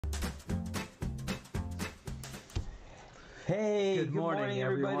Hey, good morning,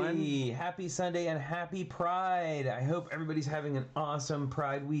 everybody. everyone. Happy Sunday and happy Pride. I hope everybody's having an awesome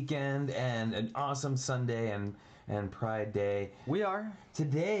Pride weekend and an awesome Sunday and Pride Day. We are.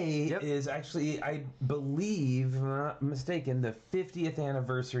 Today is actually, I believe, if I'm not mistaken, the 50th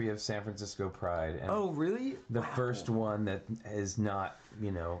anniversary of San Francisco Pride. And oh, really? The first one that is not,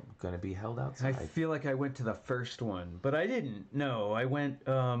 going to be held outside. I feel like I went to the first one, but I didn't. No, I went,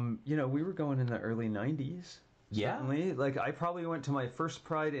 we were going in the early 90s. Yeah. Certainly. Like, I probably went to my first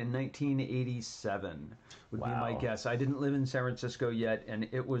Pride in 1987, would be my guess. I didn't live in San Francisco yet, and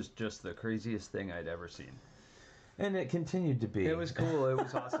it was just the craziest thing I'd ever seen. And it continued to be. It was cool. It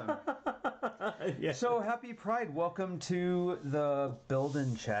was awesome. Yeah. So, happy Pride. Welcome to the Build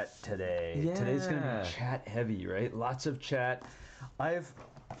and Chat today. Yeah. Today's going to be chat heavy, right? Lots of chat. I've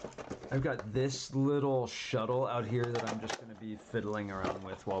got this little shuttle out here that I'm just going to be fiddling around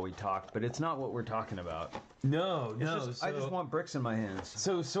with while we talk, but it's not what we're talking about. No. I just want bricks in my hands.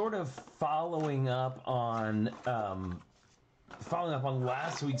 So, sort of following up on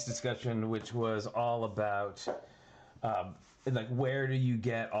last week's discussion, which was all about where do you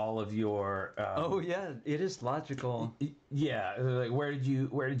get all of your? It is logical. Yeah, like where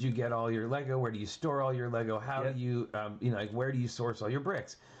did you get all your Lego? Where do you store all your Lego? How do you where do you source all your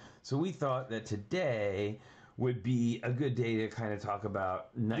bricks? So we thought that today would be a good day to kind of talk about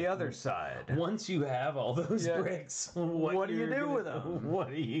the other side. Once you have all those bricks, what do you do with them? What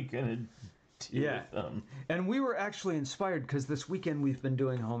are you gonna do with them? And we were actually inspired because this weekend we've been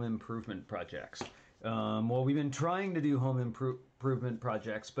doing home improvement projects. We've been trying to do home improvement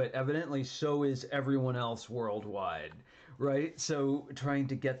projects, but evidently so is everyone else worldwide, right? So trying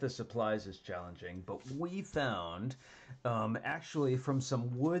to get the supplies is challenging. But we found, actually, from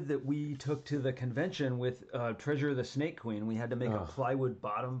some wood that we took to the convention with Treasure of the Snake Queen, we had to make a plywood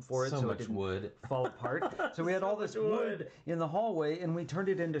bottom for it so it didn't wood. fall apart. So we had all this wood in the hallway, and we turned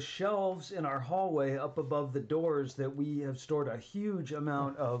it into shelves in our hallway up above the doors that we have stored a huge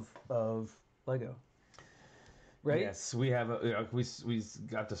amount of Lego. Right? Yes, we have. We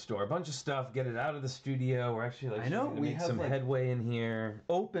got to store a bunch of stuff, get it out of the studio. We're actually we have some headway in here.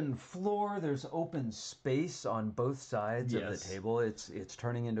 Open floor. There's open space on both sides of the table. It's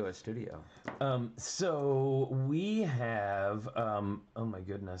turning into a studio. So we have. Oh my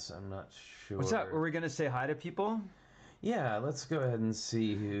goodness, I'm not sure. What's that? Were we going to say hi to people? Yeah, let's go ahead and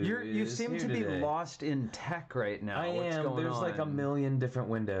see who You seem to today. be lost in tech right now. I am. There's like a million different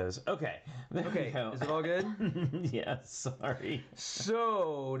windows. Okay. Is it all good? Yeah, sorry.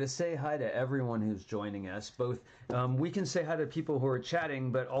 So, to say hi to everyone who's joining us, both we can say hi to people who are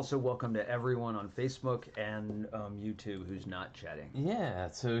chatting, but also welcome to everyone on Facebook and YouTube who's not chatting.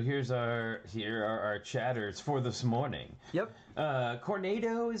 Yeah, so here are our chatters for this morning. Yep.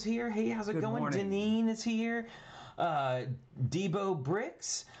 Cornado is here. Hey, how's it going? Morning. Deneen is here.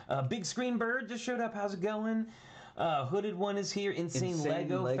 TrickyBricks, Big Screen Bird just showed up. How's it going? Hooded One is here. Insane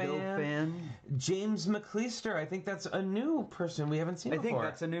Lego fan. James McCleister. I think that's a new person we haven't seen before. I think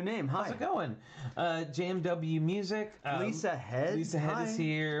that's a new name. Hi. How's it going? JMW Music. Lisa Head. Lisa Head is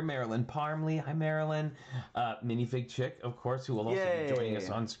here. Marilyn Parmley. Hi, Marilyn. Minifig Chick, of course, who will also be joining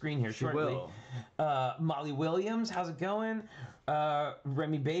us on screen here shortly. Will. Molly Williams. How's it going?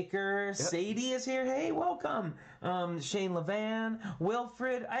 Remy Baker. Sadie is here. Hey, welcome. Shane Levan.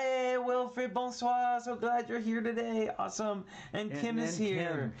 Wilfred. Hey, Wilfred. Bonsoir. So glad you're here today. Awesome. And Kim is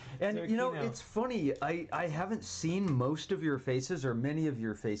here. Kim. And it's funny. I haven't seen most of your faces, or many of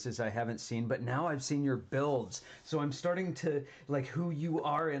your faces I haven't seen, but now I've seen your builds. So I'm starting to, like, who you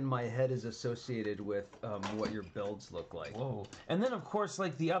are in my head is associated with what your builds look like. Whoa. And then, of course,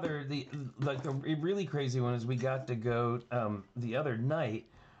 like the really crazy one is we got to go the other night.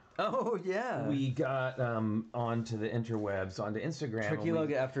 Oh, yeah. We got onto the interwebs, onto Instagram. Tricky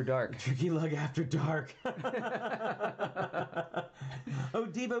Lug After Dark. Tricky Lug After Dark. Oh,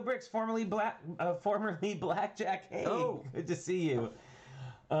 Debo Bricks, formerly Blackjack. Hey, good to see you.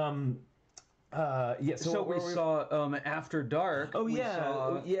 So we saw After Dark. Oh,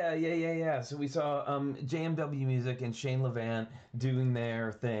 yeah. So we saw JMW Music and Shane Levan doing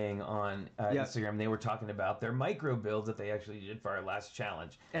their thing on Instagram. They were talking about their micro builds that they actually did for our last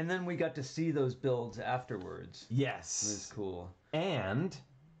challenge. And then we got to see those builds afterwards. Yes. It was cool. And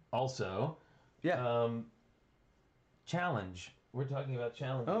also, challenge. We're talking about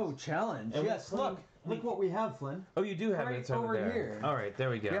challenges. Oh, challenge. And yes, look what we have, Flynn. Oh, you do have it. It's over there. Here. All right, there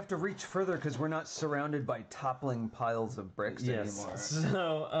we go. We have to reach further because we're not surrounded by toppling piles of bricks anymore.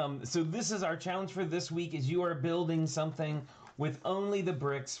 So this is our challenge for this week: is you are building something with only the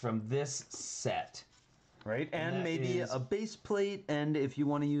bricks from this set. Right, and that maybe is- a base plate, and if you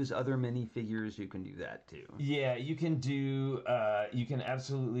want to use other minifigures, you can do that too. Yeah, you can do. You can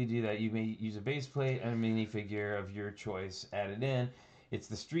absolutely do that. You may use a base plate and a minifigure of your choice added in. It's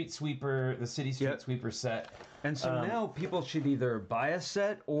the Street Sweeper, the City Street Sweeper set. And so now people should either buy a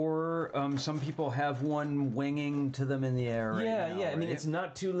set, or some people have one winging to them in the air. Right now, I mean, right? it's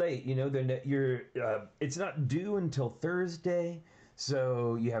not too late. You know, it's not due until Thursday,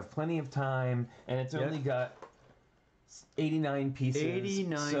 so you have plenty of time, and it's only got 89 pieces.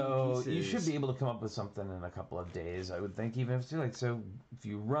 89 so pieces. you should be able to come up with something in a couple of days, I would think, even if it's too late. So if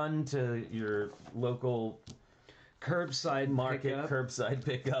you run to your local curbside market, pickup. curbside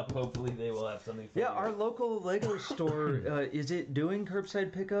pickup, hopefully they will have something for you. Yeah, our local Lego store, is it doing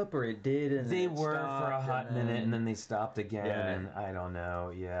curbside pickup, or it did and They then it were for a stopped, hot minute, and then they stopped again, Yeah. and I don't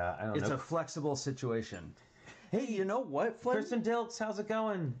know. Yeah, I don't It's know. a flexible situation. Hey, you know what, Flynn? Kristen Dilks, how's it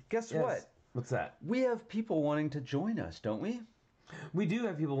going? Guess Yes. what? What's that? We have people wanting to join us, don't we? We do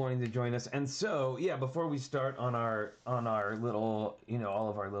have people wanting to join us, and so before we start on our little, all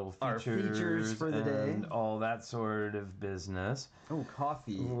of our little Our features for the day. and all that sort of business, Oh,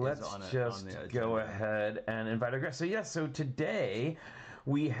 coffee let's is on it. just on the go agenda. ahead and invite our guests. So so today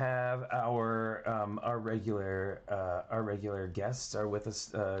we have our regular guests are with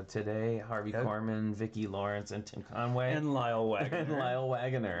us today. Harvey Yep. Korman, Vicki Lawrence, and Tim Conway, And Lyle Wagner. and Lyle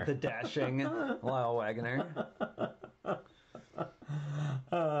Wagner. The dashing Lyle Wagner.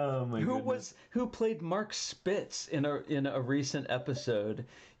 Oh my goodness. Who played Mark Spitz in a recent episode?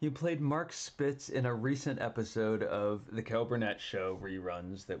 You played Mark Spitz in a recent episode of the Cal Burnett Show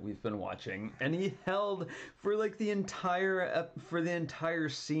reruns that we've been watching, and he held for like the entire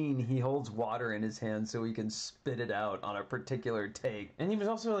scene. He holds water in his hand so he can spit it out on a particular take. And he was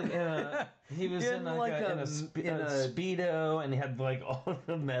also like he was in a Speedo, and he had like all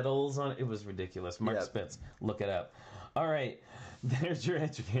the medals on it. It was ridiculous. Mark Yep. Spitz, look it up. All right, there's your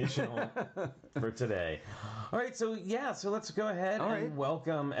educational for today. All right, so let's go ahead and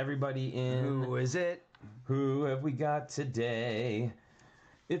welcome everybody in. Who is it? Who have we got today?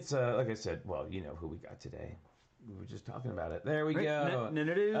 It's like I said, well, you know who we got today. We were just talking about it. There we go.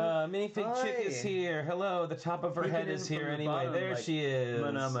 Minifig Chick is here. Hello, the top of her head is here anyway. There she is.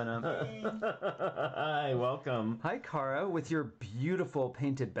 Hi, welcome. Hi, Kara, with your beautiful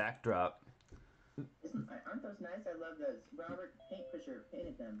painted backdrop. Aren't those nice? I love those. Robert Paint Pusher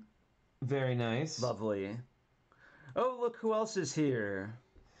painted them. Very nice. Lovely. Oh, look who else is here.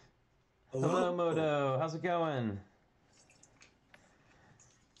 Hello, Moto. How's it going?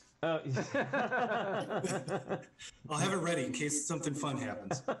 Oh, I'll have it ready in case something fun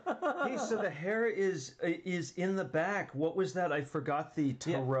happens. Hey, so the hair is in the back. What was that? I forgot the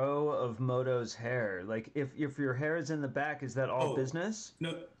row of Moto's hair. Like, if your hair is in the back, is that all business?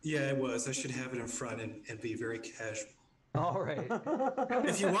 No, yeah, it was. I should have it in front and be very casual. All right.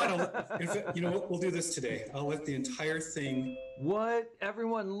 If you want, you know what? We'll do this today. I'll let the entire thing. What?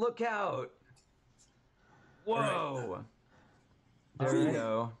 Everyone, look out! Whoa! There we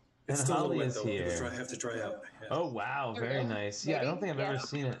go. It's And still a Holly little wet, is though. here. It'll have to dry out. Yeah. oh wow, very nice. Yeah, I don't think I've ever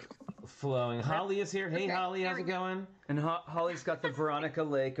seen it flowing. Holly is here. Hey, Holly, how's it going? And Holly's got the Veronica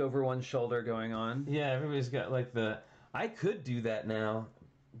Lake over one shoulder going on. Yeah, everybody's got like the. I could do that now,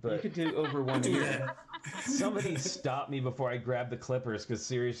 You but could do over one Do ear. that. somebody stop me before I grab the clippers, because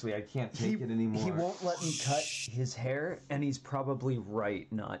seriously, I can't take it anymore. He won't let me cut his hair, and he's probably right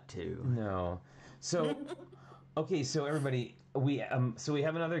not to. No. So, okay, so everybody, we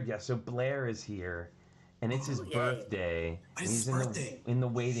have another guest. So Blair is here, and it's his birthday. It's He's his birthday. in the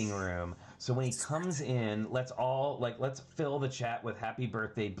waiting room. So when he comes in, let's fill the chat with "Happy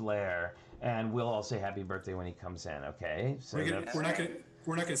Birthday, Blair," and we'll all say "Happy Birthday" when he comes in. Okay? So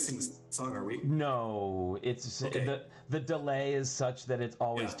We're not gonna sing the song, are we? No, it's Okay. the delay is such that it's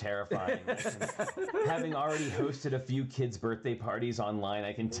always terrifying. Having already hosted a few kids' birthday parties online,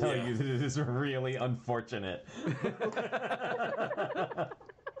 I can tell you that it is really unfortunate.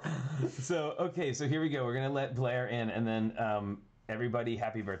 So here we go. We're gonna let Blair in, and then everybody,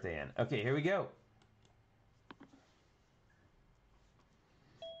 happy birthday in. Okay, here we go.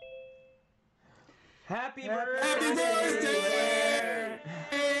 Happy birthday!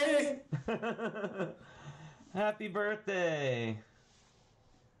 Happy birthday!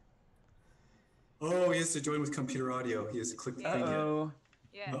 Oh, he has to join with computer audio. He has to click the thing in. Uh-oh.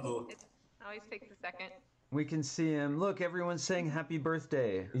 Yeah, Uh-oh. it always takes a second. We can see him. Look, everyone's saying happy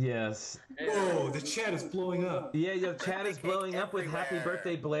birthday. Yes. Whoa, the chat is blowing up. Yeah, your chat is blowing up with happy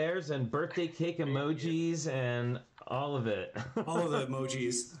birthday Blairs and birthday cake emojis and all of it. All of the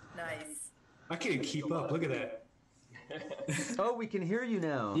emojis. Nice. I can't even keep up. Look at that. Oh, we can hear you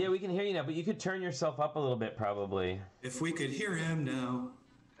now. Yeah, we can hear you now, but you could turn yourself up a little bit, probably. If we could hear him now.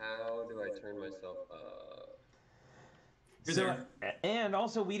 How do I turn myself up? You're So, there. and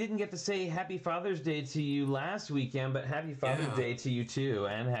also, we didn't get to say Happy Father's Day to you last weekend, but Happy Father's Yeah. Day to you too,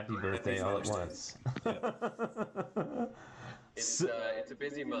 and Happy birthday all at Father's once. It's a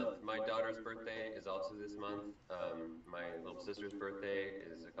busy month. My daughter's birthday is also this month. My little sister's birthday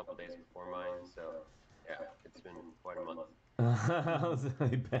is a couple days before mine, so yeah, it's been quite a month.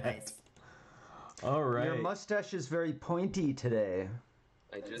 I bet. Nice. All right. Your mustache is very pointy today.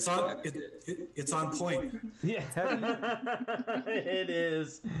 I just It's on, waxed it. it's on point. Yeah, it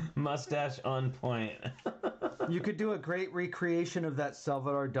is mustache on point. You could do a great recreation of that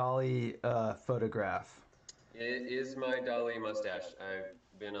Salvador Dali photograph. It is my Dali mustache.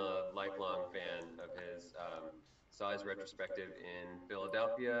 I've been a lifelong fan of his. Saw his retrospective in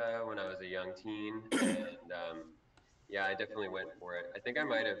Philadelphia when I was a young teen, and yeah, I definitely went for it. I think I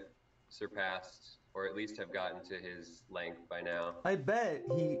might have surpassed, or at least have gotten to his length by now. I bet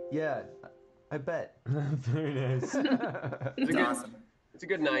I bet. Very nice. It's awesome. It's a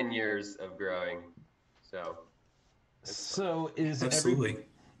good 9 years of growing, so. So Absolutely.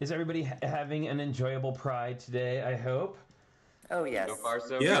 is everybody having an enjoyable Pride today? I hope. Oh, yes. So far,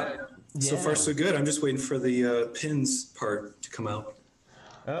 so Yeah. good. So Yeah. far, so good. I'm just waiting for the pins part to come out.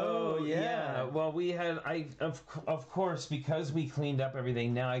 Oh yeah. Well, we had of course, because we cleaned up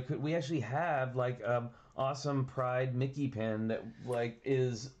everything. Now we actually have like awesome Pride Mickey pin that like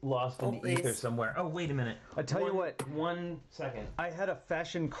is lost in the ether please. somewhere. Oh wait a minute. I tell you what. 1 second. I had a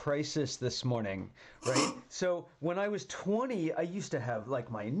fashion crisis this morning, right? So when I was 20, I used to have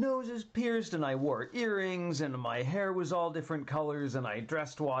like my nose is pierced and I wore earrings and my hair was all different colors and I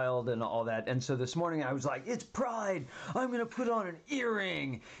dressed wild and all that. And so this morning I was like, it's Pride. I'm going to put on an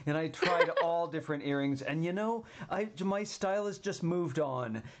earring. And I tried all different earrings. And you know, my style has just moved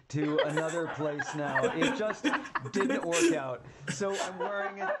on to another place now. It just didn't work out. So I'm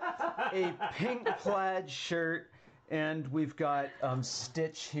wearing a pink plaid shirt. And we've got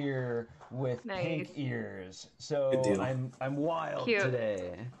Stitch here with Nice. pink ears. So Good deal. I'm wild Cute.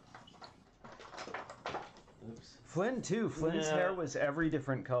 today. Flynn too. Flynn's Yeah. hair was every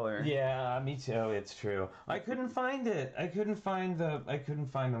different color. Yeah, me too. It's true. I couldn't find it. I couldn't find the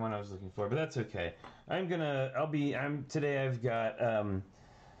one I was looking for, but that's okay. Today I've got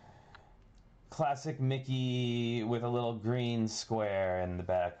classic Mickey with a little green square in the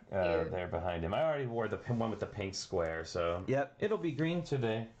back Cute. there behind him. I already wore the one with the pink square, so Yep. it'll be green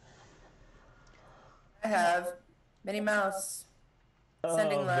today. I have Minnie Mouse.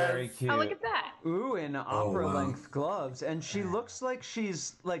 Sending oh, love. very cute. Oh, look at that. Ooh, in wow. opera-length gloves, and she looks like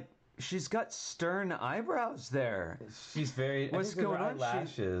she's got stern eyebrows there. She's very. What's I think her going on?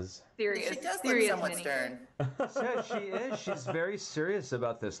 eyelashes. Serious. She does look serious somewhat Minnie. stern. Yeah, she is. She's very serious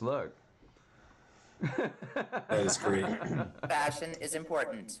about this look. That is great. Fashion is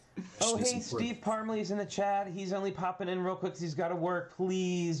important. Oh, It's hey, important. Steve Parmley's in the chat. He's only popping in real quick 'cause he's got to work.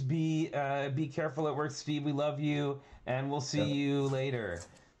 Please be careful at work, Steve. We love you, and we'll see you later.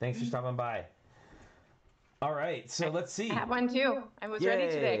 Thanks for stopping by. All right, so let's see. I have one too. I was ready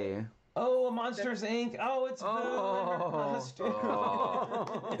today. Yay. Oh, Monsters Inc. Oh, it's Boo and her costume.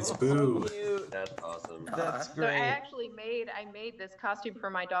 Oh, It's Boo. Cute. that's awesome. That's So great. I made this costume for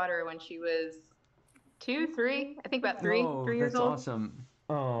my daughter when she was 2, 3. I think about 3 Oh, 3 years that's old. awesome.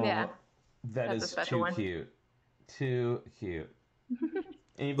 Oh, Yeah. that That's a is special too one. cute. Too cute.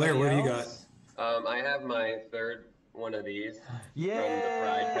 Anybody Blair, what do you else? I have my third one of these. Yay!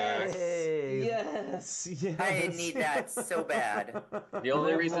 packs. Yes, yes. I need that so bad. The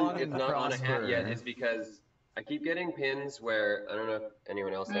only Live reason long it's and not on a hat yet prosper. is because I keep getting pins where, I don't know if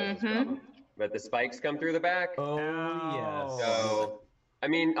anyone else has this Mhm. problem, but the spikes come through the back. Oh, Ow. yes. So, I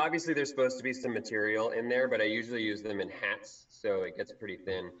mean, obviously there's supposed to be some material in there, but I usually use them in hats, so it gets pretty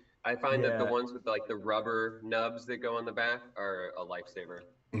thin. I find that the Yeah. ones with like the rubber nubs that go on the back are a lifesaver.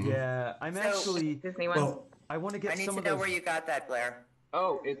 Yeah, I'm So- actually. Disney one. Well, I want to get I need some to of know those. where you got that, Blair.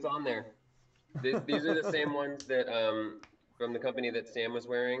 Oh, it's on there. These are the same ones that from the company that Sam was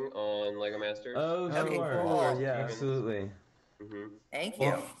wearing on Lego Masters. Oh, Okay, sure. cool. Yeah. Absolutely. hmm Thank you.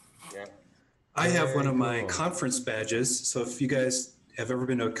 well, Yeah. I have one of Very my cool. conference badges. So if you guys have ever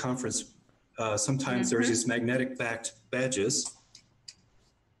been to a conference, sometimes there's these magnetic backed badges.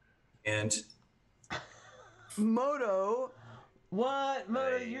 And Moto, What?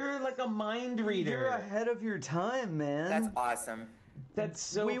 Moto, Nice. you're like a mind reader. you're ahead of your time, man. That's awesome. That's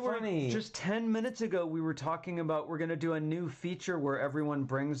so we were funny. just 10 minutes ago we were talking about we're going to do a new feature where everyone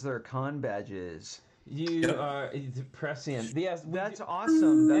brings their con badges. You are prescient. Yes, That's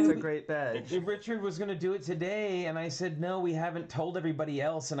awesome. That's a great badge. Richard was going to do it today, and I said, no, we haven't told everybody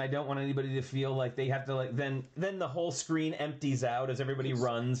else, and I don't want anybody to feel like they have to, like, then the whole screen empties out as everybody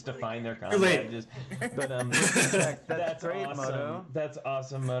runs to find their con badges. But that's great, awesome. Moto. That's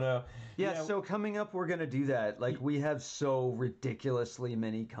awesome, Moto. Yeah, so coming up, we're going to do that. Like, we have so ridiculously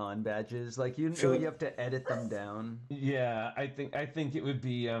many con badges. Like, you know, you have to edit them down. Yeah, I think it would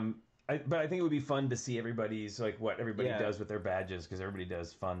be... but I think it would be fun to see everybody's, like, what everybody does with their badges, because everybody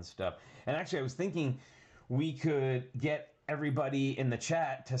does fun stuff. And actually, I was thinking we could get everybody in the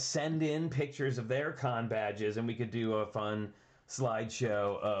chat to send in pictures of their con badges, and we could do a fun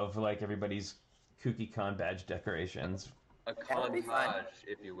slideshow of, like, everybody's kooky con badge decorations. A contage,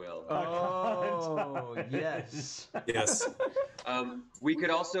 if you will. Oh, yes. Yes. We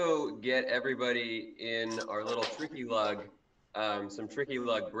could also get everybody in our little Tricky Lug, some Tricky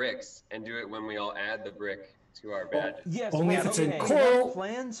Lug bricks, and do it when we all add the brick to our badges. Yes, Only if it's in We coral. have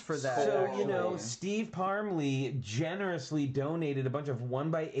plans for that. So, actually. you know, Steve Parmley generously donated a bunch of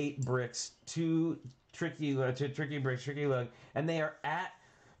 1x8 bricks to TrickyBricks, Tricky Lug, and they are at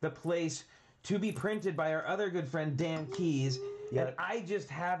the place to be printed by our other good friend Dan Keys. Yep. And I just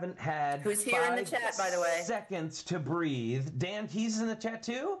haven't had Who's here in the chat, by the way? seconds to breathe. Dan Keys is in the chat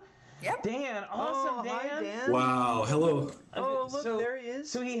too? Yep. Dan, awesome, Dan. Hi, Dan. Wow. Hello. Oh, look, there he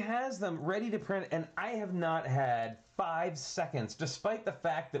is. So he has them ready to print, and I have not had 5 seconds, despite the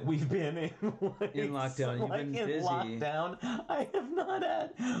fact that we've been in lockdown. You've been busy. Lockdown, I have not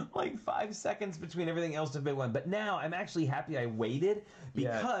had like 5 seconds between everything else to big one. But now I'm actually happy I waited,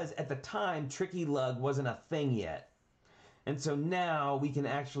 because at the time Tricky Lug wasn't a thing yet, and so now we can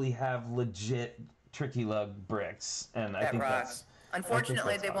actually have legit Tricky Lug bricks, and I think rocks.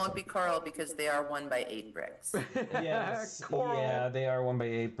 Unfortunately, they won't awesome. be coral because they are 1x8 bricks. Yes, Coral. yeah, they are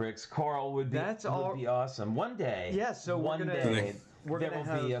 1x8 bricks. Coral would be be awesome. One day, Yeah, so one we're gonna- day we're there gonna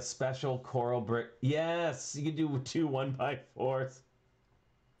will be have- a special coral brick. Yes, you could do 2 1x4s.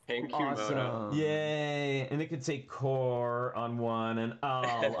 Thank you, Moto. Awesome. Yay! And it could say core on one and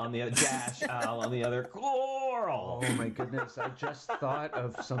owl on the other, dash owl on the other. Coral. Oh my goodness! I just thought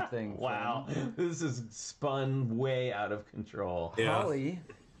of something. Wow, this is spun way out of control. Yeah. Holly,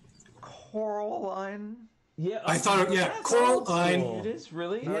 Coraline. Yeah, I thought, Coraline. It is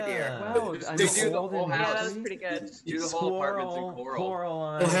really. Oh, dear. Wow, I'm They do the old whole and house. Yeah, that was ugly. pretty good. Do the whole apartments in coral.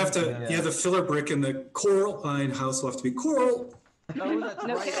 Coraline. We'll have to, the filler brick in the Coraline house will have to be coral. Oh, that's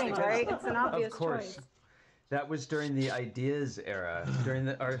No right. kidding, because- right? It's an obvious Of course. choice. That was during the ideas era, during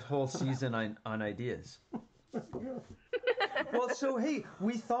our whole season on ideas. Well, so hey,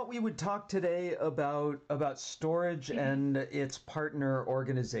 we thought we would talk today about storage and its partner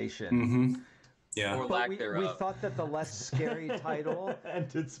organization. Mm-hmm. Yeah. Or But lack we thereof. thought that the less scary title, and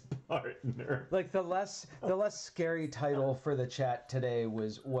its partner. like the less scary title for the chat today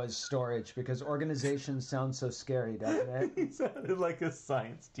was storage, because organization sounds so scary, doesn't it? He sounded like a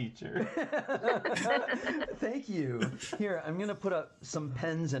science teacher. Thank you. Here, I'm gonna put up some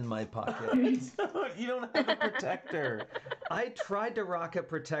pens in my pocket. You don't have a protector. I tried to rock a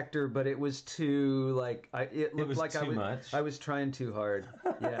protector, but it was too it looked was like too much. I was trying too hard.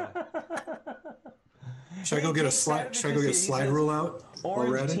 Yeah. Should I go get a slide? Should I go get a slide rule out? while we're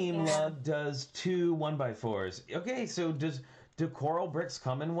Orange at it? Team Lug does 2 1x4s. Okay, so do coral bricks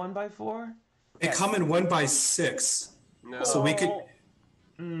come in 1x4? They come in 1x6, No. so we could.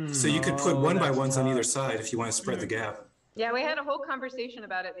 So you could put 1x1s on tough. either side if you want to spread the gap. Yeah, we had a whole conversation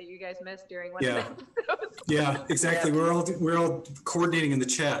about it that you guys missed during one Yeah. of the episodes. Yeah, exactly. We're all coordinating in the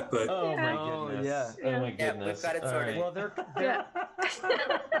chat, but Oh my Oh, goodness. yeah. Oh my Yeah, goodness. we've got it All sorted. right. Well, they're Yeah.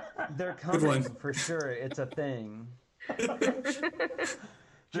 they're one. coming for sure. It's a thing. Jake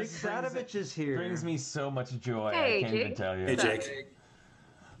This Sadovich is here. brings me so much joy. Hey, I can't even Jake. tell you. hey, Jake.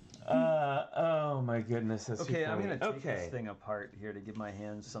 Oh my goodness. That's too Okay, I'm funny. gonna take this thing apart here to give my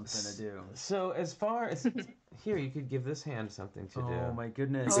hands something to do. So as far as here, you could give this hand something to do. Oh my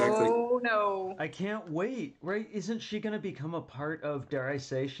goodness. Exactly. Oh no. I can't wait, right? Isn't she going to become a part of, dare I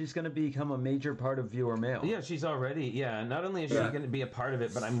say, she's going to become a major part of viewer mail? Yeah, she's already. Yeah, not only is she Yeah. going to be a part of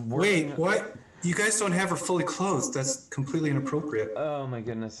it, but I'm working. Wait, what? You guys don't have her fully clothed. That's completely inappropriate. Oh my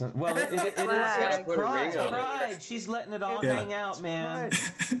goodness. Well, it is Flag. Put a ring on it. pride. She's letting it all Yeah. hang out, man.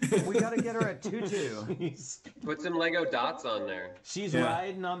 We got to get her a tutu. Put some Lego dots on there. She's Yeah.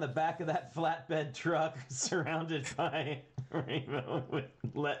 riding on the back of that flatbed truck, surrounded by rainbow,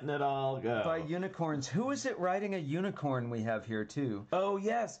 letting it all go. By unicorns. Who is it riding a unicorn we have here, too? Oh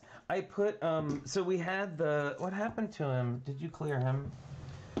yes, I put. So we had what happened to him? Did you clear him?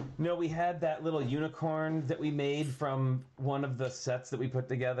 No, we had that little unicorn that we made from one of the sets that we put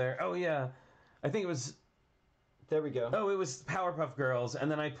together. Oh yeah, I think it was. There we go. Oh, it was Powerpuff Girls,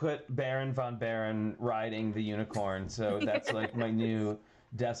 and then I put Baron von Baron riding the unicorn, so that's like my new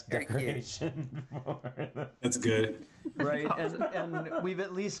desk Very cute. decoration. That's good. Right, and we've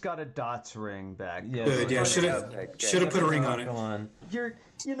at least got a dots ring back. Yeah, Good. Yeah, should have put a ring on it. Come on.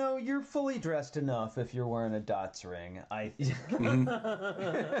 You're fully dressed enough if you're wearing a dots ring. I think.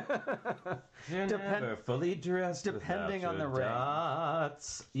 You're never fully dressed depending without on the your ring.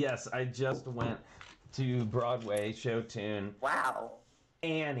 dots. Yes, I just went to Broadway show tune. Wow.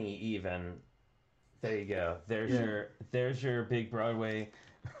 Annie, even. There you go. There's your big Broadway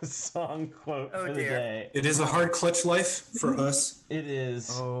song quote Oh, for the dear. day. It is a hard clutch life for us. It is.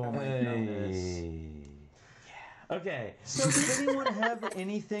 Oh, my goodness. Yeah. Okay. So does anyone have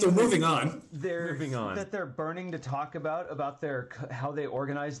anything? So moving on. Moving on. That they're burning to talk about their how they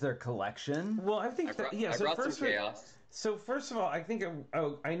organize their collection. Well, I think I so brought first some chaos. So first of all, I think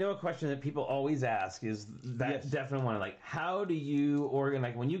I know a question that people always ask is that Yes. definitely one, like, how do you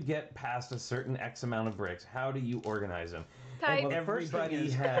organize when you get past a certain X amount of bricks? How do you organize them? Type. And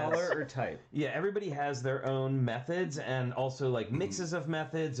everybody has color or type. Yeah, everybody has their own methods and also like mixes of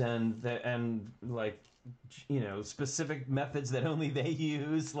methods and like specific methods that only they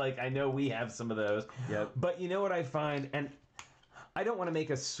use. Like I know we have some of those. Yep. But you know what I find, and I don't want to make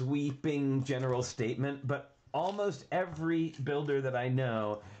a sweeping general statement, but almost every builder that I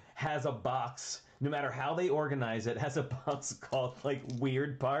know has a box, no matter how they organize it, has a box called like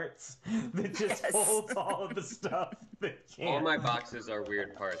weird parts that just Yes. holds all of the stuff that can't. All my boxes are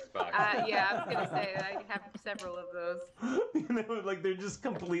weird parts boxes. Yeah, I was gonna say I have several of those. Like they're just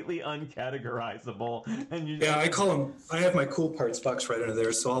completely uncategorizable, and you. Yeah, I call them. I have my cool parts box right under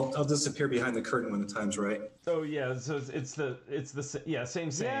there, so I'll disappear behind the curtain when the time's right. Oh yeah, so it's the same.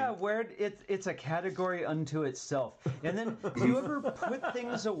 Yeah, where it's a category unto itself. And then, do you ever put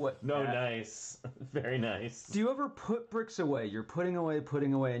things away? No, nice, very nice. Do you ever put bricks away? You're putting away,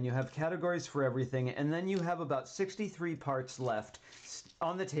 and you have categories for everything, and then you have about 63 parts left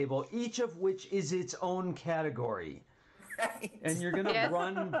on the table, each of which is its own category. Right. And you're gonna Yes.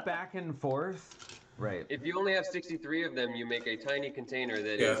 run back and forth. Right. If you only have 63 of them, you make a tiny container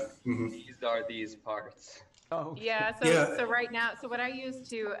that Yeah. is, these are these parts. Oh. Yeah. So right now, so what I use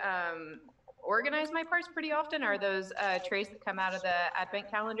to organize my parts pretty often are those trays that come out of the advent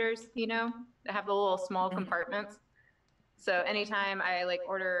calendars. That have the little small compartments. So anytime I like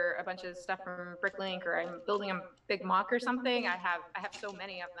order a bunch of stuff from Bricklink or I'm building a big mock or something, I have so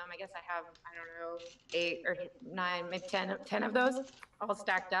many of them. I guess I have, I don't know, 8 or 9, maybe 10 of those all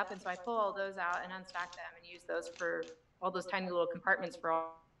stacked up. And so I pull all those out and unstack them and use those for all those tiny little compartments for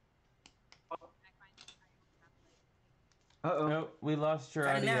all. Uh-oh. No, we lost your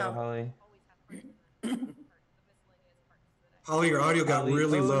I audio, know. Holly. Holly, your audio got Holly,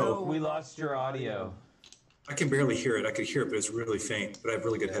 really oh, low. no, we lost your audio. I can barely hear it. I could hear it, but it's really faint. But I have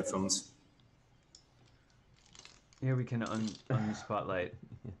really good headphones. Here we can unspotlight.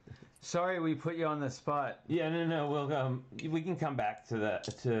 Sorry, we put you on the spot. Yeah, no, we can come back to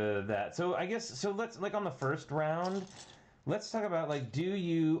that. So I guess let's like on the first round, let's talk about like do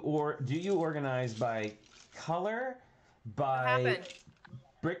you organize by color, by happened?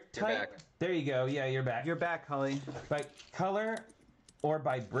 brick You're type? back. There you go. Yeah, you're back. You're back, Holly. By color, or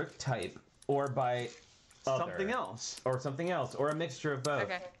by brick type, or by other, Something else. or something else, or a mixture of both.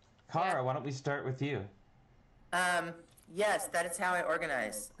 Okay. Cara, Yeah. why don't we start with you? Yes, that is how I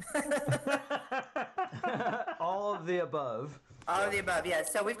organize. All of the above. All of the above,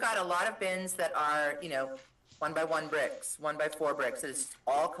 yes. So we've got a lot of bins that are, 1x1 bricks, 1x4 bricks. There's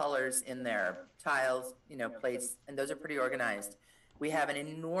all colors in there, tiles, plates, and those are pretty organized. We have an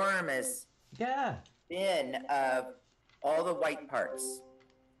enormous Yeah. bin of all the white parts.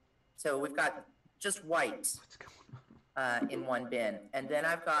 So we've got just white in one bin. And then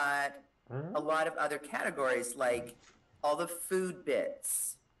I've got a lot of other categories like all the food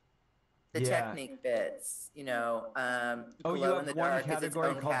bits, the Yeah. technique bits, you glow have in the one dark is its category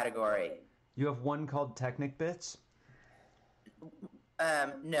own called- category. You have one called Technic Bits.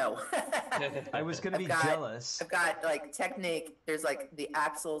 No. I was going to be I've got- jealous. I've got like technique, there's like the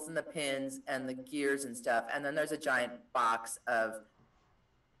axles and the pins and the gears and stuff. And then there's a giant box of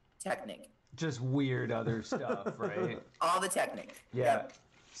technique. Just weird other stuff, right? All the technique. Yeah. Yep.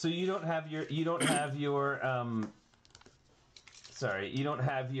 So you don't have your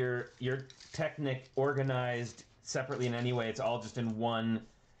Technic organized separately in any way. It's all just in one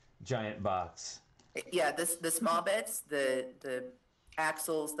giant box. Yeah, the small bits, the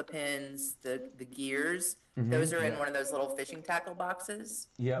axles, the pins, the gears. Those are in one of those little fishing tackle boxes.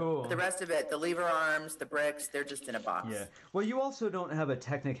 Yeah. Cool. But the rest of it, the lever arms, the bricks, they're just in a box. Yeah. Well, you also don't have a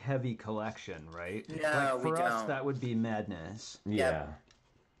Technic heavy collection, right? No, like, for we us, don't. that would be madness. Yeah.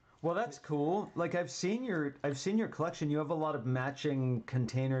 Well, that's cool. Like I've seen your collection. You have a lot of matching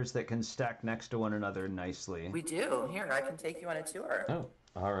containers that can stack next to one another nicely. We do. Here, I can take you on a tour. Oh,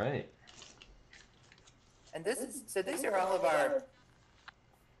 all right. And these are all of our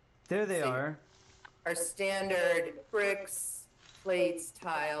There they are. our standard bricks, plates,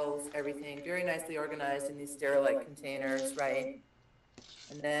 tiles, everything. Very nicely organized in these Sterilite containers, right?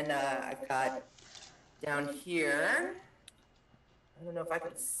 And then I've got down here, I don't know if I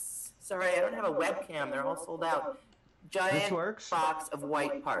can, sorry, I don't have a webcam. They're all sold out. Giant This works. box of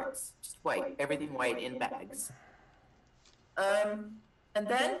white parts. Just white, everything white in bags. And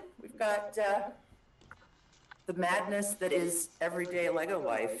then we've got the madness that is everyday Lego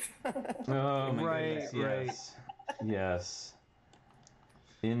life. Oh my Right, goodness. Yes. Yes.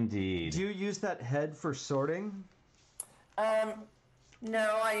 Indeed. Do you use that head for sorting?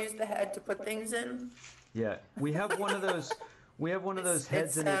 No, I use the head to put things in. Yeah, we have one of those. We have one of those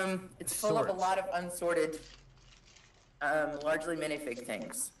heads It's, in it. it's full of a sorts. lot of unsorted, largely minifig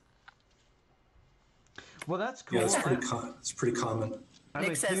things. Well, that's cool. Yeah, it's pretty common. I'm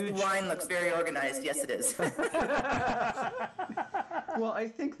Nick a says huge. the wine looks very organized. Yes, it is. Well, I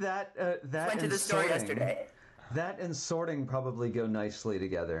think that that Went to and the store sorting, yesterday. that and sorting probably go nicely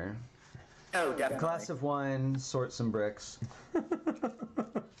together. Oh, definitely. Glass of wine, sort some bricks.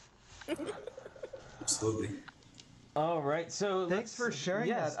 Absolutely. All right. So Thanks for sharing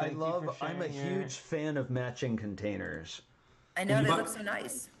yes, that. I thank you love. for I'm a sharing your- huge fan of matching containers. I know, they bu- look so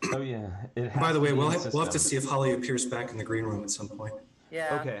nice. Oh yeah. It has By the way, to be we'll in have to system. see if Holly appears back in the green room at some point.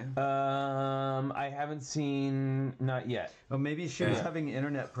 Yeah. Okay. I haven't seen, not yet. Well, maybe she was Yeah. having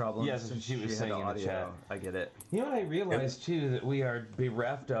internet problems. Yes, since she was had saying in the audio. chat. I get it. You know what I realized too that we are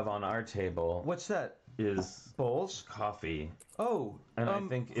bereft of on our table What's that? is Bowls? coffee, Oh, and I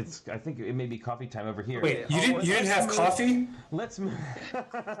think it may be coffee time over here. Wait, you didn't have coffee? Let's move.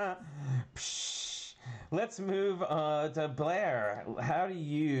 Let's move to Blair. How do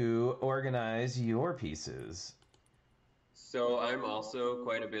you organize your pieces? So I'm also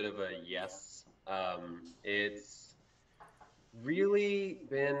quite a bit of a yes. It's really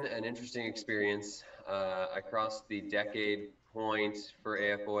been an interesting experience. I crossed the decade point for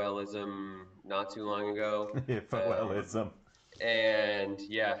AFOLism not too long ago. FOLism. And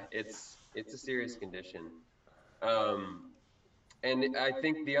yeah, it's a serious condition. And I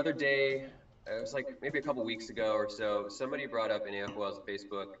think the other day, it was like maybe a couple weeks ago or so, somebody brought up in AFOL's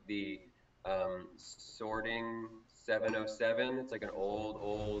Facebook the sorting 707. It's like an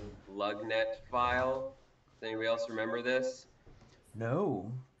old LugNet file. Does anybody else remember this?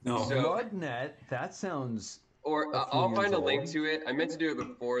 no. No. So- LugNet. That sounds. Or A few I'll years find a link old. to it. I meant to do it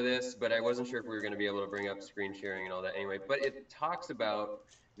before this, but I wasn't sure if we were going to be able to bring up screen sharing and all that anyway. But it talks about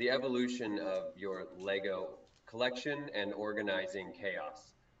the evolution of your Lego collection and organizing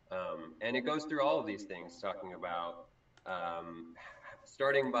chaos. And it goes through all of these things, talking about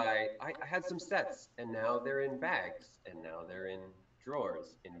starting by, I had some sets, and now they're in bags, and now they're in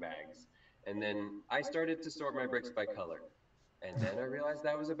drawers in bags. And then I started to sort my bricks by color. And then I realized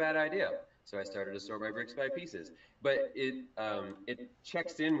that was a bad idea. So I started to sort my bricks by pieces. But it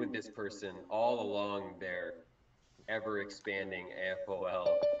checks in with this person all along their ever-expanding AFOL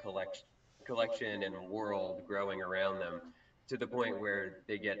collection and world growing around them, to the point where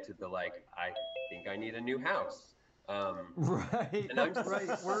they get to the like, I think I need a new house. Right. And I'm just- right.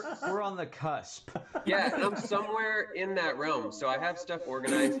 We're on the cusp. Yeah, and I'm somewhere in that realm. So I have stuff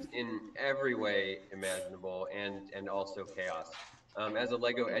organized in every way imaginable, and also chaos. As a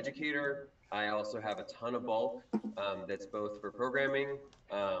Lego educator, I also have a ton of bulk that's both for programming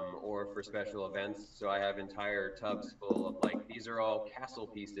or for special events. So I have entire tubs full of like, these are all castle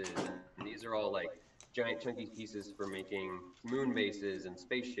pieces, and these are all like giant chunky pieces for making moon bases and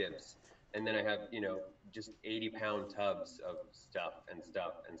spaceships. And then I have, just 80-pound tubs of stuff.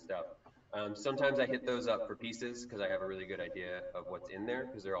 Sometimes I hit those up for pieces because I have a really good idea of what's in there,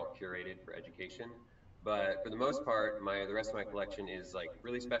 because they're all curated for education. But for the most part, the rest of my collection is like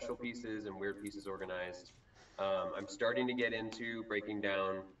really special pieces and weird pieces organized. I'm starting to get into breaking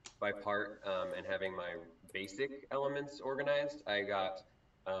down by part and having my basic elements organized. I got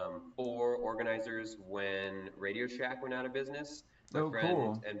 4 organizers when Radio Shack went out of business. My friend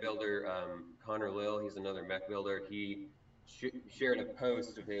Cool. and builder Connor Lill, he's another mech builder. He shared a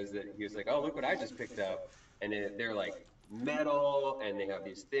post of his that he was like, "Oh, look what I just picked up," and they're like metal, and they have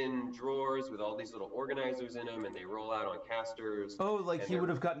these thin drawers with all these little organizers in them, and they roll out on casters. Oh, like he would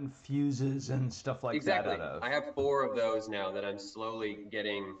have gotten fuses and stuff like exactly. that out of. I have 4 of those now that I'm slowly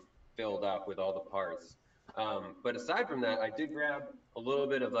getting filled up with all the parts. But aside from that, I did grab a little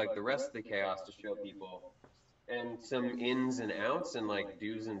bit of like the rest of the chaos to show people, and some ins and outs and like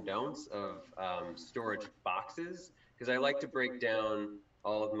do's and don'ts of storage boxes, because I like to break down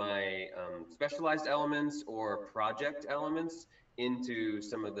all of my specialized elements or project elements into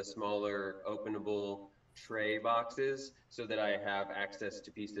some of the smaller openable tray boxes, so that I have access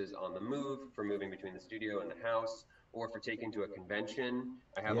to pieces on the move for moving between the studio and the house, or for taking to a convention.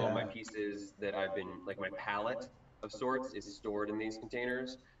 I have all my pieces that I've been, like my palette of sorts is stored in these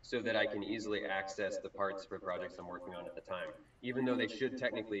containers, so that I can easily access the parts for projects I'm working on at the time, even though they should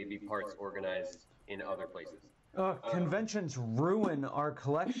technically be parts organized in other places. Conventions ruin our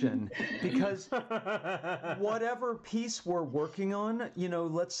collection because whatever piece we're working on, you know,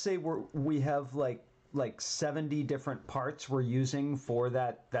 let's say we have like 70 different parts we're using for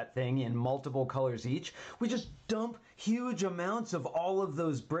that thing in multiple colors each. We just dump huge amounts of all of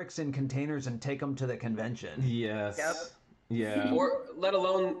those bricks in containers and take them to the convention. Yes. Yep. Yeah. Or let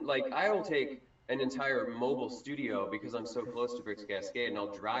alone, like, I will take an entire mobile studio because I'm so close to Bricks Cascade, and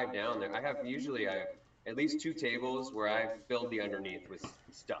I'll drive down there. I have at least 2 tables where I've filled the underneath with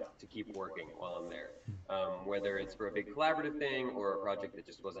stuff to keep working while I'm there, whether it's for a big collaborative thing or a project that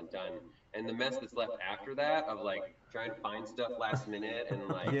just wasn't done. And the mess that's left after that of like trying to find stuff last minute and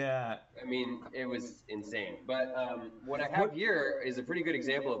like, I mean, it was insane. But what I have here is a pretty good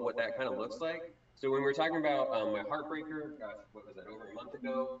example of what that kind of looks like. So when we were talking about my Heartbreaker, gosh, what was that, over a month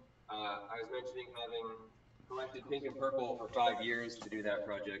ago, I was mentioning having collected pink and purple for 5 years to do that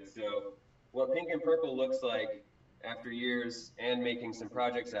project. So what pink and purple looks like after years and making some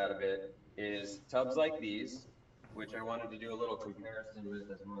projects out of it is tubs like these, which I wanted to do a little comparison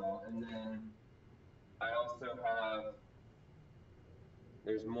with as well. And then I also have,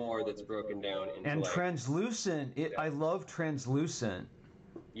 there's more that's broken down into and like, translucent. I love translucent.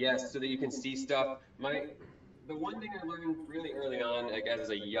 Yes, so that you can see stuff. The one thing I learned really early on, like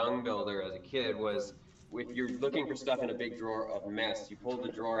as a young builder, as a kid, was if you're looking for stuff in a big drawer of mess, you pull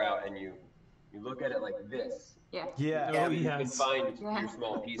the drawer out and you look at it like this. Yeah. Yeah. Oh, You yes. can find your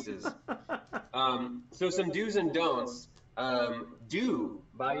small pieces. So some do's and don'ts. Do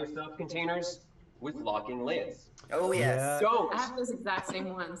buy yourself containers with locking lids. Oh, yes. Yeah. Don't. I have those exact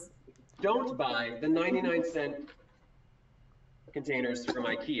same ones. Don't buy the 99-cent containers from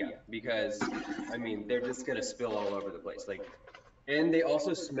IKEA, because I mean they're just gonna spill all over the place. Like, and they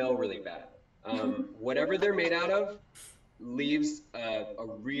also smell really bad. Whatever they're made out of leaves a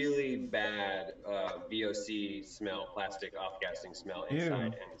really bad VOC smell, plastic off-gassing smell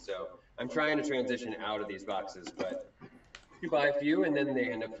inside. And so I'm trying to transition out of these boxes, but you buy a few and then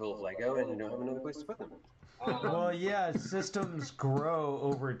they end up full of Lego and you don't have another place to put them. Well, yeah, systems grow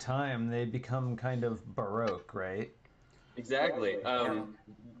over time. They become kind of Baroque, right? Exactly.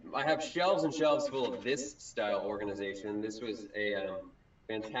 I have shelves and shelves full of this style organization. This was a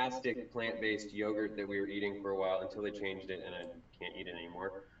fantastic plant-based yogurt that we were eating for a while until they changed it and I can't eat it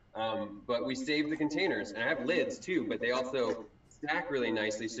anymore. But we saved the containers, and I have lids too, but they also stack really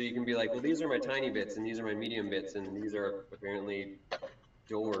nicely, so you can be like, well, these are my tiny bits and these are my medium bits and these are apparently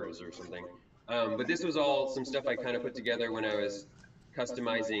doors or something. But this was all some stuff I kind of put together when I was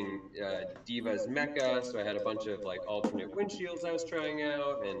customizing Diva's Mecha, so I had a bunch of like alternate windshields I was trying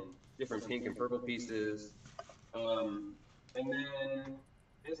out and different pink and purple pieces. And then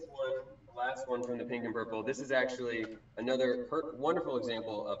this one, the last one from the pink and purple, this is actually another wonderful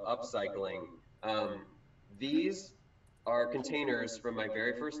example of upcycling. These are containers from my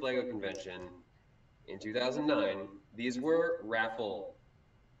very first LEGO convention in 2009. These were raffle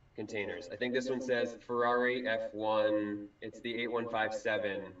containers. I think this one says Ferrari F1, it's the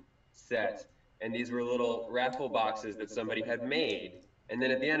 8157 set. And these were little raffle boxes that somebody had made. And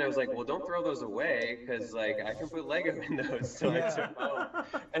then at the end, I was like, well, don't throw those away, because like I can put Lego in those. So I took home.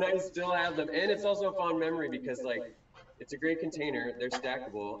 And I still have them. And it's also a fond memory because like it's a great container. They're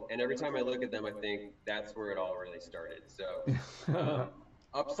stackable. And every time I look at them, I think that's where it all really started. So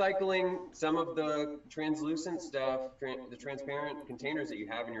upcycling some of the translucent stuff, the transparent containers that you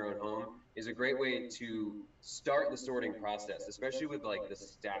have in your own home is a great way to start the sorting process, especially with like the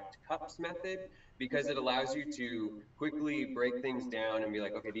stacked cups method, because it allows you to quickly break things down and be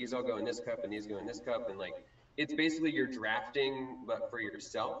like, okay, these all go in this cup and these go in this cup. And like, it's basically you're drafting, but for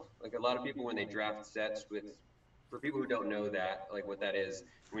yourself. Like a lot of people, when they draft sets for people who don't know that, like what that is,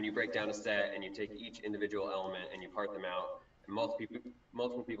 when you break down a set and you take each individual element and you part them out,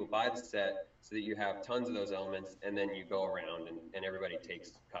 multiple people buy the set so that you have tons of those elements, and then you go around and everybody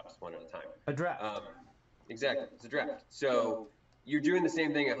takes cups one at a time. A draft. Exactly, it's a draft. So you're doing the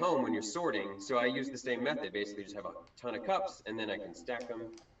same thing at home when you're sorting. So I use the same method. Basically, just have a ton of cups, and then I can stack them.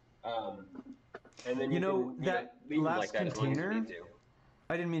 And then leave them last like that container. as long as you need to.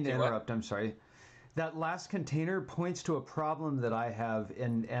 I didn't mean to interrupt. I'm sorry. That last container points to a problem that I have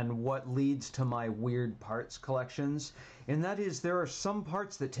and what leads to my weird parts collections. And that is there are some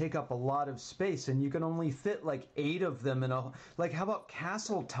parts that take up a lot of space and you can only fit like 8 of them in a, like how about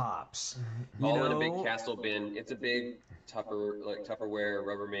castle tops? All in a big castle bin. It's a big Tupperware,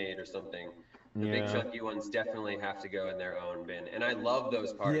 Rubbermaid or something. The big chunky ones definitely have to go in their own bin. And I love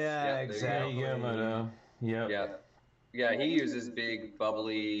those parts. Yeah, exactly. Yeah, he uses big,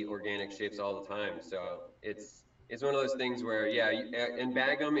 bubbly, organic shapes all the time. So it's one of those things where, and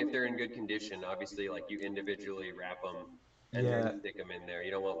bag them if they're in good condition. Obviously, like you individually wrap them and then stick them in there.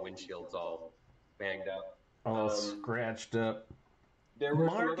 You don't want windshields all banged up. All scratched up.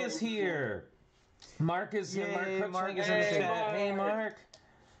 Mark is here. Mark is here. Mark is in the chat. Hey, Mark.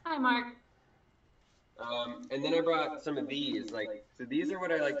 Hi, Mark. And then I brought some of these. So these are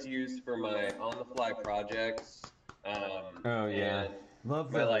what I like to use for my on-the-fly projects.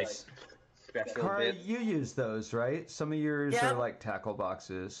 Love my those. Special Kara, bits. you use those, right? Some of yours are like tackle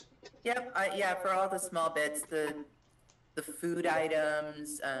boxes. Yep, for all the small bits, the food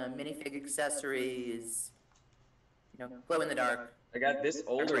items, minifig accessories, glow in the dark. I got this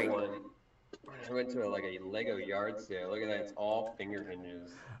older one. I went to a Lego yard sale. Look at that, it's all finger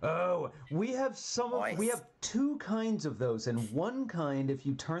hinges. Oh, we have we have 2 kinds of those, and one kind, if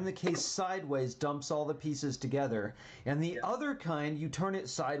you turn the case sideways, dumps all the pieces together, and the other kind, you turn it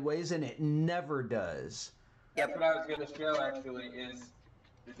sideways and it never does. That's what I was going to show, actually, is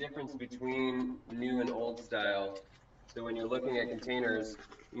the difference between new and old style. So when you're looking at containers,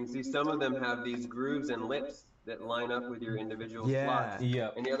 you can see some of them have these grooves and lips that line up with your individual slots,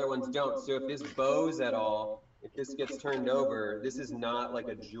 and the other ones don't. So if this bows at all, if this gets turned over, this is not like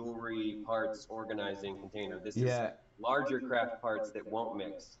a jewelry parts organizing container. This is larger craft parts that won't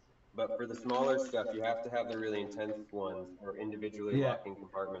mix. But for the smaller stuff, you have to have the really intense ones or individually locking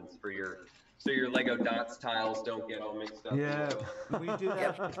compartments for so your Lego dots tiles don't get all mixed up. Yeah, we do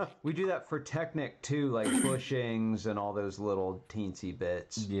that. We do that for Technic too, like bushings and all those little teensy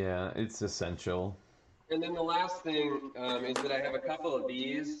bits. Yeah, it's essential. And then the last thing is that I have a couple of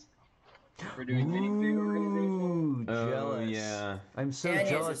these for doing minifig organization. Jealous. Yeah. I'm so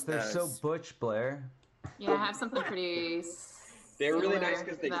jealous. They're so butch, Blair. Yeah, I have something pretty. They're really nice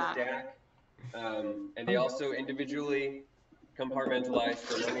because they stack, and they also individually compartmentalize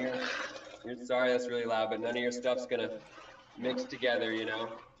for none of your. Sorry, that's really loud, but none of your stuff's gonna mix together,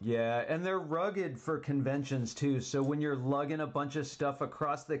 Yeah, and they're rugged for conventions too. So when you're lugging a bunch of stuff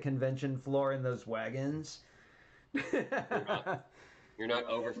across the convention floor in those wagons, you're not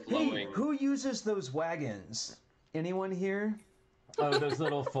overflowing. Hey, who uses those wagons? Anyone here? Oh, those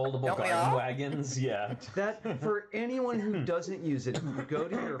little foldable garden wagons? Yeah. That, for anyone who doesn't use it, go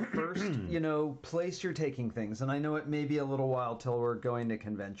to your first, place you're taking things. And I know it may be a little while till we're going to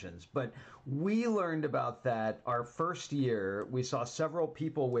conventions, but we learned about that our first year. We saw several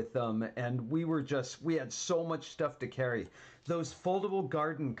people with them, and we had so much stuff to carry. Those foldable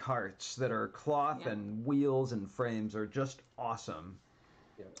garden carts that are cloth and wheels and frames are just awesome.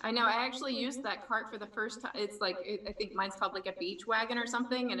 I know. I actually used that cart for the first time. It's I think mine's called like a beach wagon or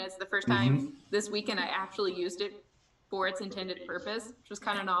something. And it's the first time this weekend I actually used it for its intended purpose, which was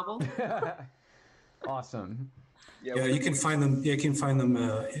kind of novel. Awesome. Yeah, you can find them. Yeah, you can find them.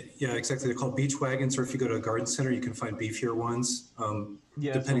 Exactly. They're called beach wagons, or if you go to a garden center, you can find beefier ones.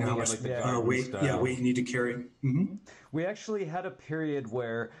 Depending on how much weight you need to carry. Mm-hmm. We actually had a period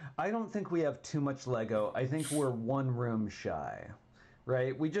where I don't think we have too much Lego. I think we're one room shy.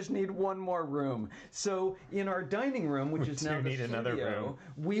 Right, we just need one more room. So in our dining room, which is now the studio, another room.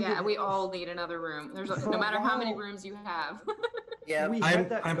 We all need another room. No matter how many rooms you have.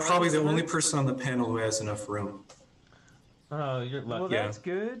 I'm probably the only person on the panel who has enough room. Oh, you're lucky. Well, that's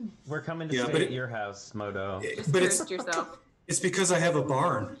good. We're coming to stay at your house, Moto. But it's because I have a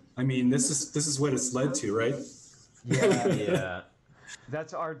barn. I mean, this is what it's led to, right? Yeah.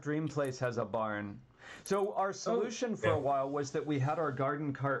 That's our dream place has a barn. So our solution for a while was that we had our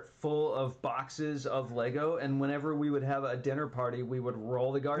garden cart full of boxes of Lego, and whenever we would have a dinner party, we would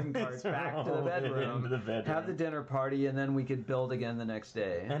roll the garden carts back to the bedroom, have the dinner party, and then we could build again the next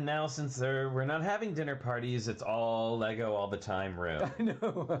day. And now, since we're not having dinner parties, it's all Lego all the time room. I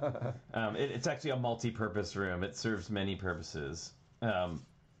know. It's actually a multi-purpose room. It serves many purposes.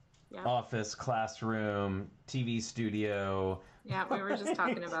 office, classroom, TV studio. Yeah, we were just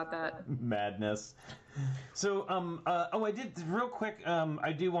talking about that. Madness. So, I did real quick.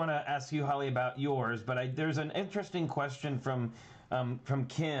 I do want to ask you, Holly, about yours, but there's an interesting question from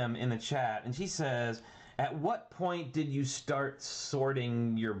Kim in the chat, and she says, "At what point did you start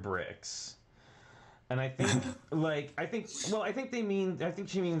sorting your bricks?" And I think, I think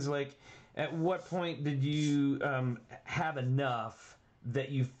she means like, at what point did you have enough that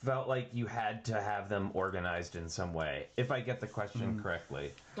you felt like you had to have them organized in some way, if I get the question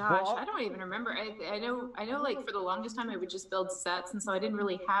correctly? Gosh, I don't even remember. I know like for the longest time I would just build sets, and so I didn't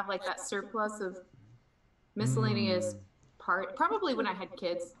really have like that surplus of miscellaneous part, probably when I had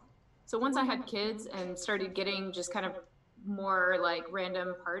kids. So once I had kids and started getting just kind of more like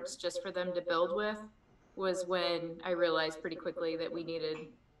random parts just for them to build with, was when I realized pretty quickly that we needed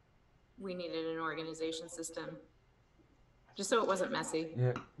an organization system, just so it wasn't messy.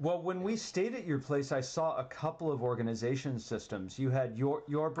 Yeah. Well, when we stayed at your place, I saw a couple of organization systems. You had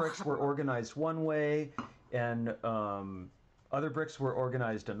your bricks were organized one way, and other bricks were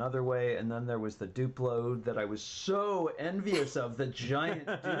organized another way, and then there was the Duplo that I was so envious of, the giant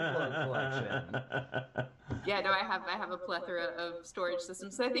Duplo collection. Yeah, no, I have a plethora of storage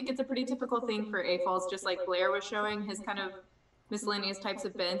systems. So I think it's a pretty typical thing for AFOLs, just like Blair was showing his kind of miscellaneous types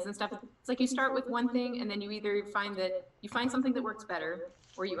of bins and stuff. It's like you start with one thing, and then you either find something that works better,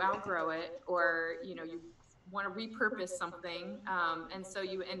 or you outgrow it, or you want to repurpose something, and so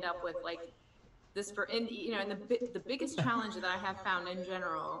you end up with like this and the biggest challenge that I have found in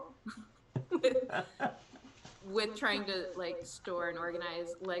general with trying to like store and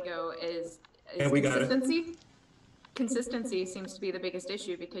organize Lego is consistency. Consistency seems to be the biggest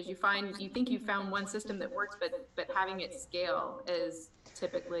issue, because you think you found one system that works, but having it scale is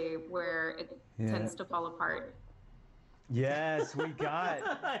typically where it tends to fall apart. Yes, we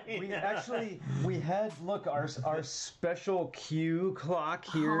had our special cue clock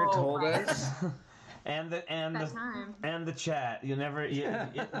here told us. And the chat. It never,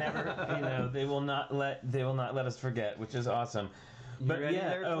 they will not let us forget, which is awesome. But ready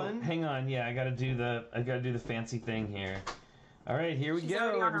there, Flynn? Hang on. Yeah, I gotta do the fancy thing here. All right, here we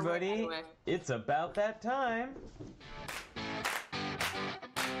go, everybody. Anyway. It's about that time.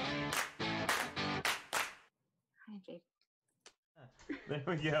 Hi, Jake. There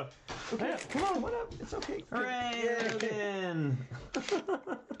we go. Okay, come on, what up? It's okay. Hooray, Logan!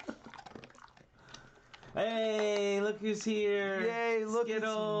 Hey, look who's here! Yay, look,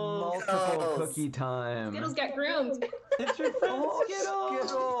 Skittles! It's multiple cookie time. Skittles got groomed. It's your friend Skittles!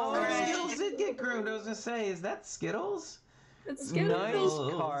 Skittles! Oh, Skittles did get groomed. I was gonna say, is that Skittles? It's Skittles. Nice,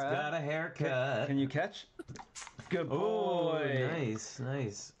 Cara. Got a haircut. Can you catch? Good boy. Oh,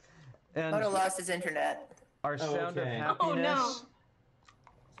 nice. And Moto lost his internet. our sound of happiness. Oh, no.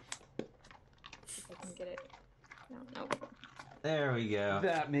 If I can get it. No. There we go.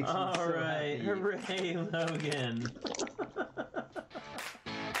 That makes me so happy. Hooray, Logan.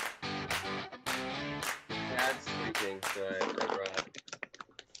 Dad's sleeping, so I brought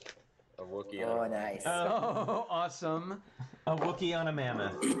a Wookiee. Oh, nice. Oh, awesome. A Wookiee on a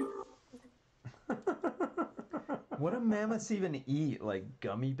mammoth. What do mammoths even eat? Like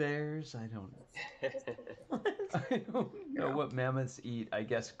gummy bears? I don't know what mammoths eat. I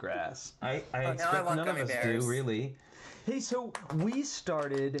guess grass. I expect none of us do, really. Hey, so we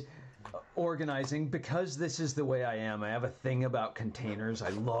started organizing because this is the way I am. I have a thing about containers. I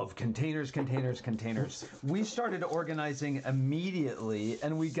love containers. We started organizing immediately,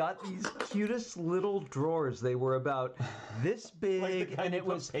 and we got these cutest little drawers. They were about this big, like and it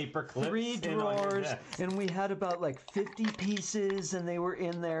was paper clips 3 drawers, and we had about like 50 pieces, and they were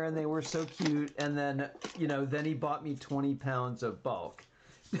in there, and they were so cute. And then, then he bought me 20 pounds of bulk.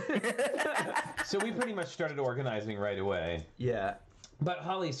 So we pretty much started organizing right away. Yeah. But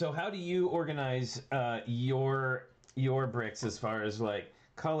Holly, so how do you organize your bricks as far as like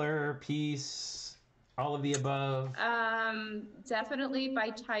color, piece, all of the above? Definitely by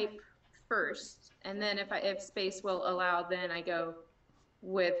type first, and then if space will allow, then I go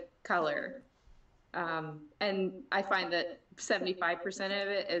with color. And I find that 75% of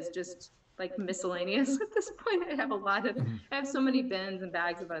it is just like miscellaneous at this point. I have so many bins and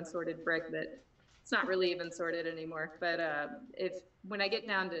bags of unsorted brick that it's not really even sorted anymore. But when I get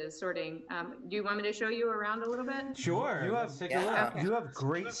down to sorting, do you want me to show you around a little bit? Sure. Take a look. Okay. You have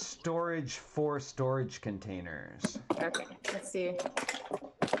great storage for storage containers. Okay, let's see.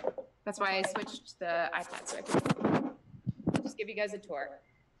 That's why I switched the iPad, so I can just give you guys a tour.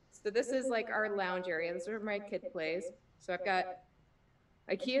 So this is like our lounge area. This is where my kid plays. So I've got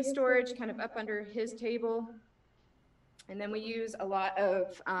IKEA storage kind of up under his table. And then we use a lot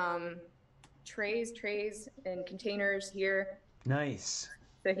of trays and containers here. Nice.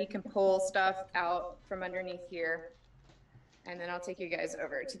 So he can pull stuff out from underneath here. And then I'll take you guys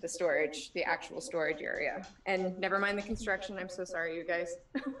over to the storage, the actual storage area. And never mind the construction. I'm so sorry, you guys.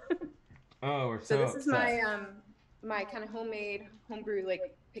 Oh, we're so this is my my kind of homebrew,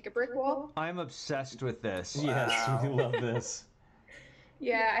 like pick-a-brick wall. I'm obsessed with this. Yes, we love this.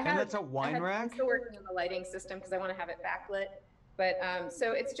 Yeah, and that's a wine rack? I'm still working on the lighting system because I want to have it backlit. But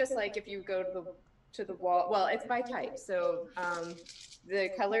so it's just like if you go to the wall. Well, it's by type, so the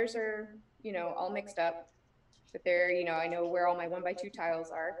colors are all mixed up. But they're I know where all my 1x2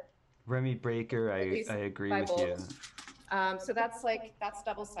 tiles are. Remy Baker, I agree with you. So that's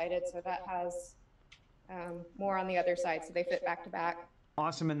double-sided, so that has more on the other side, so they fit back to back.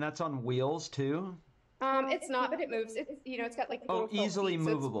 Awesome, and that's on wheels too? It's not, but it moves. It's got like little easily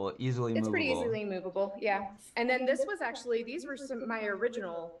movable. It's pretty easily movable, yeah. And then these were my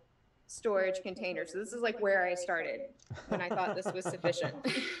original storage containers. So this is like where I started when I thought this was sufficient.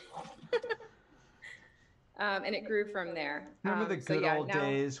 And it grew from there. Remember the good old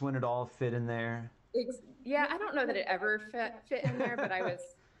days when it all fit in there? Yeah, I don't know that it ever fit in there, but I was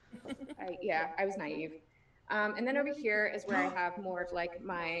naive. And then over here is where I have more of like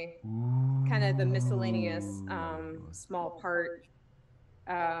my kind of the miscellaneous small part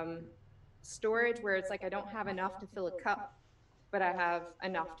storage, where it's like I don't have enough to fill a cup, but I have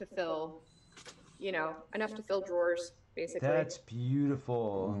enough to fill, drawers, basically. That's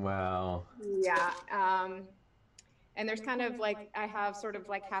beautiful. Wow. Yeah. And there's kind of like, I have sort of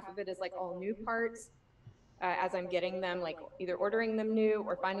like half of it is like all new parts as I'm getting them, like either ordering them new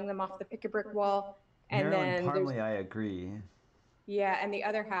or finding them off the pick-a-brick wall. And Marilyn Parmley, I agree. Yeah, and the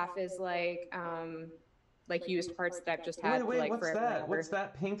other half is like used parts that I've just had wait, like what's forever. that? What's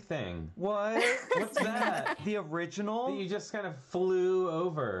that pink thing? What? What's that? The original? That you just kind of flew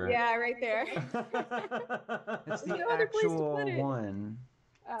over. Yeah, right there. It's the actual one.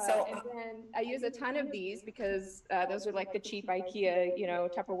 And then I use a ton of these because those are like the cheap IKEA,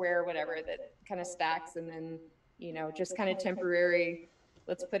 Tupperware or whatever that kind of stacks and then, just kind of temporary.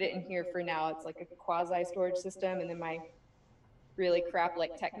 Let's put it in here for now. It's like a quasi storage system, and then my really crap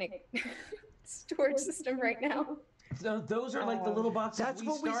like Technic storage system right now. So those are like the little boxes That's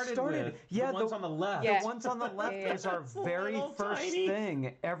what we started with. Yeah, the ones on the left. The ones on the left is our very first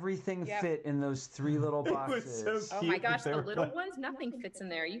thing. Everything fit in those 3 little boxes. It was so Oh cute. my gosh, the little ones, nothing fits in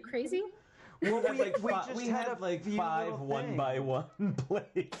there. Are you crazy? Well, we had like 5 1x1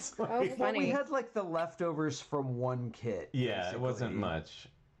 plates. Funny. We had like the leftovers from one kit. Yeah, basically. it wasn't much.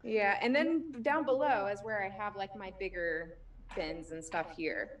 Yeah, and then down below is where I have like my bigger bins and stuff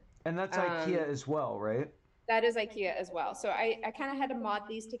here. And that's IKEA as well, right? That is IKEA as well. So I kind of had to mod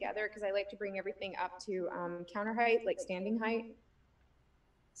these together because I like to bring everything up to counter height, like standing height.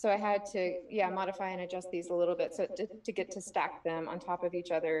 So I had to, modify and adjust these a little bit so to get to stack them on top of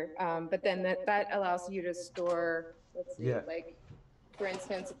each other. But then that allows you to store, let's see, like, for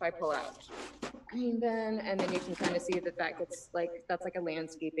instance, if I pull out green bin, and then you can kind of see that gets like, that's like a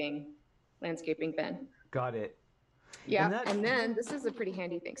landscaping bin. Got it. Yeah, and then this is a pretty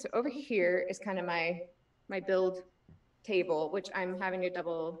handy thing. So over here is kind of my build table, which I'm having to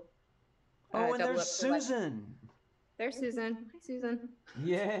double. And there's Susan. There's Susan. Hi, Susan.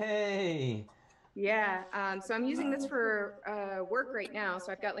 Yay! Yeah, so I'm using this for work right now.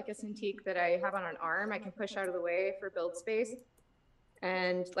 So I've got like a Cintiq that I have on an arm I can push out of the way for build space.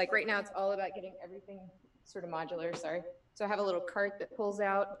 And like right now it's all about getting everything sort of modular, sorry. So I have a little cart that pulls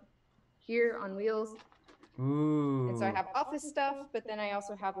out here on wheels. Ooh. And so I have office stuff, but then I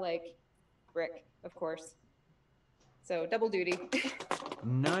also have like brick, of course. So double duty.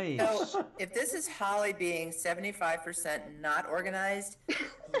 Nice. So if this is Holly being 75% not organized,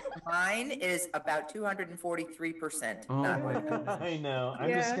 mine is about 243%. Oh my goodness. I know.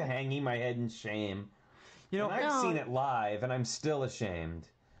 I'm just hanging my head in shame. I've seen it live, and I'm still ashamed.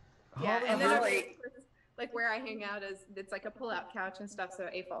 Yeah, Holly, and then like where I hang out is it's like a pull-out couch and stuff, so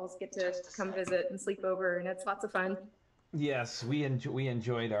AFOLs get to come visit and sleep over, and it's lots of fun. Yes, we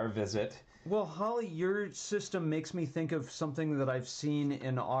enjoyed our visit. Well, Holly, your system makes me think of something that I've seen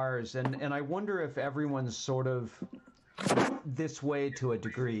in ours, and I wonder if everyone's sort of this way to a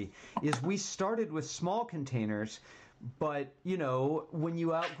degree, is we started with small containers, but, when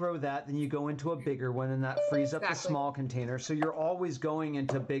you outgrow that, then you go into a bigger one, and that frees up the small container, so you're always going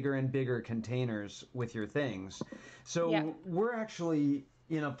into bigger and bigger containers with your things. So we're actually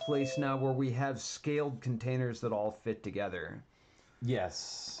in a place now where we have scaled containers that all fit together.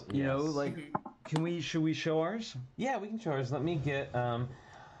 Yes. Should we show ours? Yeah, we can show ours. Let me get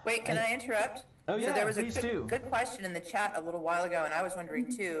Wait, can I interrupt? Oh yeah, So there was a please good question in the chat a little while ago, and I was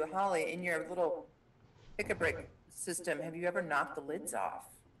wondering too, Holly, in your little pick-a-brick system, have you ever knocked the lids off?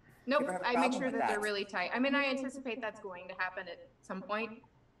 Nope, I make sure that they're really tight. I mean, I anticipate that's going to happen at some point,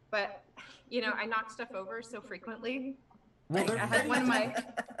 but you know, I knock stuff over so frequently. Like, I had one of my,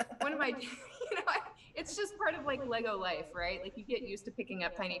 you know, it's just part of like Lego life, right? Like you get used to picking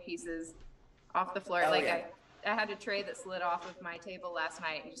up tiny pieces off the floor. I had a tray that slid off of my table last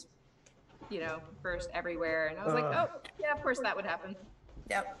night and just, you know, burst everywhere, and I was like, oh yeah, of course that would happen.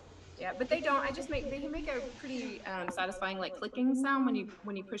 Yep. Yeah, but they don't. They make a pretty satisfying like clicking sound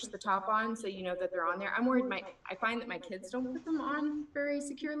when you push the top on, so you know that they're on there. I'm worried I find that my kids don't put them on very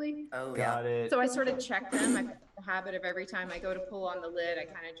securely. Oh, Got it. So I sort of check them. I have the habit of every time I go to pull on the lid, I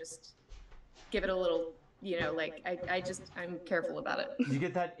kind of just give it a little, you know, like I'm careful about it. You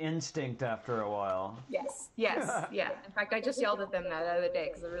get that instinct after a while. Yes, yeah. In fact, I just yelled at them that other day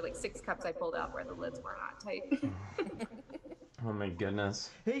because there were like 6 cups I pulled out where the lids were not tight. Oh my goodness.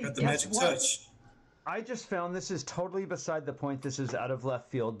 Hey, Got the magic touch. I just found, this is totally beside the point, this is out of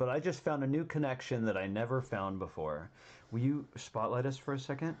left field, but I just found a new connection that I never found before. Will you spotlight us for a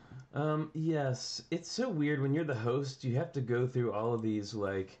second? Yes. It's so weird when you're the host, you have to go through all of these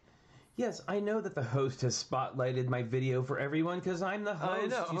like, yes, I know that the host has spotlighted my video for everyone because I'm the host, I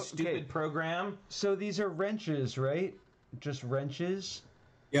know. you stupid program. So these are wrenches, right? Just wrenches?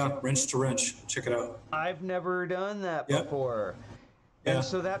 Yeah, wrench to wrench. Check it out. I've never done that before. Yeah. And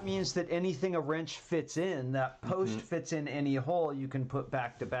so that means that anything a wrench fits in, that post fits in any hole, you can put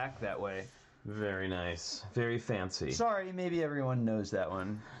back to back that way. Very nice. Very fancy. Sorry, maybe everyone knows that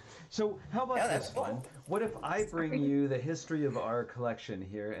one. So how about this one? What if I bring you the history of our collection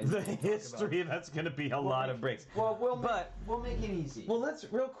here? And The history, that's going to be a lot of breaks. Well, we'll make it easy. Well, let's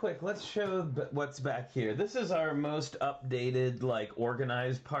show what's back here. This is our most updated, like,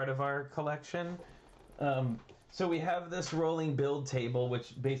 organized part of our collection. So we have this rolling build table,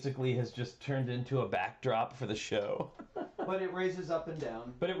 which basically has just turned into a backdrop for the show. But it raises up and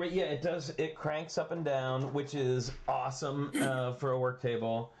down. But it does. It cranks up and down, which is awesome for a work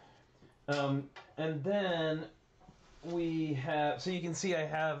table. And then we have. So you can see I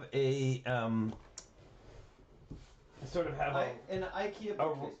have a. I sort of have an IKEA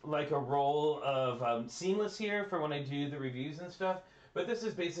bookcase. Like a roll of seamless here for when I do the reviews and stuff. But this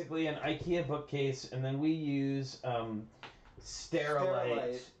is basically an IKEA bookcase, and then we use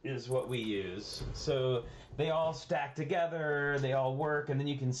Sterilite is what we use. So they all stack together, they all work, and then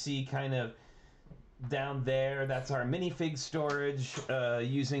you can see kind of down there, that's our minifig storage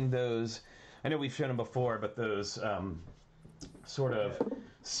using those, I know we've shown them before, but those sort of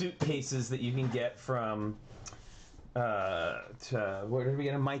suitcases that you can get from where did we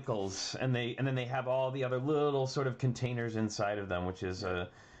get them? Michael's, and then they have all the other little sort of containers inside of them, which is a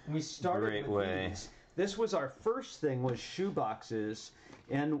great way. These. This was our first thing, was shoe boxes,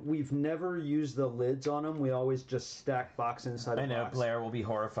 and we've never used the lids on them. We always just stack box inside a box. I know Blair will be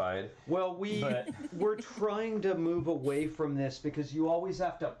horrified. Well, we're trying to move away from this because you always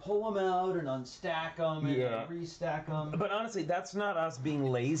have to pull them out and unstack them and restack them. But honestly, that's not us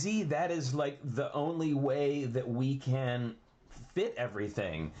being lazy. That is like the only way that we can fit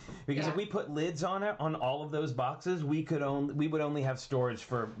everything. Because if we put lids on it, on all of those boxes, we would only have storage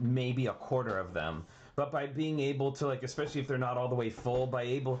for maybe a quarter of them. But by being able to, like, especially if they're not all the way full,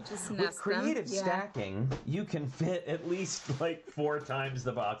 with creative stacking, you can fit at least like 4 times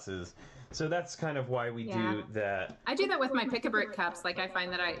the boxes. So that's kind of why we do that. I do that with my pick-a-brick cups. Like I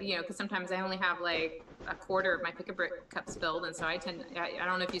find that because sometimes I only have like a quarter of my pick-a-brick cups filled, and so I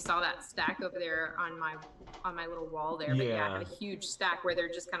don't know if you saw that stack over there on my little wall there, but I have a huge stack where they're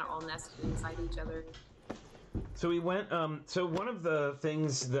just kind of all nested inside each other. So we went. So one of the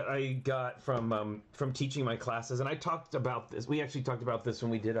things that I got from teaching my classes, and I talked about this. We actually talked about this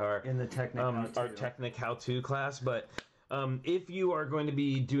when we did our Technic how-to class. But if you are going to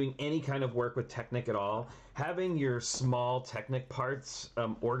be doing any kind of work with Technic at all, having your small Technic parts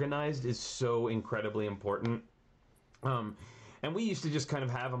organized is so incredibly important. And we used to just kind of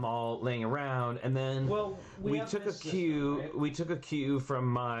have them all laying around, and then we took a cue from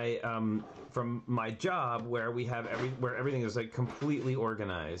my job where we have where everything is like completely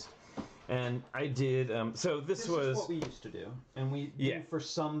organized. And I did. So this was is what we used to do, and we do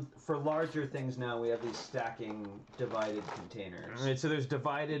for larger things now. We have these stacking divided containers. All right, so there's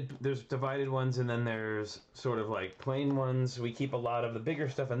divided ones, and then there's sort of like plain ones. We keep a lot of the bigger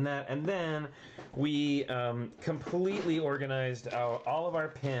stuff in that, and then we completely organized all of our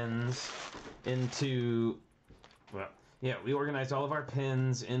pins into Yeah, we organize all of our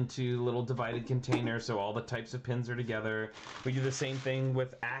pins into little divided containers, so all the types of pins are together. We do the same thing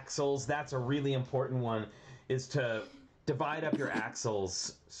with axles. That's a really important one, is to divide up your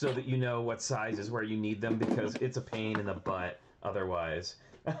axles so that you know what size is where you need them, because it's a pain in the butt otherwise.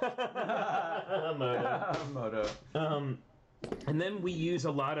 Moto. And then we use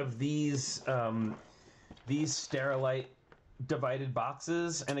a lot of these Sterilite divided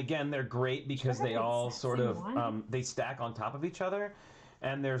boxes, and again, they're great because they all sort of they stack on top of each other,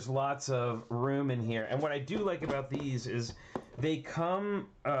 and there's lots of room in here. And what I do like about these is they come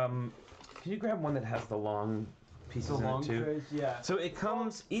can you grab one that has the long pieces in it too? Trays, yeah. So it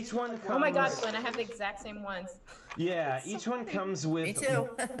comes, each one comes... Oh my god, Flynn, I have the exact same ones. Yeah, each one comes with... Me too.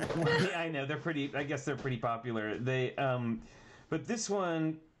 Yeah, I know, I guess they're pretty popular. They but this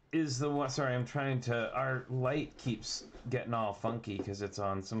one is the one... Sorry, I'm trying to... Our light keeps getting all funky because it's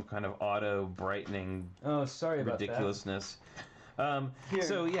on some kind of auto brightening... Oh, sorry about ridiculousness.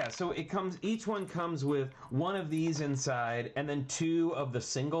 So yeah, so it comes, each one comes with one of these inside and then two of the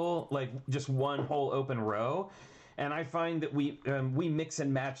single, like just one whole open row. And I find that we mix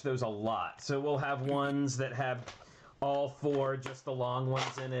and match those a lot. So we'll have ones that have all four, just the long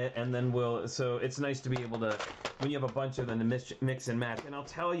ones in it, and then so it's nice to be able to, when you have a bunch of them, to mix and match. And I'll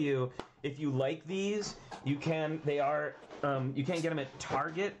tell you, if you like these, you can get them at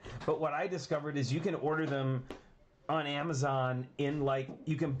Target, but what I discovered is you can order them on Amazon in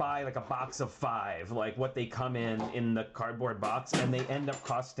you can buy like a box of 5, like what they come in the cardboard box, and they end up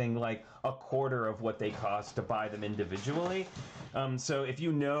costing like a quarter of what they cost to buy them individually. So if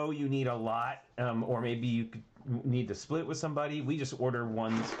you know you need a lot, or maybe you need to split with somebody, we just order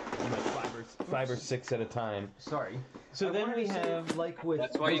ones, like 5 or 6 at a time. Sorry. So then we have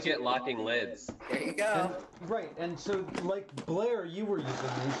That's why you get locking lids. There you go. Right, and so like Blair, you were using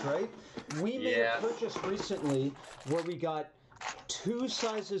these, right? We made a purchase recently where we got 2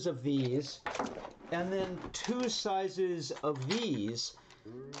 sizes of these and then 2 sizes of these,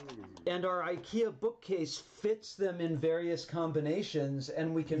 and our IKEA bookcase fits them in various combinations,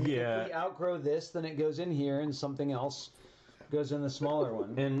 and we can, if we outgrow this, then it goes in here and something else goes in the smaller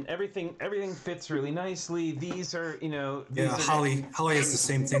one. And everything fits really nicely. These are, Holly has the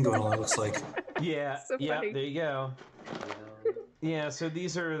same thing going on, it looks like. Yeah, So yeah, funny. there you go. Yeah, so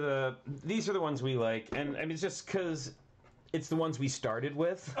these are the ones we like, and I mean, it's just because it's the ones we started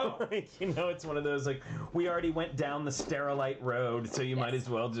with. It's one of those, like, we already went down the Sterilite road, so you might as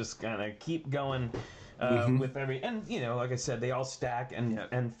well just kind of keep going with and like I said, they all stack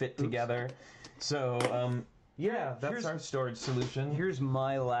and fit together. So yeah, that's our storage solution. Here's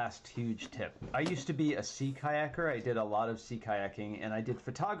my last huge tip. I used to be a sea kayaker. I did a lot of sea kayaking, and I did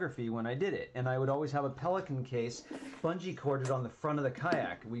photography when I did it. And I would always have a Pelican case bungee corded on the front of the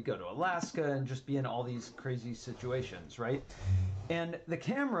kayak. We'd go to Alaska and just be in all these crazy situations, right? And the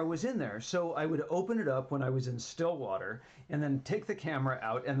camera was in there, so I would open it up when I was in still water and then take the camera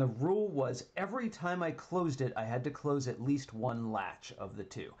out, and the rule was every time I closed it, I had to close at least one latch of the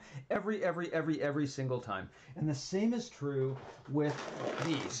 2. Every single time. And the same is true with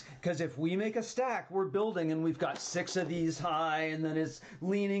these, because if we make a stack, we're building and we've got 6 of these high and then it's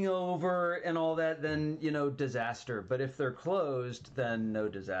leaning over and all that, then, disaster. But if they're closed, then no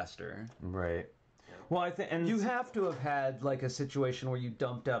disaster. Right. Well, I think, and you have to have had like a situation where you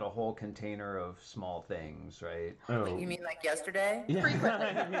dumped out a whole container of small things, right? Oh. You mean like yesterday? Yeah. Frequently.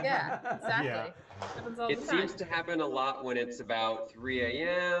 Yeah, exactly. Yeah. Happens all It the time. seems to happen a lot when it's about 3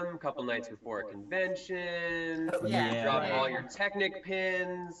 a.m., a couple nights before a convention. Oh, yeah. You drop all your Technic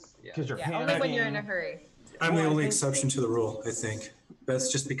pins. Because you're Only when you're in a hurry. I'm the only exception to the rule, I think.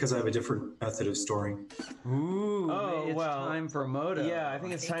 That's just because I have a different method of storing. Ooh, it's well, time for Moto. Yeah, I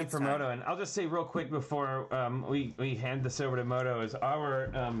think it's time for Moto. And I'll just say real quick before we hand this over to Moto, is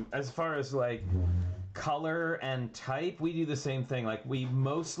our, as far as like color and type, we do the same thing. Like, we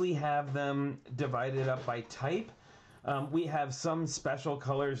mostly have them divided up by type. We have some special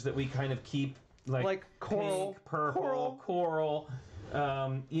colors that we kind of keep, like coral, pink, purple, coral.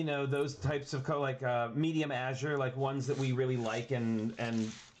 Those types of color, like medium azure, like ones that we really like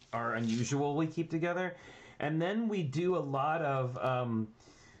and are unusual, we keep together. And then we do a lot of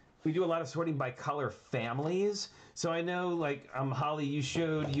sorting by color families. So I know, like, Holly, you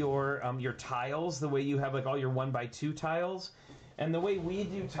showed your tiles, the way you have like all your 1x2 tiles. And the way we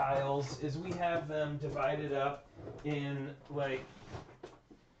do tiles is we have them divided up in like.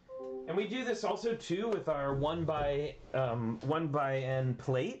 And we do this also too with our 1x N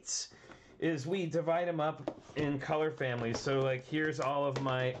plates. Is we divide them up in color families. So like here's all of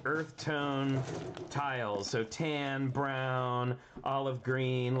my earth tone tiles. So tan, brown, olive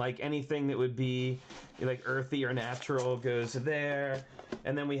green, like anything that would be like earthy or natural goes there.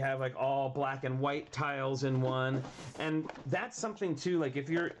 And then we have like all black and white tiles in one. And that's something too, like if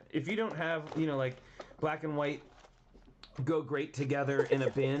you don't have, you know, like black and white go great together in a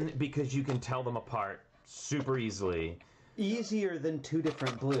bin because you can tell them apart super easily. Easier than two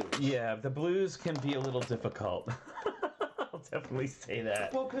different blues. Yeah, the blues can be a little difficult. I'll definitely say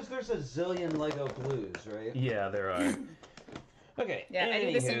that. Well, because there's a zillion Lego blues, right? Yeah, there are. Okay, Yeah,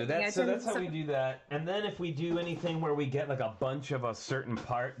 anywho, that's how we do that. And then if we do anything where we get like a bunch of a certain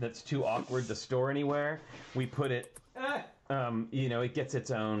part that's too awkward to store anywhere, we put it, you know, it gets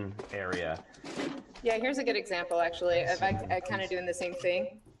its own area. Yeah, here's a good example, actually, of I kind of doing the same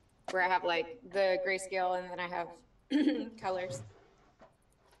thing, where I have like the grayscale and then I have colors.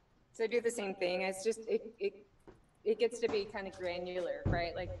 So I do the same thing. It's just it gets to be kind of granular,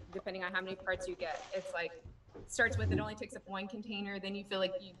 right? Like depending on how many parts you get, it's like starts with it only takes up one container, then you feel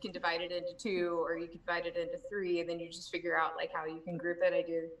like you can divide it into two, or you can divide it into three, and then you just figure out like how you can group it. I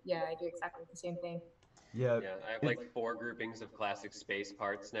do exactly the same thing. Yeah, I have like 4 groupings of classic space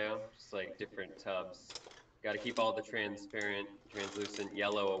parts now, just like different tubs. Got to keep all the transparent, translucent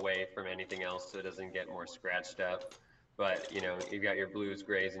yellow away from anything else so it doesn't get more scratched up. But, you know, you've got your blues,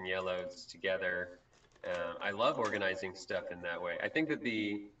 grays, and yellows together. I love organizing stuff in that way. I think that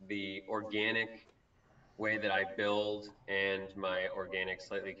the organic way that I build and my organic,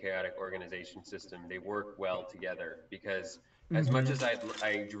 slightly chaotic organization system, they work well together because as much as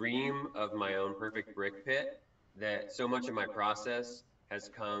I dream of my own perfect brick pit, that so much of my process has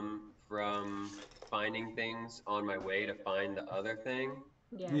come from finding things on my way to find the other thing.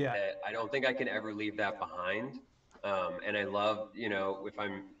 Yeah. That I don't think I can ever leave that behind. And I love, you know, if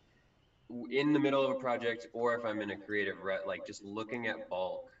I'm in the middle of a project or if I'm in a creative like just looking at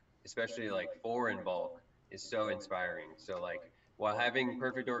bulk, especially like foreign bulk, is so inspiring. So like while having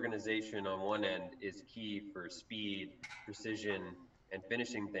perfect organization on one end is key for speed, precision, and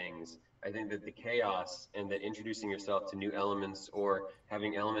finishing things, I think that the chaos and that introducing yourself to new elements or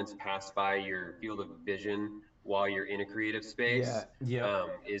having elements pass by your field of vision while you're in a creative space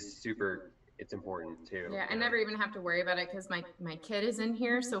is super, it's important too. Yeah, I never even have to worry about it because my kid is in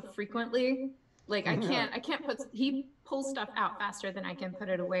here so frequently. Like I can't put, he pulls stuff out faster than I can put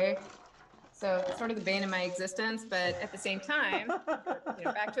it away. So it's sort of the bane of my existence, but at the same time, you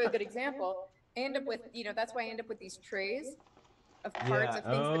know, back to a good example, I end up with, you know, that's why I end up with these trays of parts of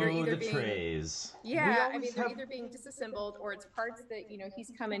things that are either being trays. Yeah, I mean they're either being disassembled or it's parts that, you know,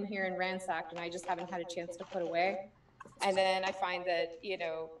 he's come in here and ransacked and I just haven't had a chance to put away. And then I find that, you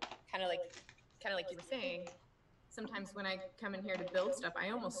know, kind of like you were saying, sometimes when I come in here to build stuff, I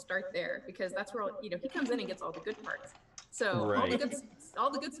almost start there because that's where, you know, he comes in and gets all the good parts. So all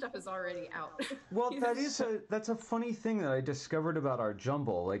the good stuff is already out. Well, that's a funny thing that I discovered about our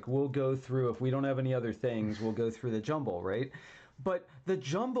jumble. Like we'll go through, if we don't have any other things, we'll go through the jumble, right? But the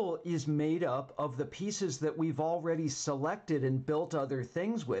jumble is made up of the pieces that we've already selected and built other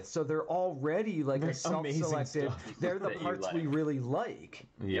things with. So they're already like a self-selected. They're the parts we really like.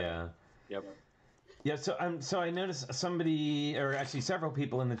 Yeah. Yep. Yeah, so I noticed somebody, or actually several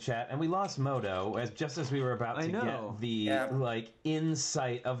people in the chat, and we lost Moto just as we were about to get the like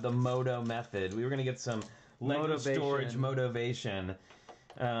insight of the Moto method. We were going to get some Lego storage motivation,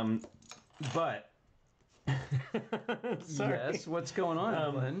 but sorry. Yes, what's going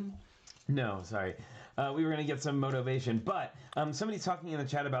on, Flynn? No, sorry. We were going to get some motivation, but somebody's talking in the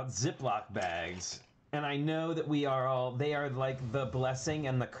chat about Ziploc bags. And I know that they are like the blessing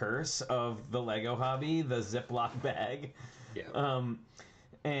and the curse of the Lego hobby, the Ziploc bag. Yeah.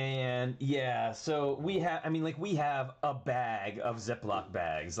 And yeah, so we have a bag of Ziploc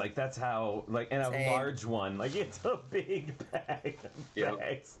bags. Like that's how, like, and a large one. Like it's a big bag of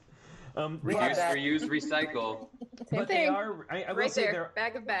bags. Reuse, recycle. Same but thing. They are, I will say they're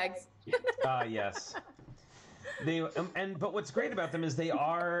bag of bags. Yes. But what's great about them is they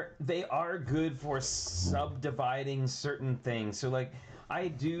are good for subdividing certain things. So like I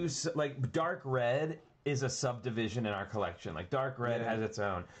do like dark red is a subdivision in our collection. Like dark red has its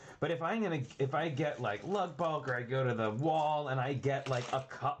own. But if I get like lug bulk or I go to the wall and I get like a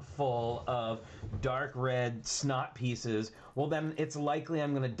cup full of dark red snot pieces, well then it's likely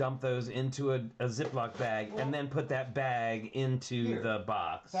I'm going to dump those into a Ziploc bag and then put that bag into the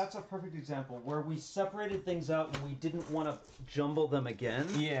box. That's a perfect example where we separated things out and we didn't want to jumble them again.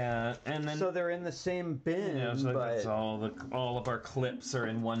 Yeah, and then so they're in the same bin. Yeah, so that's all of our clips are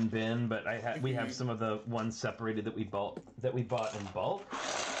in one bin, but we have some of the ones separated that we bought in bulk.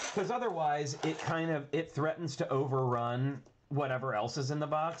 because otherwise it threatens to overrun whatever else is in the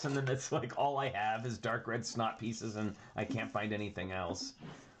box, and then it's like all I have is dark red snot pieces, and I can't find anything else.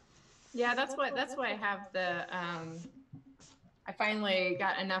 Yeah, that's why I have the. I finally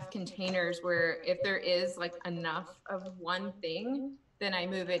got enough containers where if there is like enough of one thing, then I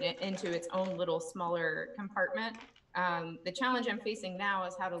move it into its own little smaller compartment. The challenge I'm facing now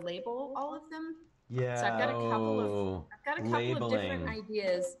is how to label all of them. Yeah. So I've got a couple of different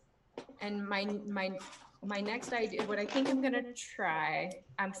ideas, and my next idea, what I think I'm gonna try.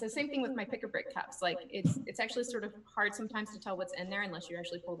 So same thing with my pick-a-brick cups. Like it's actually sort of hard sometimes to tell what's in there unless you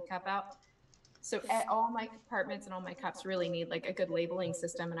actually pull the cup out. So all my compartments and all my cups really need like a good labeling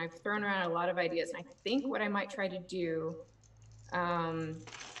system, and I've thrown around a lot of ideas. And I think what I might try to do,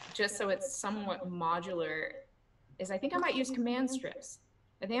 just so it's somewhat modular, is I think I might use command strips.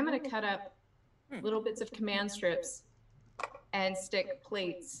 I think I'm going to cut up little bits of command strips and stick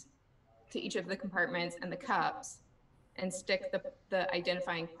plates to each of the compartments and the cups, and stick the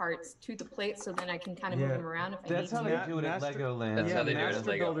identifying parts to the plate, so then I can kind of move them around if I need to. That's how they do it at Legoland. That's how they do it at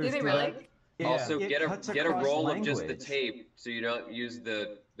Lego. Do they really? Yeah. Also, get a roll language. of just the tape, so you don't use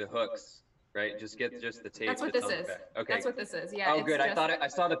the hooks, right? Just get just the tape. That's what this is. Okay. That's what this is. Yeah. Oh, good. I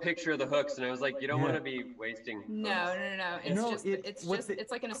saw the picture of the hooks, and I was like, you don't want to be wasting. No.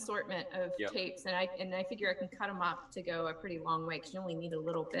 It's like an assortment of tapes, and I figure I can cut them up to go a pretty long way, because you only need a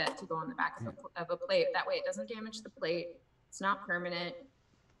little bit to go on the back of a plate. That way, it doesn't damage the plate. It's not permanent.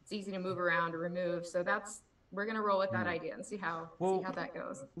 It's easy to move around or remove. So we're going to roll with that idea and see how that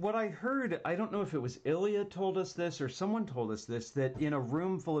goes. What I heard, I don't know if it was Ilya told us this or someone told us this, that in a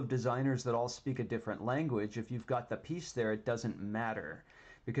room full of designers that all speak a different language, if you've got the piece there, it doesn't matter,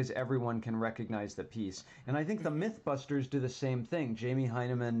 because everyone can recognize the piece. And I think the Mythbusters do the same thing. Jamie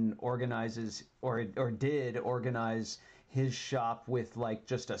Heineman organizes, or did organize, his shop with like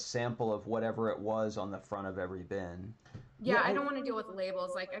just a sample of whatever it was on the front of every bin. Yeah, I don't want to deal with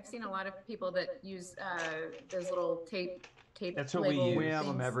labels. Like I've seen a lot of people that use those little tape. That's what we use. We have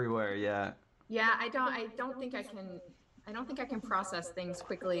them everywhere. Yeah. Yeah, I don't think I can process things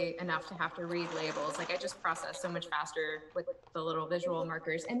quickly enough to have to read labels. Like I just process so much faster with the little visual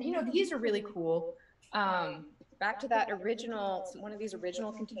markers. And these are really cool. Back to that one of these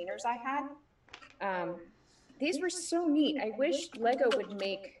original containers I had. These were so neat. I wish Lego would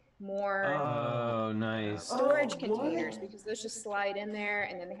make more nice storage containers, because those just slide in there,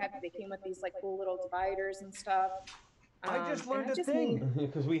 and then they came with these like cool little dividers and stuff. I just learned a thing,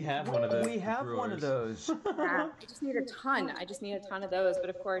 because we have one of those. We have one of those. I just need a ton. Of those. But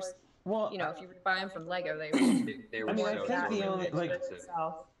of course, if you were to buy them from Lego, they were. I mean, I think the only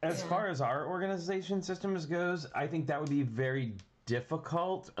as Yeah. far as our organization systems goes, I think that would be very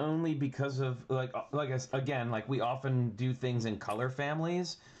difficult, only because of like we often do things in color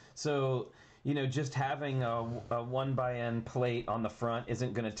families. So, just having a 1x-N plate on the front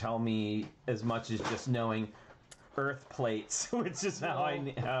isn't going to tell me as much as just knowing earth plates, which is how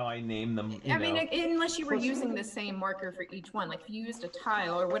I name them. I mean, unless you were using the same marker for each one, like if you used a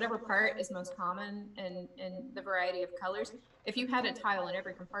tile or whatever part is most common in the variety of colors. If you had a tile in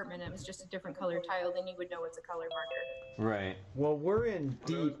every compartment and it was just a different color tile, then you would know it's a color marker. Right. Well, we're in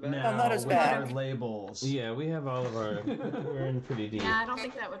deep now not as with bad. our labels. Yeah, we have all of our. We're in pretty deep. Yeah, I don't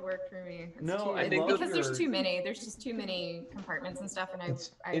think that would work for me. I think because there's too many. There's just too many compartments and stuff, and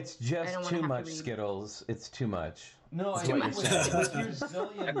it's just too much Skittles. It's too much. No, That's what you're saying. with your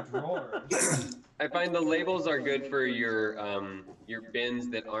zillion drawers. I find the labels are good for your bins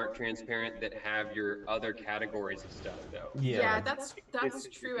that aren't transparent, that have your other categories of stuff, though. Yeah, that's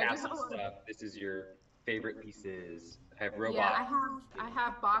true. I do have stuff. This is your favorite pieces. I have robots. Yeah, I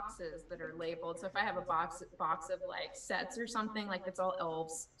have boxes that are labeled. So if I have a box of like sets or something, like it's all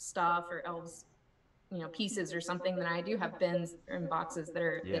elves stuff or elves, pieces or something, then I do have bins and boxes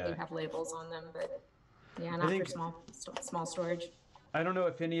that do have labels on them. But yeah, not for small storage. I don't know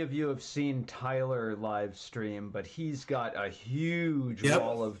if any of you have seen Tyler live stream, but he's got a huge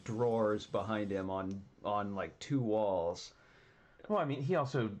wall of drawers behind him on like 2 walls. Well, I mean, he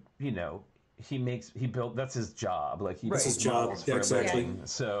also, he built, that's his job. Like that's his job. Yeah, exactly.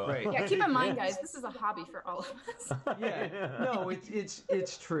 So yeah, keep in mind, guys, this is a hobby for all of us. No,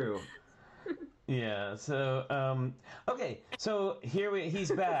 it's true. Yeah, so, okay, so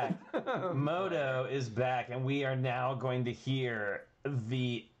he's back. Moto is back, and we are now going to hear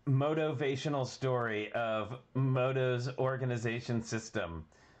the motivational story of Moto's organization system.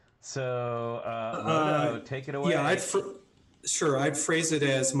 So, Moto, take it away. Yeah, I'd phrase it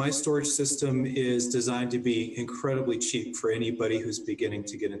as my storage system is designed to be incredibly cheap for anybody who's beginning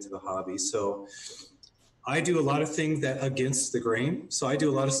to get into the hobby. So I do a lot of things that against the grain. So I do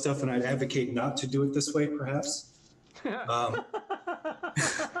a lot of stuff, and I'd advocate not to do it this way, perhaps.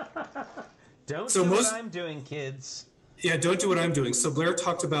 Don't do what I'm doing, kids. Yeah, don't do what I'm doing. So Blair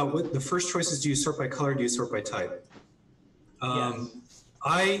talked about what the first choice is: do you sort by color, do you sort by type? Yes.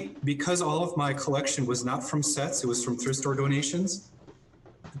 Because all of my collection was not from sets, it was from thrift store donations.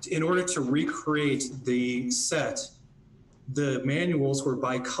 In order to recreate the set, the manuals were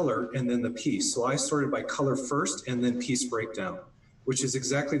by color and then the piece. So I sorted by color first and then piece breakdown, which is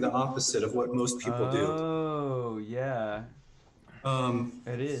exactly the opposite of what most people do. Oh, yeah.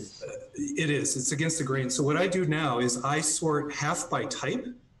 It is. It is. It's against the grain. So what I do now is I sort half by type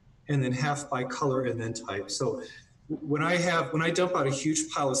and then half by color and then type. So when I dump out a huge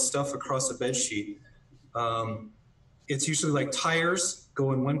pile of stuff across a bed sheet, it's usually like tires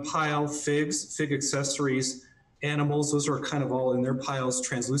go in one pile, figs, fig accessories, animals, those are kind of all in their piles.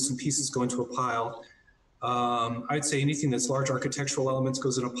 Translucent pieces go into a pile. I'd say anything that's large architectural elements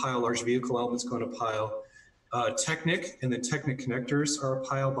goes in a pile, large vehicle elements go in a pile. Technic and the Technic connectors are a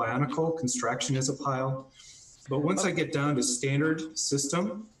pile. Bionicle, Construction is a pile. But once I get down to standard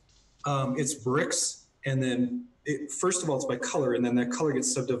system, it's bricks. And then first of all, it's by color. And then that color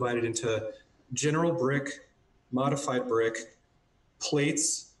gets subdivided into general brick, modified brick,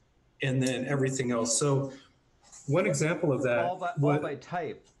 plates, and then everything else. So one example of that. All by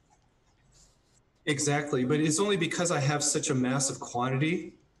type. Exactly. But it's only because I have such a massive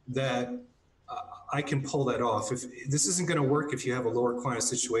quantity that I can pull that off. If this isn't going to work if you have a lower quantity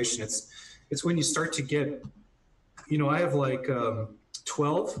situation, it's when you start to get, I have like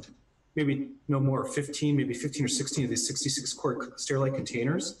 12, maybe no more, 15, maybe 15 or 16 of these 66 quart Stairlight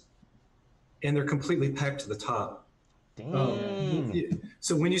containers, and they're completely packed to the top. Dang.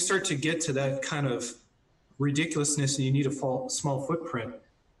 So when you start to get to that kind of ridiculousness and you need a small footprint,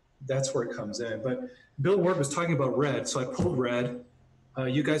 that's where it comes in. But Bill Ward was talking about red, so I pulled red.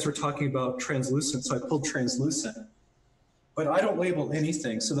 You guys were talking about translucent, so I pulled translucent. But I don't label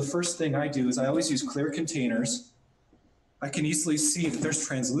anything. So the first thing I do is I always use clear containers. I can easily see that there's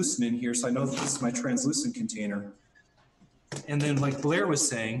translucent in here, so I know that this is my translucent container. And then like Blair was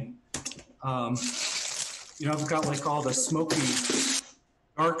saying, I've got like all the smoky,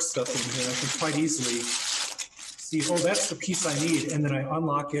 dark stuff in here. I can quite easily see, oh, that's the piece I need. And then I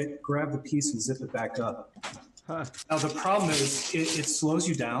unlock it, grab the piece and zip it back up. Huh. Now the problem is it slows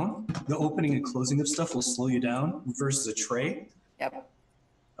you down. The opening and closing of stuff will slow you down versus a tray. Yep.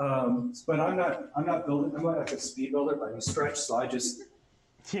 But I'm not building. I'm not like a speed builder by any stretch. So I just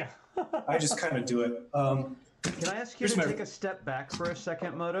kind of do it. Can I ask you to take a step back for a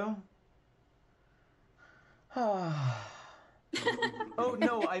second, Moto? Oh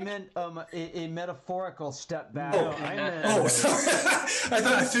no, I meant a metaphorical step back. Oh, no, I meant. Oh, sorry.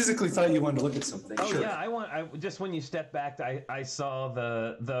 I physically thought you wanted to look at something. Oh sure. yeah, I just when you stepped back, I saw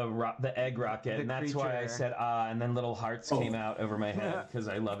the egg rocket, and that's why I said and then little hearts came out over my head because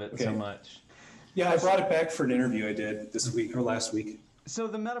I love it so much. Yeah, I brought it back for an interview I did this week or last week. So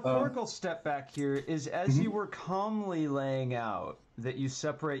the metaphorical step back here is as you were calmly laying out that you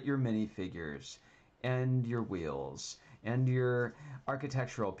separate your minifigures and your wheels and your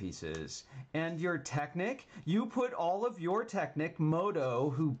architectural pieces and your Technic. You put all of your Technic. Moto,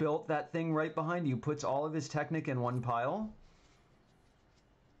 who built that thing right behind you, puts all of his Technic in one pile?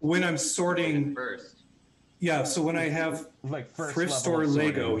 When I'm sorting first. Yeah, so when I have like thrift store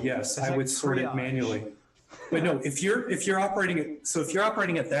Lego, yes, I would sort it manually. But no, if you're operating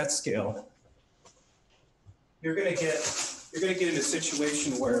at that scale, you're gonna get in a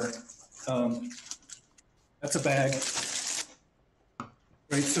situation where that's a bag.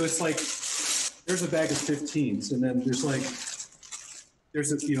 Right, so it's like there's a bag of 15s, and then there's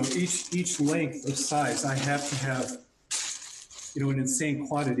each length of size. I have to have an insane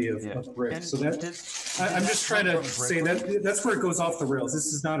quantity of bricks. So I'm just trying to say that's where it goes off the rails.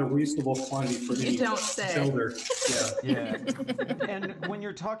 This is not a reasonable quantity for any builder. Yeah. And when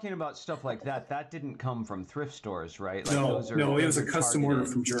you're talking about stuff like that, that didn't come from thrift stores, right? Like no, it was a custom order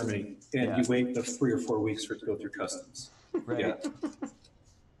from Germany, and you wait the 3 or 4 weeks for it to go through customs. Right. Yeah.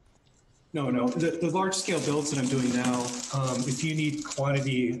 No. The large scale builds that I'm doing now, if you need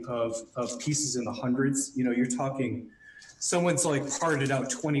quantity of pieces in the hundreds, you're talking, someone's like parted out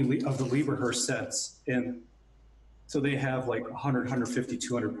 20 of the Lieberherr sets, and so they have like 100, 150,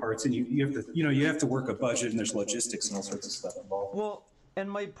 200 parts, and you have to work a budget, and there's logistics and all sorts of stuff involved. Well, and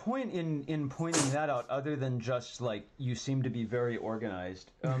my point in pointing that out, other than just like you seem to be very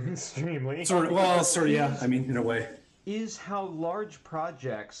organized, extremely. Yeah. I mean, in a way. Is how large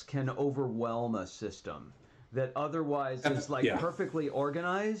projects can overwhelm a system, that otherwise is like perfectly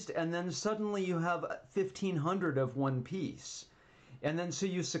organized, and then suddenly you have 1,500 of one piece. And then so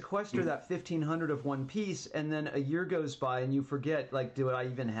you sequester that 1,500 of one piece, and then a year goes by and you forget, like, do I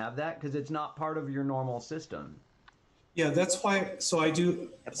even have that? Because it's not part of your normal system. Yeah, that's why. So I do.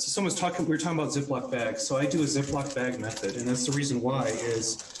 So someone's talking. We were talking about Ziploc bags. So I do a Ziploc bag method, and that's the reason why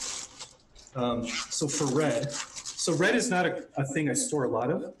is. So for red, so red is not a thing I store a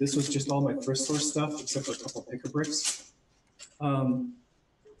lot of. This was just all my thrift store stuff, except for a couple TrickyBricks.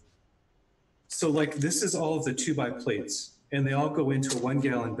 So like this is all of the 2x plates, and they all go into a 1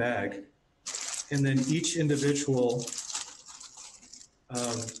 gallon bag, and then each individual.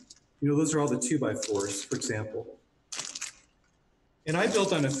 Those are all the 2x4s, for example. And I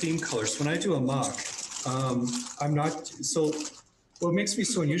build on a theme color. So when I do a mock, I'm not, so what makes me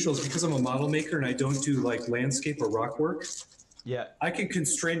so unusual is because I'm a model maker and I don't do like landscape or rock work. Yeah. I can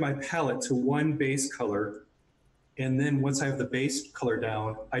constrain my palette to one base color. And then once I have the base color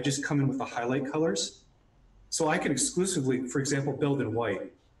down, I just come in with the highlight colors. So I can exclusively, for example, build in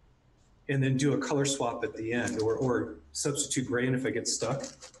white and then do a color swap at the end or substitute gray in if I get stuck.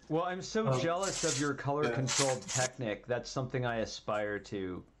 Well, I'm so jealous of your color-controlled Technic. That's something I aspire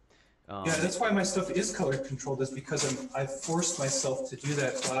to. Yeah, that's why my stuff is color-controlled, is because I've forced myself to do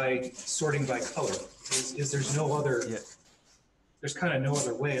that by sorting by color. There's no other, there's kind of no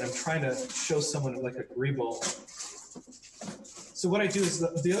other way, and I'm trying to show someone like agreeable. So what I do is,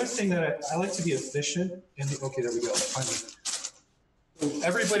 the other thing that I like to be efficient, okay, there we go, finally. So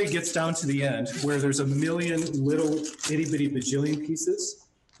everybody gets down to the end where there's a million little itty-bitty bajillion pieces.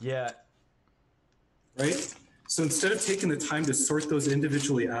 Yeah. Right? So instead of taking the time to sort those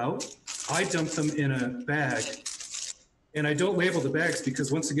individually out, I dump them in a bag. And I don't label the bags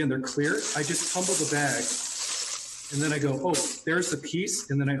because, once again, they're clear. I just tumble the bag. And then I go, oh, there's the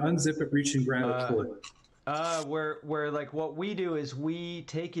piece. And then I unzip it, reach and grab it, pull it. Where like what we do is we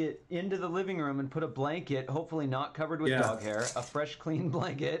take it into the living room and put a blanket, hopefully not covered with dog hair, a fresh, clean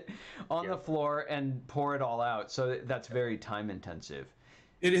blanket on the floor and pour it all out. So that's very time intensive.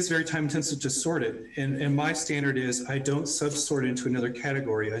 It is very time intensive to sort it. And my standard is I don't sub-sort it into another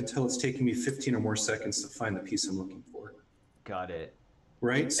category until it's taking me 15 or more seconds to find the piece I'm looking for. Got it.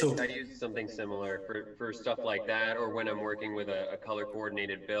 Right? So I use something similar for stuff like that, or when I'm working with a color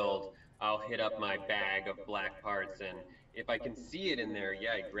coordinated build, I'll hit up my bag of black parts, and if I can see it in there,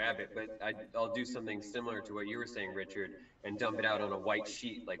 I grab it, but I'll do something similar to what you were saying, Richard, and dump it out on a white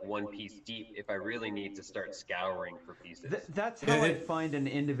sheet, like one piece deep, if I really need to start scouring for pieces. That's how I find an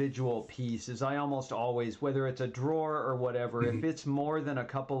individual piece, is I almost always, whether it's a drawer or whatever, if it's more than a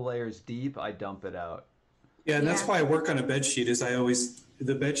couple layers deep, I dump it out. Yeah, and that's why I work on a bed sheet, is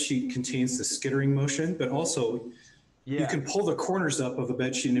the bed sheet contains the skittering motion, but also you can pull the corners up of a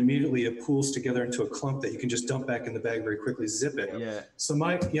bed sheet and immediately it pools together into a clump that you can just dump back in the bag very quickly, zip it. Yeah. So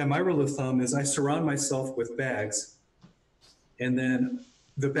my rule of thumb is I surround myself with bags, and then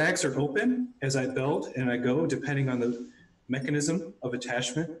the bags are open as I build and I go, depending on the mechanism of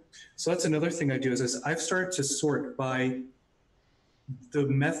attachment. So that's another thing I do is I've started to sort by the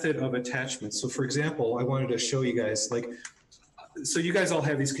method of attachment. So for example, I wanted to show you guys, so you guys all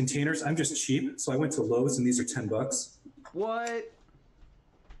have these containers. I'm just cheap, so I went to Lowe's and these are $10. What?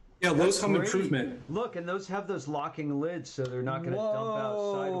 Yeah, Lowe's Home Improvement. Look, and those have those locking lids, so they're not going to dump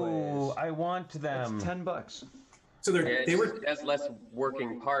out sideways. I want them. It's $10. So they were has less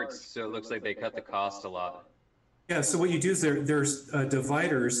working parts, so it looks like they cut the cost a lot. Yeah, so what you do is there's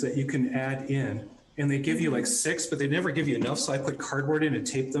dividers that you can add in, and they give you like 6, but they never give you enough. So I put cardboard in and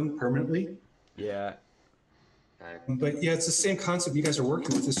tape them permanently. Yeah. But yeah, it's the same concept you guys are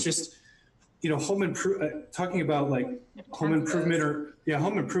working with. It's just, talking about like home improvement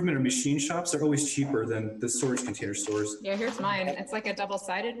or machine shops are always cheaper than the storage container stores. Yeah, here's mine. It's like a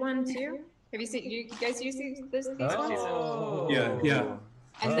double-sided one too. Have you seen? You guys use these ones? Yeah.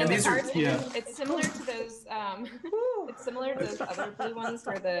 And then the parts, it's similar to those. It's similar to those other blue ones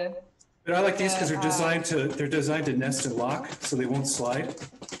where the. But I like these because they're designed to nest and lock, so they won't slide.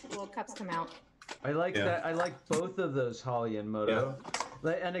 Little cups come out. I like that. I like both of those, Holly and Moto.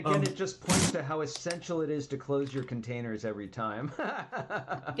 Yeah. And again, it just points to how essential it is to close your containers every time.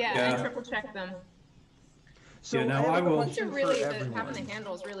 I triple check them. So now I will. Having the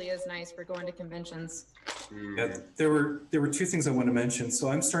handles really is nice for going to conventions. Yeah, there were 2 things I want to mention. So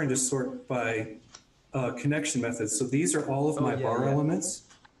I'm starting to sort by connection methods. So these are all of my bar elements.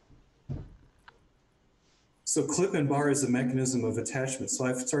 So clip and bar is a mechanism of attachment. So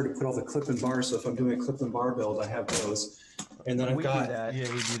I've started to put all the clip and bars. So if I'm doing a clip and bar build, I have those. And then we do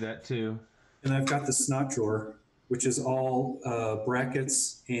that too. And I've got the snot drawer, which is all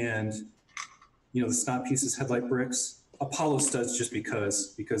brackets and the snot pieces, headlight bricks, Apollo studs, just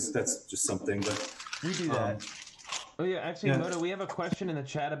because that's just something. But we do that. Oh yeah, actually, Moto, we have a question in the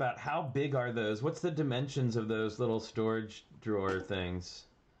chat about how big are those? What's the dimensions of those little storage drawer things?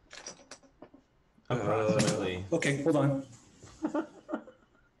 Approximately. Okay, hold on.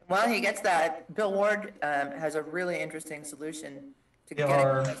 While he gets that, Bill Ward has a really interesting solution to getting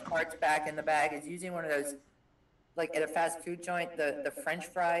those parts back in the bag. Is using one of those, like at a fast food joint, the French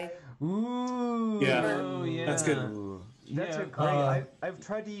fry. Ooh. Yeah, Oh, yeah. that's good. That's Yeah. a great. I've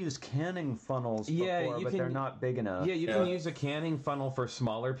tried to use canning funnels before, you but can- they're not big enough. Yeah, you can use a canning funnel for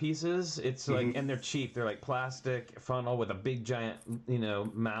smaller pieces. It's like, and they're cheap. They're like plastic funnel with a big giant,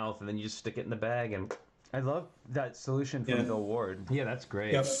 mouth, and then you just stick it in the bag. And I love that solution from Bill Ward. yeah, that's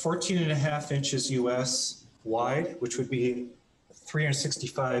great. Yeah, 14.5 inches US wide, which would be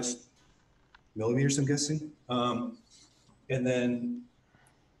 365 millimeters, I'm guessing. And then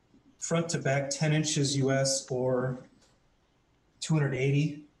front to back 10 inches US or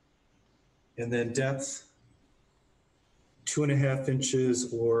 280. And then depth 2.5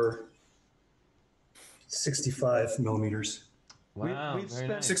 inches or 65 millimeters. Wow, we've very spent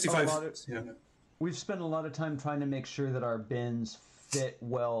nice. 65, yeah. We've spent a lot of time trying to make sure that our bins fit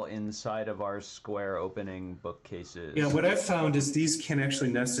well inside of our square opening bookcases. Yeah, what I've found is these can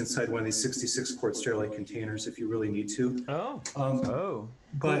actually nest inside one of these 66 quart Sterilite containers if you really need to. Oh, Oh.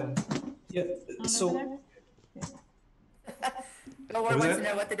 But yeah, so Bill Ward wants to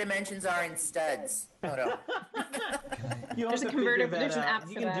know what the dimensions are in studs. Oh, no. you There's a also converter. figure that There's an out. app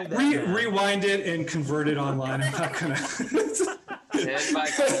You for can do that. that. now. rewind it and convert it online. I'm not gonna.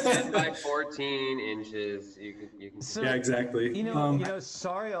 10 by 14 inches. You can. So, Yeah, exactly. You know,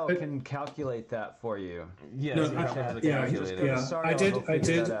 Sariel can calculate that for you. yeah, No, you have to have the yeah, calculator. yeah. Sorry, I I'll did. help I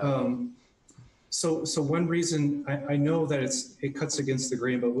figure did. that out. So one reason I know that it cuts against the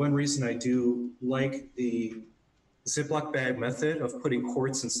grain, but one reason I do like the Ziploc bag method of putting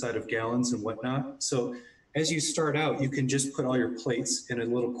quarts inside of gallons and whatnot. So as you start out, you can just put all your plates in a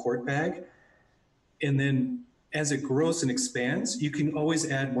little quart bag, and then as it grows and expands, you can always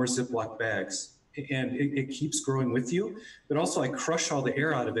add more Ziploc bags, and it keeps growing with you. But also, I crush all the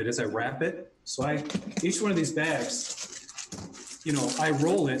air out of it as I wrap it. So each one of these bags, I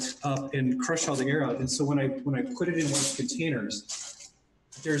roll it up and crush all the air out. And so when I put it in these containers,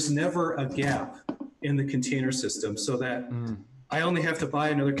 there's never a gap in the container system, so that I only have to buy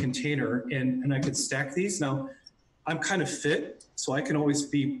another container and I could stack these. Now, I'm kind of fit, so I can always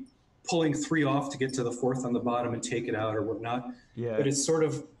be pulling 3 off to get to the 4th on the bottom and take it out or whatnot. Yeah. But it's sort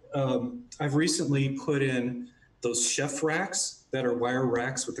of, I've recently put in those chef racks that are wire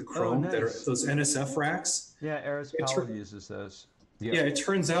racks with the chrome, that are nice. those NSF racks. Yeah, Eris Powell uses those. Yeah, it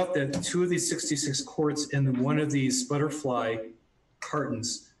turns out that 2 of these 66 quarts and then 1 of these butterfly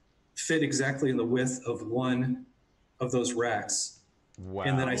cartons fit exactly in the width of 1 of those racks. Wow.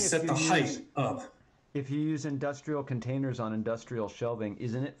 And then I If set the you height use- up. If you use industrial containers on industrial shelving,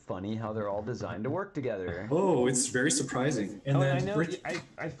 isn't it funny how they're all designed to work together? Oh, it's very surprising. And Oh, then and I know.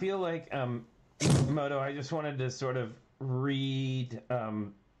 I feel like Moto. I just wanted to sort of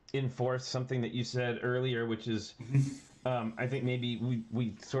enforce something that you said earlier, which is, I think maybe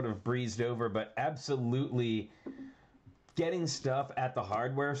we sort of breezed over, but absolutely. Getting stuff at the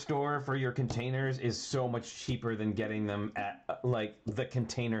hardware store for your containers is so much cheaper than getting them at like the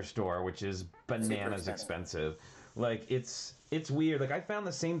Container Store, which is bananas expensive. Like it's weird. Like I found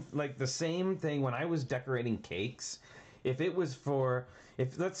the same thing when I was decorating cakes. If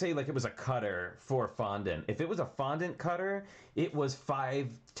let's say like it was a cutter for fondant. If it was a fondant cutter, it was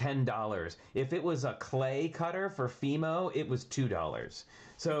 $5-10. If it was a clay cutter for Fimo, it was $2.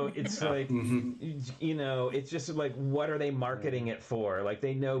 So it's like, it's just like, what are they marketing it for? Like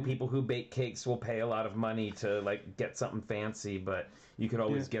they know people who bake cakes will pay a lot of money to like get something fancy, but you could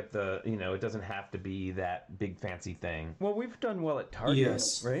always get it doesn't have to be that big fancy thing. Well, we've done well at Target,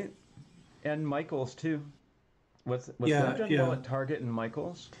 Yes. right? And Michael's too. What's Yeah. We've done well at Target and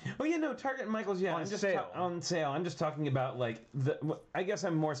Michael's. Oh yeah, no, Target and Michael's. Yeah, On I'm just sale. on sale. I'm just talking about like I guess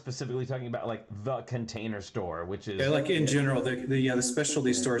I'm more specifically talking about like the Container Store, which is like in general, the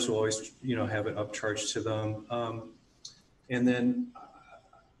specialty stores will always have it upcharged to them. And then,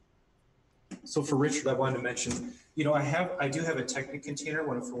 so for Richard, I wanted to mention, I do have a Technic container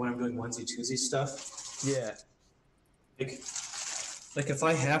for when I'm doing onesie twosie stuff. Yeah. Like if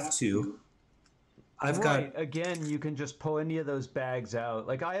I have to. Again, you can just pull any of those bags out.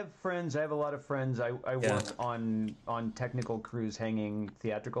 Like I have a lot of friends. I work on technical crews hanging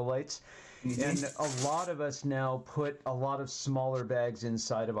theatrical lights, And a lot of us now put a lot of smaller bags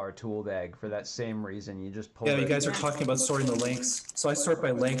inside of our tool bag for that same reason. You just pull Yeah, it. you guys are talking about sorting the lengths. So I sort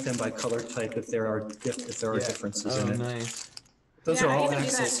by length and by color type if there are differences in it. Nice. Those Yeah, are I all even do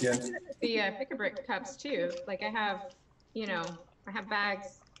access, that. yeah. I do that with the Pick-a-Brick cups too. Like I have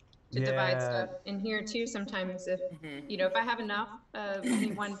bags to divide stuff in here too. Sometimes if if I have enough of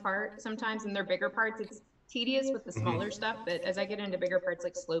any one part, sometimes in their bigger parts, it's tedious with the smaller stuff. But as I get into bigger parts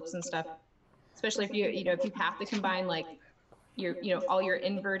like slopes and stuff, especially if if you have to combine like your all your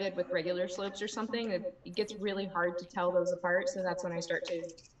inverted with regular slopes or something, it gets really hard to tell those apart. So that's when I start to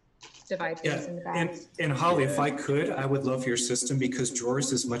divide things into bags. And Holly, if I could, I would love your system because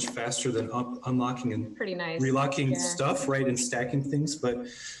drawers is much faster than unlocking and Pretty nice. relocking stuff, right, and stacking things. But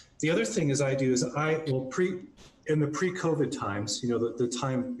the other thing is I do is in the pre-COVID times, the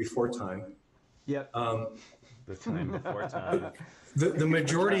time before time. Yep. The time before time. The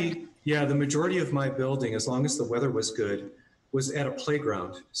majority of my building, as long as the weather was good, was at a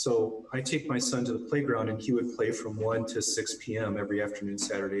playground. So I take my son to the playground and he would play from 1 to 6 p.m. every afternoon,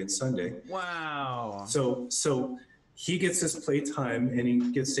 Saturday and Sunday. Wow. So he gets his playtime and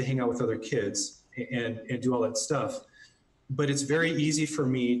he gets to hang out with other kids and do all that stuff. But it's very easy for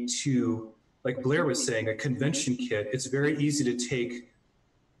me to, like Blair was saying, a convention kit, it's very easy to take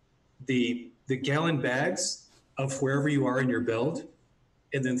the gallon bags of wherever you are in your build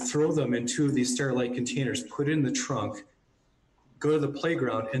and then throw them in 2 of these Sterilite containers, put it in the trunk, go to the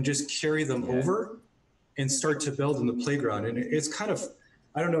playground and just carry them over and start to build in the playground. And it's kind of,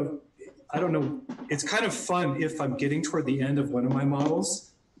 I don't know, it's kind of fun if I'm getting toward the end of one of my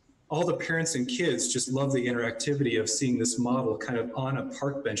models. All the parents and kids just love the interactivity of seeing this model kind of on a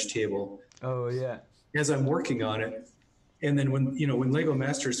park bench table. Oh, yeah. As I'm working on it. And then when Lego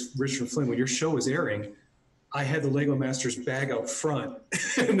Masters Richard and Flynn, when your show was airing, I had the Lego Masters bag out front,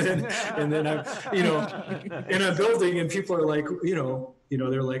 and then I'm, and I'm building, and people are like,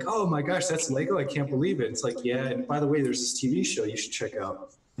 they're like, oh my gosh, that's Lego! I can't believe it. It's like, yeah, and by the way, there's this TV show you should check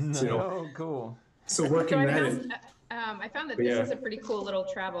out. Oh, cool. So working that in. I found that this is a pretty cool little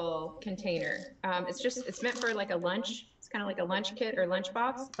travel container. It's meant for like a lunch. It's kind of like a lunch kit or lunch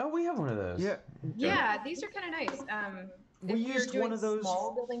box. Oh, we have one of those. Yeah. Yeah, these are kind of nice. We if you're used doing one of those.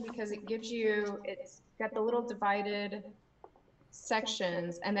 Small building because it's got the little divided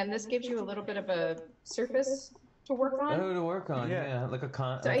sections, and then this gives you a little bit of a surface to work on. Oh, to work on, yeah. Like a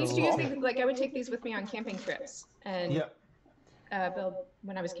con. So I used to use these, like I would take these with me on camping trips and build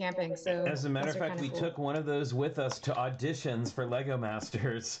when I was camping. So as a matter of fact, we took one of those with us to auditions for Lego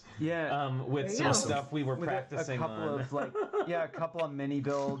Masters. Yeah. With some stuff we were practicing a couple on. Of a couple of mini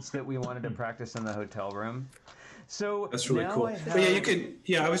builds that we wanted to practice in the hotel room. So that's really cool. But you can.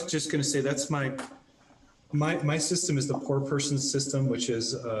 Yeah, I was just going to say that's my system is the poor person's system, which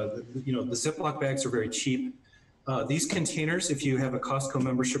is the Ziploc bags are very cheap. These containers, if you have a Costco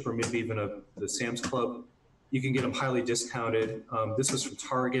membership or maybe even the Sam's Club, you can get them highly discounted. This was from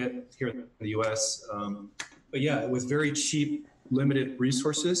Target here in the U.S. But yeah, with very cheap, limited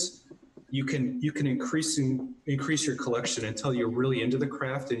resources, you can increase your collection until you're really into the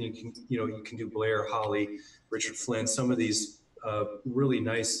craft, and you can do Blair, Holly, Richard Flynn, some of these really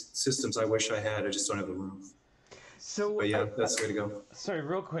nice systems I wish I had. I just don't have the room. So, but yeah, that's the way to go. Sorry,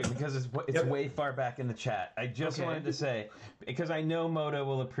 real quick, because it's way far back in the chat. I just wanted to say, because I know Moto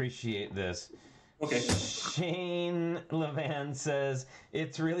will appreciate this. Okay. Shane Levan says,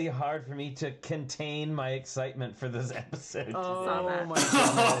 it's really hard for me to contain my excitement for this episode. Oh, my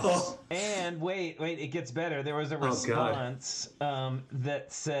goodness. And wait, it gets better. There was a response that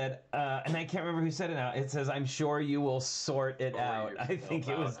said, and I can't remember who said it now. It says, I'm sure you will sort it out. I think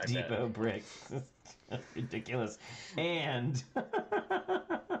it was TrickyBricks. Ridiculous. And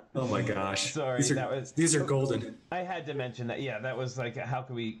oh my gosh. Sorry, these are golden. I had to mention that. Yeah, that was like, how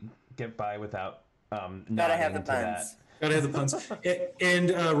could we get by without gotta have the puns. Gotta have the puns.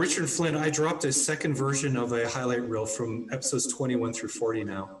 And Richard Flynn, I dropped a second version of a highlight reel from episodes 21 through 40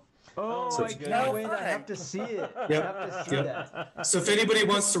 now. Oh, so I can't wait. I have to see it. Yep. I have to see that. So if anybody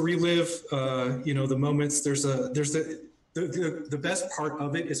wants to relive, the moments, there's the best part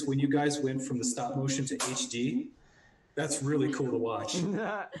of it is when you guys went from the stop motion to HD. That's really cool to watch.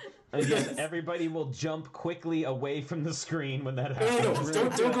 Again, everybody will jump quickly away from the screen when that happens. No,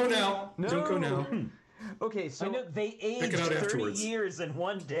 don't go now. No. Don't go now. Okay, so I know they aged 30 years in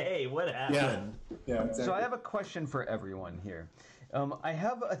one day. What happened? Yeah, exactly. So I have a question for everyone here. I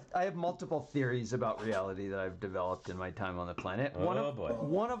have multiple theories about reality that I've developed in my time on the planet. One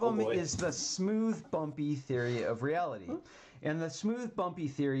of them is the smooth, bumpy theory of reality. And the smooth, bumpy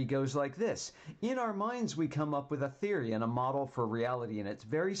theory goes like this. In our minds, we come up with a theory and a model for reality, and it's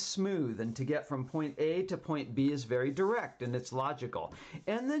very smooth. And to get from point A to point B is very direct, and it's logical.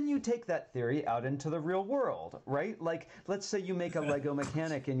 And then you take that theory out into the real world, right? Like, let's say you make a Lego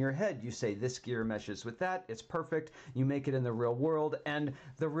mechanic in your head. You say, this gear meshes with that. It's perfect. You make it in the real world, and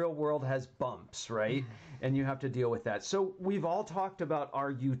the real world has bumps, right? And you have to deal with that. So we've all talked about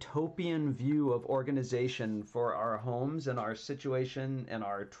our utopian view of organization for our homes and our situation and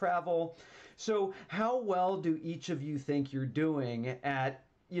our travel. So how well do each of you think you're doing at,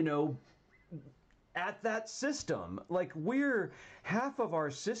 at that system? Like, half of our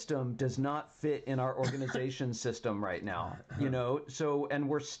system does not fit in our organization system right now, so, and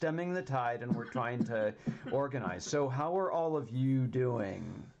we're stemming the tide and we're trying to organize. So how are all of you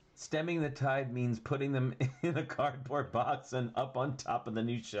doing? Stemming the tide means putting them in a cardboard box and up on top of the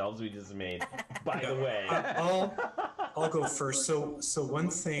new shelves we just made. By the way, I'll go first. So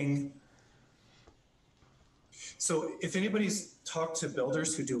one thing. So if anybody's talked to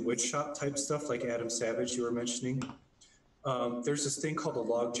builders who do wood shop type stuff, like Adam Savage you were mentioning, there's this thing called a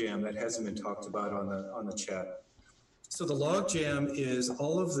log jam that hasn't been talked about on the chat. So the log jam is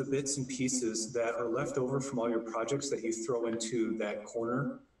all of the bits and pieces that are left over from all your projects that you throw into that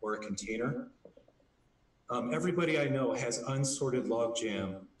corner or a container. Everybody I know has unsorted log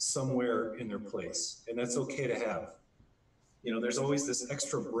jam somewhere in their place, and that's okay to have. There's always this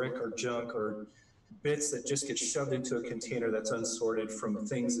extra brick or junk or bits that just get shoved into a container that's unsorted from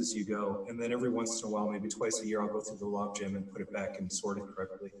things as you go. And then every once in a while, maybe twice a year, I'll go through the log jam and put it back and sort it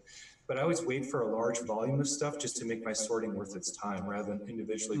correctly. But I always wait for a large volume of stuff just to make my sorting worth its time rather than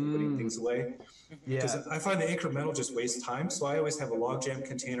individually putting things away. Because I find the incremental just wastes time. So I always have a log jam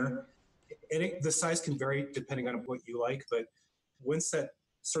container. And the size can vary depending on what you like. But once that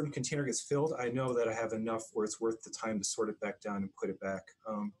certain container gets filled, I know that I have enough where it's worth the time to sort it back down and put it back.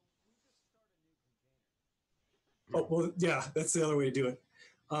 Oh, well, yeah, that's the other way to do it.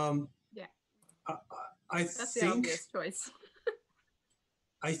 Yeah. That's the obvious choice.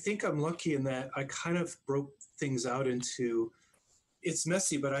 I think I'm lucky in that I kind of broke things out into, it's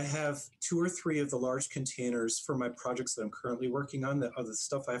messy, but I have 2 or 3 of the large containers for my projects that I'm currently working on that are the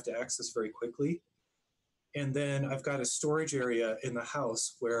stuff I have to access very quickly. And then I've got a storage area in the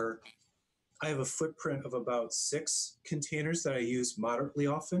house where I have a footprint of about 6 containers that I use moderately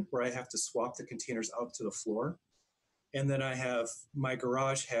often, where I have to swap the containers out to the floor. And then I have, my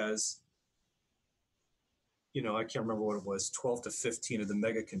garage has, I can't remember what it was, 12 to 15 of the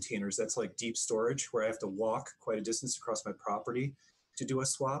mega containers. That's like deep storage where I have to walk quite a distance across my property to do a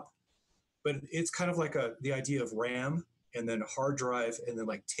swap. But it's kind of like the idea of RAM and then hard drive and then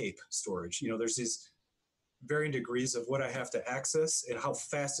like tape storage. There's these varying degrees of what I have to access and how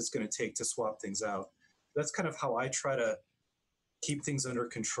fast it's going to take to swap things out. That's kind of how I try to keep things under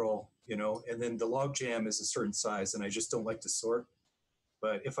control, and then the log jam is a certain size and I just don't like to sort.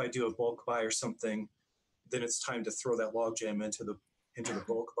 But if I do a bulk buy or something, then it's time to throw that log jam into the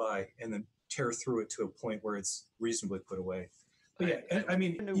bulk buy and then tear through it to a point where it's reasonably put away. But yeah, I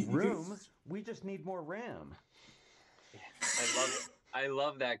mean, new room, we just need more RAM. I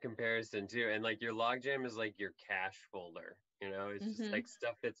love that comparison too. And like your log jam is like your cache folder, it's just like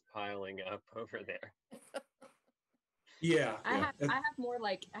stuff that's piling up over there. Yeah. I have more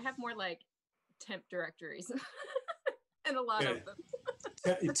like temp directories and a lot of them.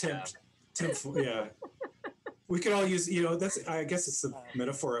 Temp, yeah. We could all use, I guess it's the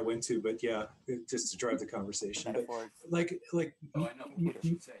metaphor I went to, but yeah, just to drive the conversation. But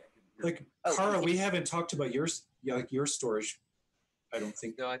Cara, we haven't talked about your storage. I don't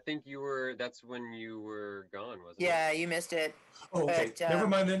think. No, I think that's when you were gone, wasn't it? Yeah, you missed it. Oh, okay. But, never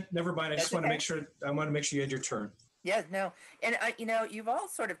mind then. Never mind. I just want to make sure. I want to make sure you had your turn. Yeah, no. And you've all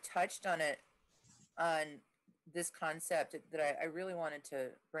sort of touched on this concept that I really wanted to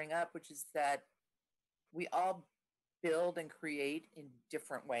bring up, which is that we all build and create in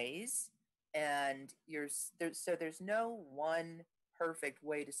different ways. And there's no one perfect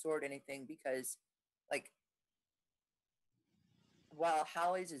way to sort anything because, like, while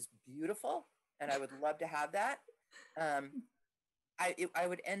Hallie's is beautiful, and I would love to have that, I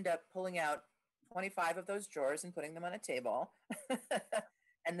would end up pulling out 25 of those drawers and putting them on a table,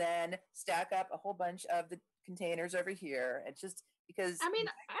 and then stack up a whole bunch of the containers over here. It's just because I think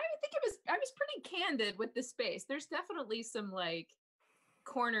I was pretty candid with the space. There's definitely some like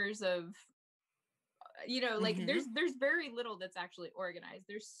corners of there's very little that's actually organized.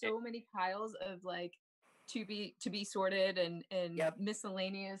 There's so many piles of like to be sorted and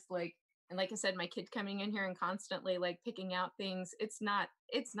miscellaneous, like, and like I said, my kid coming in here and constantly like picking out things. It's not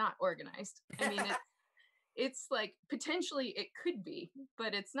organized. I mean, it's like potentially it could be,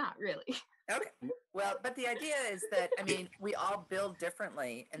 but it's not really. Okay. Well, but the idea is that, I mean, we all build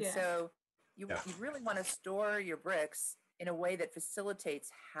differently. And Yeah. so you really want to store your bricks in a way that facilitates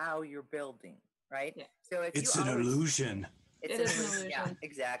how you're building, right? Yeah. So if It's you an illusion. It is an illusion. Yeah,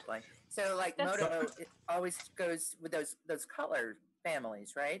 exactly. So like Moto it always goes with those color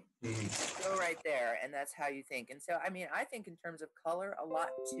families, right? Mhm. Go right there, and that's how you think. And so, I mean, I think in terms of color a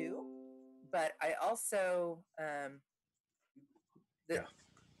lot too, but I also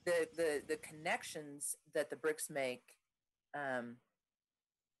the connections that the bricks make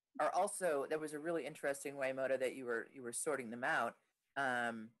are also, there was a really interesting way, Moto, that you were sorting them out,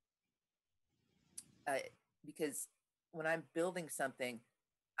 because when I'm building something,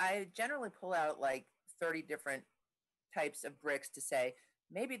 I generally pull out like 30 different types of bricks to say,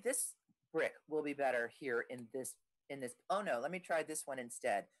 maybe this brick will be better here in this. Oh no, let me try this one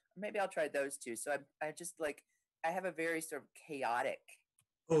instead. Or maybe I'll try those two. So I just like, I have a very sort of chaotic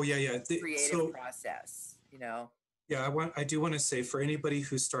creative process, you know? Yeah, I do want to say, for anybody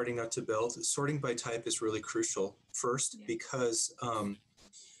who's starting out to build, sorting by type is really crucial first, because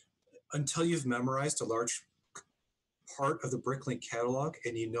until you've memorized a large part of the Bricklink catalog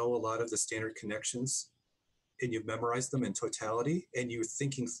and you know a lot of the standard connections and you've memorized them in totality and you're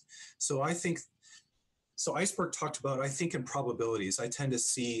thinking, so Iceberg talked about, I think in probabilities, I tend to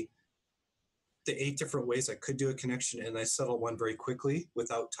see the 8 different ways I could do a connection, and I settle one very quickly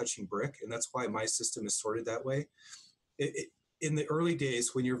without touching brick. And that's why my system is sorted that way. In the early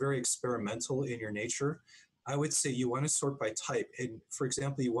days, when you're very experimental in your nature, I would say you want to sort by type. And for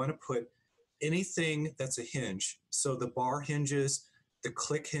example, you want to put anything that's a hinge. So the bar hinges, the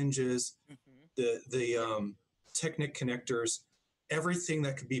click hinges, the Technic connectors, everything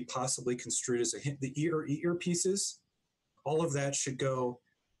that could be possibly construed as a hinge, the ear pieces, all of that should go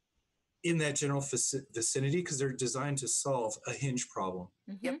in that general vicinity, because they're designed to solve a hinge problem.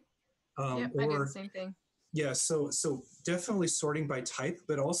 Yep. I do the same thing. Yeah, so definitely sorting by type,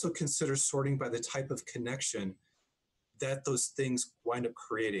 but also consider sorting by the type of connection that those things wind up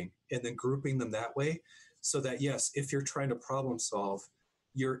creating, and then grouping them that way, so that yes, if you're trying to problem solve,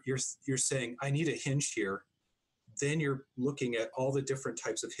 you're saying, I need a hinge here. Then you're looking at all the different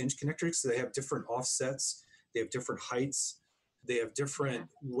types of hinge connectors. So they have different offsets, they have different heights, they have different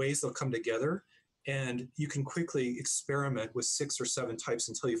ways they'll come together, and you can quickly experiment with 6 or 7 types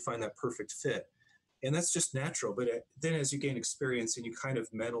until you find that perfect fit. And that's just natural. But then as you gain experience and you kind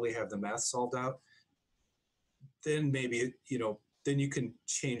of mentally have the math solved out, then maybe, then you can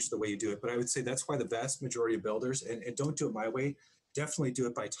change the way you do it. But I would say that's why the vast majority of builders, and don't do it my way, definitely do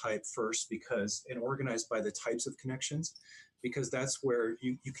it by type first, and organized by the types of connections, because that's where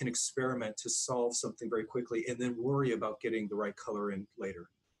you can experiment to solve something very quickly and then worry about getting the right color in later,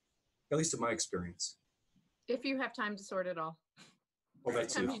 at least in my experience. If you have time to sort it all. Well, that too.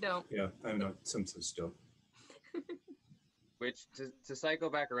 Sometimes you don't. Yeah, I know, sometimes still. Which, to cycle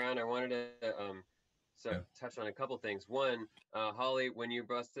back around, I wanted to touch on a couple things. One, Holly, when you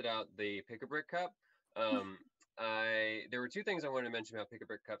busted out the Pick-a-Brick cup, there were 2 things I wanted to mention about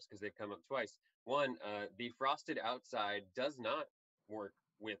Pick-a-Brick cups, because they've come up twice. One, the frosted outside does not work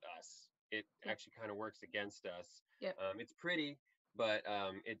with us. It actually kind of works against us. Yep. It's pretty, but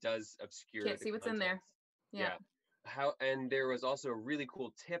it does obscure. Can't see what's in there. Yeah. And there was also a really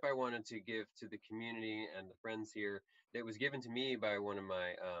cool tip I wanted to give to the community and the friends here that was given to me by one of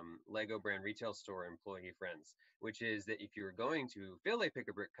my Lego brand retail store employee friends, which is that if you're going to fill a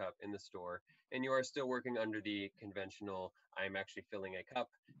Pick-a-Brick cup in the store and you are still working under the conventional, I'm actually filling a cup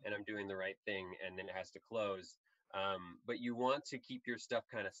and I'm doing the right thing, and then it has to close, but you want to keep your stuff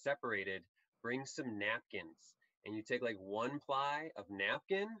kind of separated, bring some napkins, and you take like 1 ply of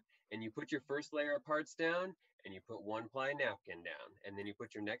napkin and you put your first layer of parts down, and you put 1 ply napkin down, and then you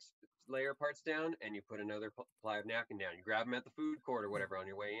put your next layer of parts down, and you put another ply of napkin down. You grab them at the food court or whatever on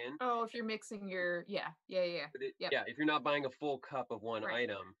your way in. Oh, if you're mixing your, Yeah, if you're not buying a full cup of one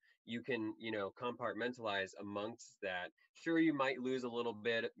item, you can, compartmentalize amongst that. Sure, you might lose a little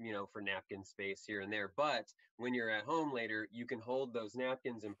bit, for napkin space here and there, but when you're at home later, you can hold those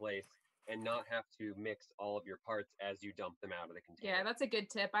napkins in place and not have to mix all of your parts as you dump them out of the container. Yeah, that's a good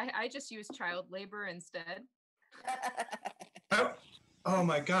tip. I just use child labor instead. Oh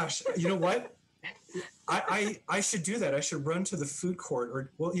my gosh. You know what? I should do that. I should run to the food court,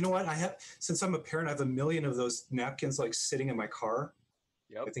 or, well, you know what? Since I'm a parent, I have a million of those napkins like sitting in my car.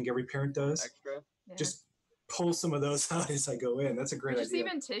 Yep. I think every parent does. Extra. Yeah. Just pull some of those out as I go in. That's a great idea. Just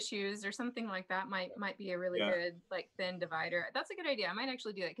even tissues or something like that might be a really good, like, thin divider. That's a good idea. I might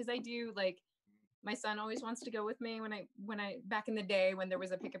actually do that, because I do, like, my son always wants to go with me when I back in the day when there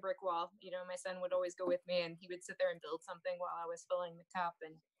was a pick a brick wall, my son would always go with me and he would sit there and build something while I was filling the cup.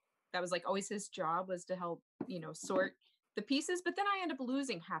 And that was like always his job, was to help, sort the pieces. But then I end up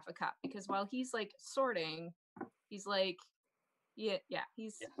losing half a cup because while he's like sorting, he's like,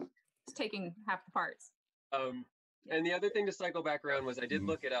 he's taking half the parts. And the other thing to cycle back around was I did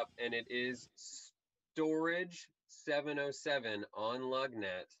look it up, and it is Storage 707 on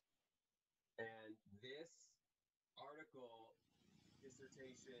Lugnet. And this article,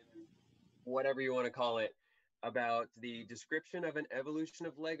 dissertation, whatever you want to call it, about the description of an evolution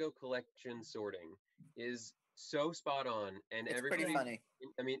of Lego collection sorting is so spot on. And It's everybody, pretty funny.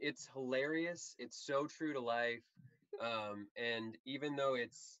 I mean, it's hilarious. It's so true to life. And even though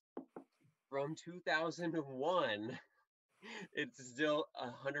it's from 2001, it's still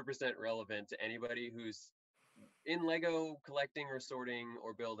 100% relevant to anybody who's in Lego collecting or sorting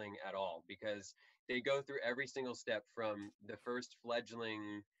or building at all, because they go through every single step from the first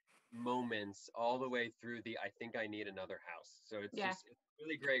fledgling moments all the way through the I think I need another house. So it's just it's a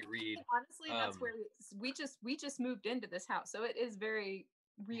really great read. Honestly, that's where we just moved into this house, so it is very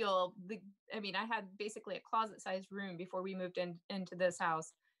real. I had basically a closet-sized room before we moved into this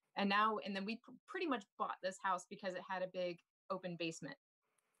house, and then we pretty much bought this house because it had a big open basement.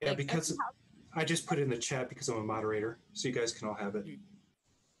 Yeah, because I just put it in the chat because I'm a moderator, so you guys can all have it.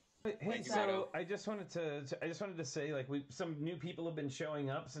 Hey, so I just wanted to say, like, some new people have been showing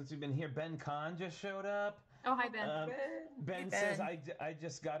up since we've been here. Ben Kahn just showed up. Oh, hi, Ben. Ben says, I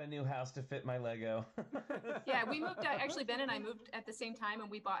just got a new house to fit my Lego. Yeah, we moved out. Actually, Ben and I moved at the same time, and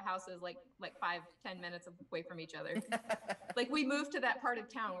we bought houses like 5-10 minutes away from each other. Like, we moved to that part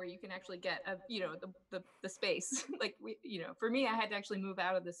of town where you can actually get the space. Like, for me, I had to actually move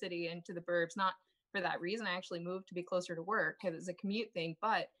out of the city into the burbs. Not for that reason. I actually moved to be closer to work because it's a commute thing.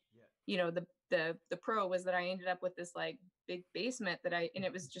 But the pro was that I ended up with this like big basement and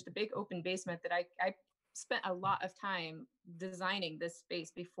it was just a big open basement that I spent a lot of time designing this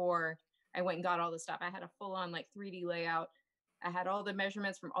space before I went and got all the stuff. I had a full on like 3D layout. I had all the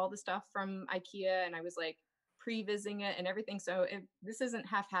measurements from all the stuff from IKEA, and I was like pre-vising it and everything. So this isn't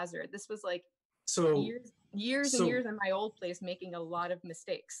haphazard. This was like years and years in my old place, making a lot of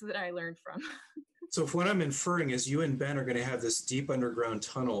mistakes that I learned from. So if what I'm inferring is you and Ben are going to have this deep underground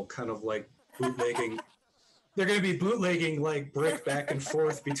tunnel, kind of like bootlegging. They're going to be bootlegging like brick back and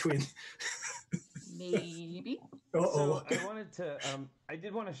forth between. Maybe. So I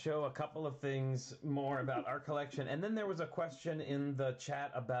did want to show a couple of things more about our collection, and then there was a question in the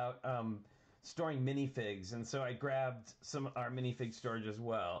chat about storing minifigs, and so I grabbed our minifig storage as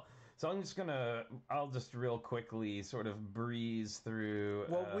well. So I'll just real quickly sort of breeze through.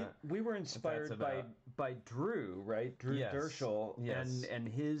 Well, we were inspired by Drew, right? Drew Derschel and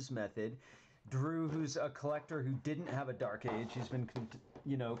his method. Drew, who's a collector who didn't have a dark age, he's been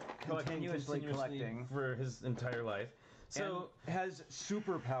continuously collecting for his entire life. So has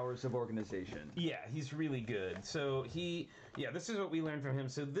superpowers of organization. Yeah, he's really good. So this is what we learned from him.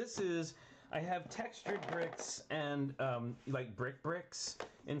 So I have textured bricks and like brick bricks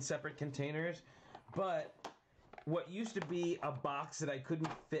in separate containers, but what used to be a box that I couldn't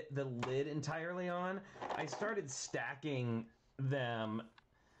fit the lid entirely on, I started stacking them.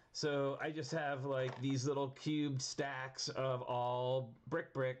 So I just have like these little cubed stacks of all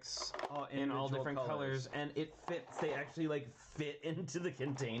bricks in all different colors, and it fits. They actually like fit into the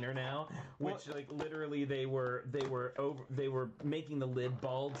container now, which like literally they were making the lid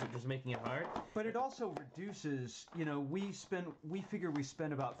bulge, which was making it hard. But it also reduces. We figure we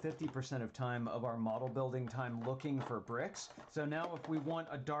spend about 50% of time of our model building time looking for bricks. So now if we want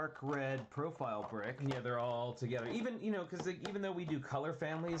a dark red profile brick, they're all together. Even because even though we do color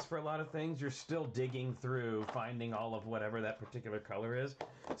families for a lot of things, you're still digging through finding all of whatever that particular color is.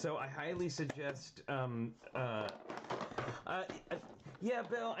 So I highly suggest Bill,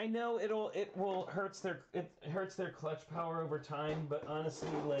 I know it hurts their clutch power over time, but honestly,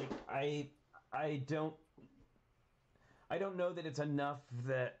 like I don't know that it's enough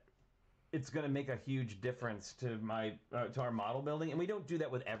that it's going to make a huge difference to our model building, and we don't do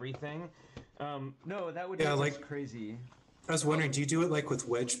that with everything. No, that would be like crazy. I was wondering, do you do it like with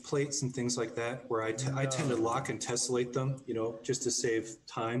wedge plates and things like that, where I tend to lock and tessellate them, just to save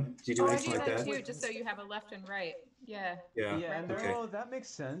time? Do you do anything like that? I do that too, just so you have a left and right. Yeah. And okay. That makes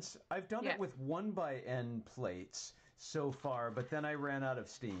sense. I've done it with 1x-N plates so far, but then I ran out of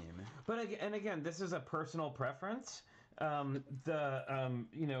steam. But again, this is a personal preference. Bill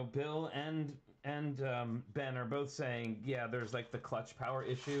and Ben are both saying, there's like the clutch power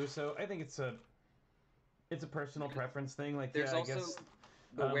issue. So I think it's a personal preference thing. Like, there's I guess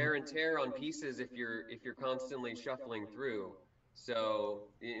the wear and tear on pieces if you're constantly shuffling through. So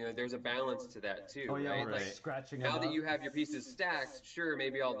there's a balance to that too, Oh, yeah, right? right. Like Scratching now them that up. you have your pieces stacked, sure,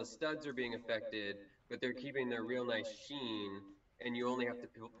 maybe all the studs are being affected, but they're keeping their real nice sheen, and you only have to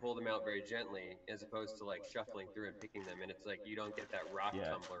pull them out very gently, as opposed to like shuffling through and picking them, and it's like you don't get that rock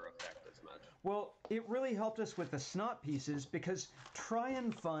tumbler effect as much. Well, it really helped us with the snot pieces because try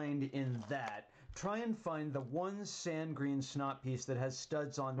and find the one sand green snot piece that has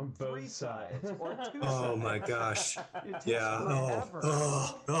studs on three sides or two sides. Oh my gosh. It takes Yeah. forever.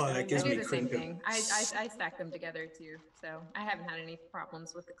 That I gives do me the same cringe. thing. I stack them together too, so I haven't had any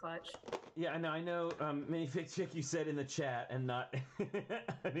problems with the clutch. Yeah, I know. Minifig Chick, you said in the chat and not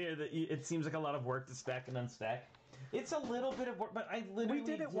here that it seems like a lot of work to stack and unstack. It's a little bit of work, but I literally We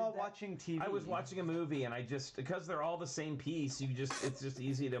did it while watching TV. I was watching a movie, and I just, because they're all the same piece, it's just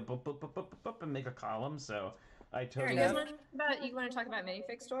easy to boop and make a column. So I totally. You want to talk about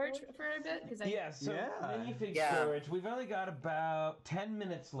minifig storage for a bit? Minifig storage. We've only got about 10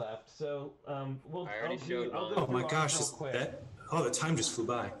 minutes left, so I already showed mine. Oh my gosh, the time just flew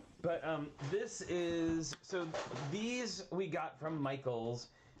by. But these we got from Michael's.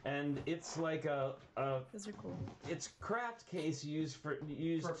 And it's like those are cool. It's craft case used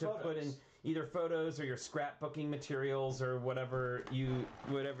to put in either photos or your scrapbooking materials or whatever you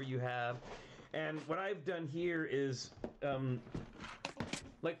have. And what I've done here is,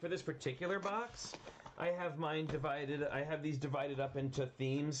 like for this particular box, I have mine divided. I have these divided up into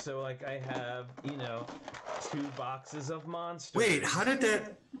themes. So like I have 2 boxes of monsters. Wait, how did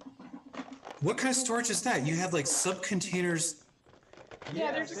that? What kind of storage is that? You had like sub-containers.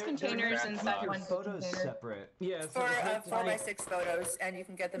 Yeah, they're just containers inside one photos container. separate. Yeah, For 4x6 photos, and you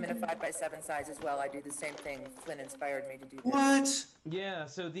can get them in a 5x7 size as well. I do the same thing. Flynn inspired me to do this. What? Yeah,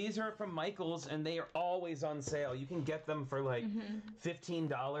 so these are from Michael's, and they are always on sale. You can get them for like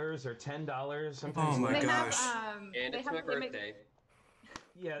 $15 or $10 sometimes. Oh my They gosh. And it's my birthday.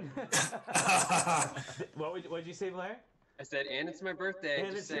 Yeah. What'd you say, Blair? I said, and it's my birthday.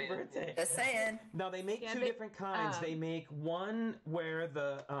 And it's your birthday. Just saying. No, they make two different kinds. They make one where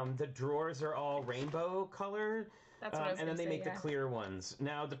the drawers are all rainbow colored. That's what I was and then they make the clear ones.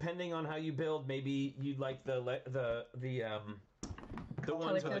 Now, depending on how you build, maybe you'd like the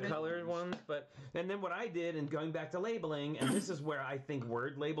ones with the colored ones. And then what I did, and going back to labeling, and this is where I think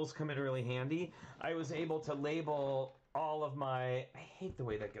word labels come in really handy. I was able to label all of my, I hate the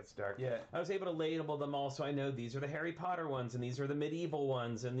way that gets dark. Yeah. I was able to label them all so I know these are the Harry Potter ones, and these are the medieval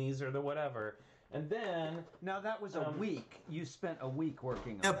ones, and these are the whatever. And then... Now that was a week. You spent a week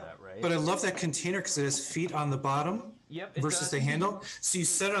working on that, right? But I love that container because it has feet on the bottom versus the handle. So you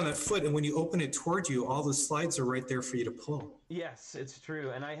set it on that foot, and when you open it toward you, all the slides are right there for you to pull. Yes, it's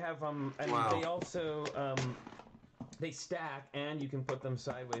true. And I have, and Wow. they also, they stack, and you can put them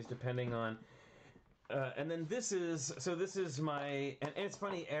sideways depending on... and then this is my, and it's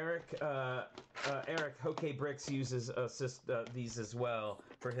funny, Eric TrickyBricks uses these as well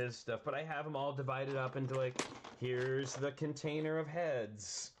for his stuff, but I have them all divided up into like, here's the container of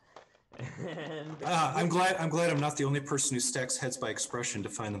heads. And I'm glad I'm not the only person who stacks heads by expression to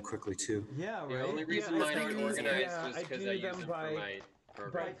find them quickly too. Yeah, right. The only reason mine aren't organized is because I use them for my by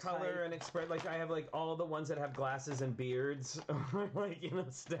program. color and express, like I have like all the ones that have glasses and beards, like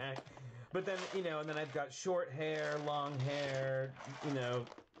stacked. But then, and then I've got short hair, long hair,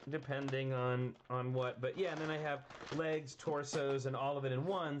 depending on what. But yeah, and then I have legs, torsos, and all of it in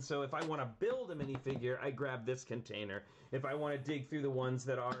one. So if I want to build a minifigure, I grab this container. If I want to dig through the ones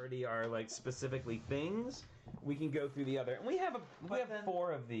that already are like specifically things, we can go through the other. And we have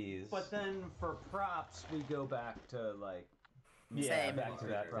 4 of these. But then for props, we go back to like... Same. back to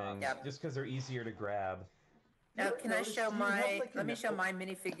that thing. Yep. Just because they're easier to grab. Now, can I show my? like Let me show my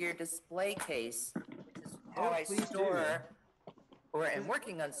minifigure display case, which is how I store, or am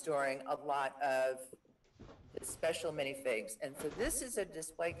working on storing a lot of the special minifigs. And so this is a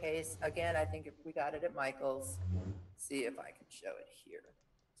display case. Again, I think if we got it at Michael's. See if I can show it here.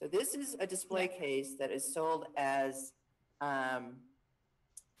 So this is a display case that is sold as a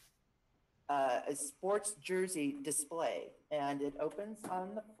sports jersey display, and it opens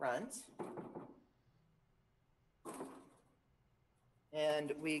on the front.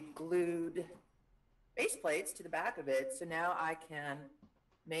 And we glued base plates to the back of it, so now I can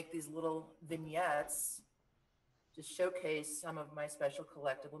make these little vignettes to showcase some of my special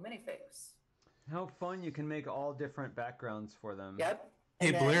collectible minifigs. How fun! You can make all different backgrounds for them. Yep.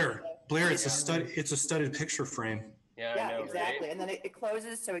 Hey, And then, Blair, it's a studded picture frame. Yeah, I yeah, know, exactly. right? And then it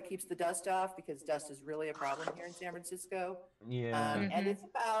closes so it keeps the dust off, because dust is really a problem here in San Francisco. Yeah. And it's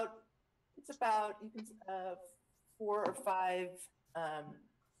about you can 4 or 5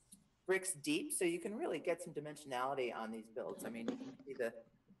 bricks deep, so you can really get some dimensionality on these builds. I mean, you can see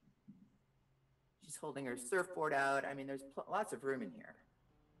she's holding her surfboard out. I mean, there's lots of room in here.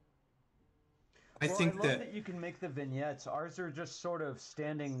 I think love that you can make the vignettes. Ours are just sort of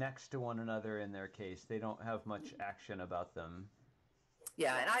standing next to one another in their case. They don't have much action about them.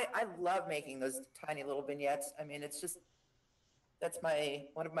 Yeah, and I love making those tiny little vignettes. I mean, that's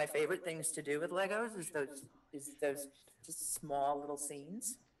one of my favorite things to do with Legos is those just small little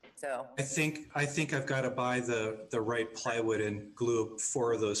scenes. So I think I've got to buy the right plywood and glue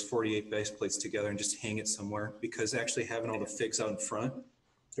 4 of those 48 base plates together and just hang it somewhere, because actually having all the figs out in front,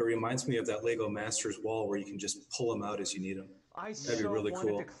 it reminds me of that Lego Masters wall where you can just pull them out as you need them. I That'd be so really wanted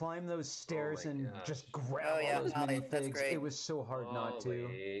cool. to climb those stairs and just grab Oh, yeah, all those mini Holly, that's figs. great. It was so hard not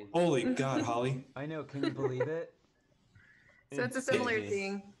to. Holy God, Holly! I know. Can you believe it? So it's a similar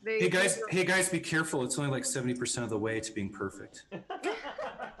thing. Hey guys, be careful. It's only like 70% of the way to being perfect.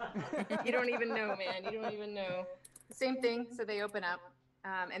 You don't even know, man. You don't even know. Same thing. So they open up,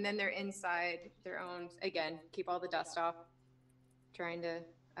 and then they're inside their own. Again, keep all the dust off. Trying to,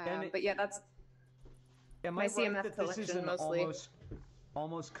 but yeah, that's Am my I right CMF that this is collection an mostly.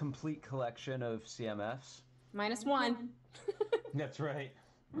 almost complete collection of CMFs? -1. That's right.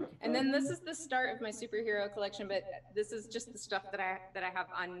 And then this is the start of my superhero collection, but this is just the stuff that I have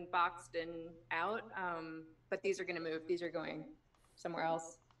unboxed and out. But these are going to move. These are going somewhere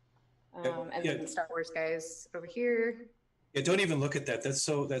else. And then the Star Wars guys over here. Yeah, don't even look at that. That's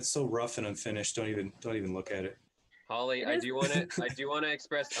so rough and unfinished. Don't even look at it. Holly, I do want to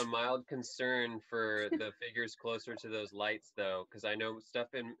express a mild concern for the figures closer to those lights, though, because I know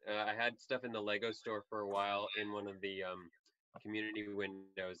I had stuff in the Lego store for a while in one of the community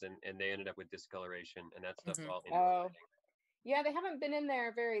windows, and they ended up with discoloration, and that stuff's all in. Oh, yeah, they haven't been in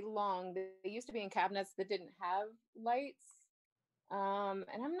there very long. They used to be in cabinets that didn't have lights, and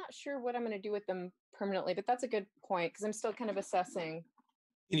I'm not sure what I'm going to do with them permanently. But that's a good point because I'm still kind of assessing.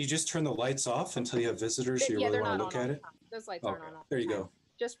 Can you just turn the lights off until you have visitors who really want to look at it? Those lights aren't on all there the you time. go.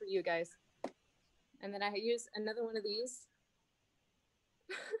 Just for you guys. And then I use another one of these.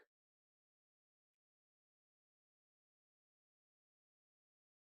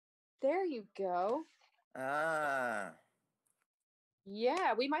 There you go. Ah.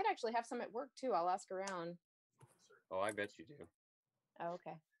 Yeah, we might actually have some at work too. I'll ask around. Oh, I bet you do. Oh,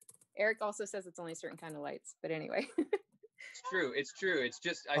 okay. Eric also says it's only certain kind of lights, but anyway. It's true. It's true. It's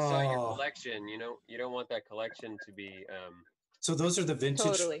just I saw your collection. You don't want that collection to be. So those are the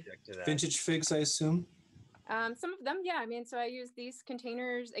vintage figs, I assume. Some of them, yeah. I mean, so I use these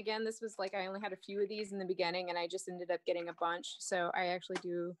containers. Again, this was like I only had a few of these in the beginning, and I just ended up getting a bunch. So I actually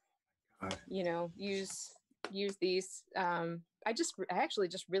do, use these. I actually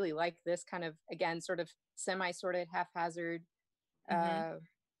just really like this kind of, again, sort of semi-sorted, haphazard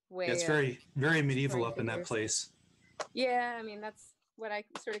way. Yeah, it's very, very medieval up in that place. Yeah, I mean, that's what I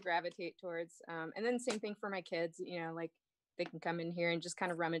sort of gravitate towards. And then same thing for my kids, like they can come in here and just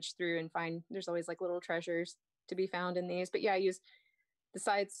kind of rummage through and find, there's always like little treasures to be found in these. But yeah, I use the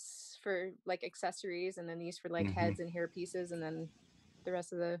sides for like accessories, and then these for like heads and hair pieces. And then the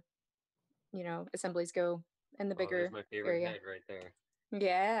rest of the, assemblies go in the bigger my favorite area. head right there.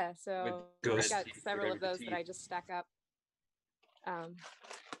 Yeah, so With I got teeth, several red of those teeth. that I just stack up.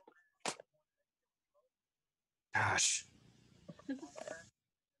 Gosh.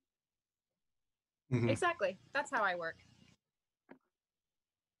 Exactly. That's how I work.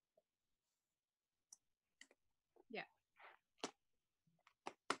 Yeah.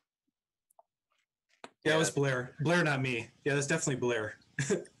 Yeah, it was Blair. Blair, not me. Yeah, that's definitely Blair.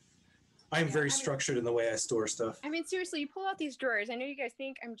 I'm very structured in the way I store stuff. I mean, seriously, you pull out these drawers. I know you guys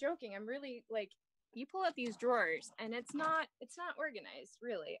think I'm joking. I'm really you pull out these drawers and it's not organized,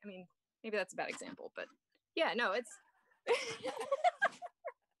 really. I mean, maybe that's a bad example, but yeah, no, it's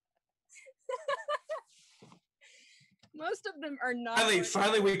most of them are not.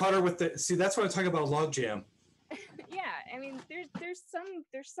 Finally, we caught her with the. See, that's what I'm talking about. Log jam. Yeah, I mean, there's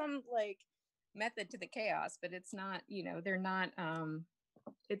some like method to the chaos, but it's not. They're not.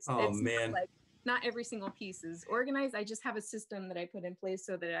 It's man. Not every single piece is organized. I just have a system that I put in place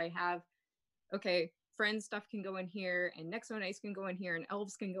so that I have. Okay, friend stuff can go in here, and Next One Ice can go in here, and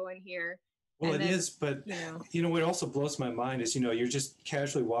elves can go in here. Well, it is, but what also blows my mind is, you're just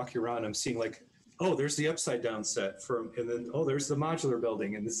casually walking around. I'm seeing like, oh, there's the upside down set and then, oh, there's the modular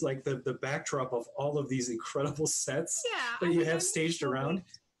building. And it's like the backdrop of all of these incredible sets that you have staged around.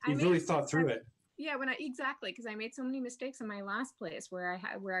 You've really thought through it. Yeah, exactly. Cause I made so many mistakes in my last place where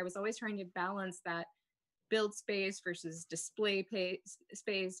I was always trying to balance that build space versus display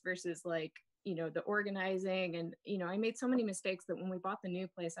space versus like the organizing. And, I made so many mistakes that when we bought the new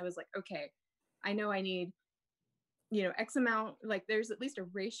place, I was like, okay, I know I need, X amount, like there's at least a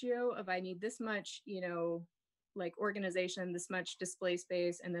ratio of I need this much, like organization, this much display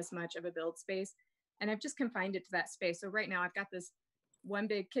space, and this much of a build space. And I've just confined it to that space. So right now I've got this one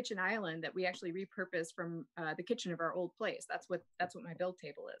big kitchen island that we actually repurposed from the kitchen of our old place. That's what my build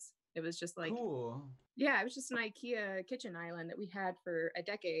table is. It was just like, cool. Yeah, it was just an IKEA kitchen island that we had for a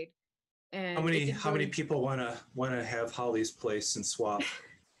decade. And how many people want to have Holly's place and swap?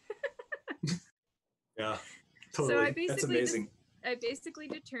 Yeah, totally. So That's amazing. I basically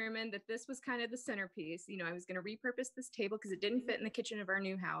determined that this was kind of the centerpiece. I was going to repurpose this table because it didn't fit in the kitchen of our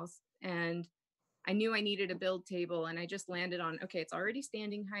new house. And I knew I needed a build table, and I just landed on, okay, it's already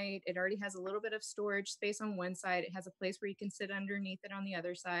standing height. It already has a little bit of storage space on one side. It has a place where you can sit underneath it on the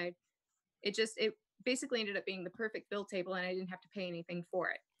other side. It basically ended up being the perfect build table, and I didn't have to pay anything for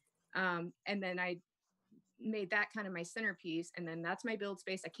it. And then I made that kind of my centerpiece, and then that's my build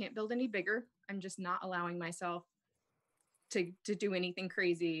space. I can't build any bigger. I'm just not allowing myself to do anything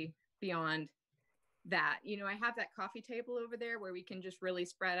crazy beyond that. I have that coffee table over there where we can just really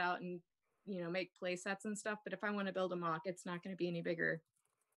spread out and, make play sets and stuff. But if I want to build a mock, it's not going to be any bigger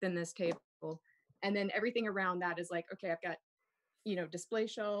than this table. And then everything around that is like, okay, I've got, display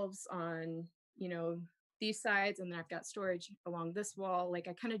shelves on, these sides, and then I've got storage along this wall. Like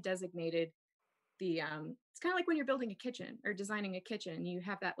I kind of designated the, it's kind of like when you're building a kitchen or designing a kitchen, you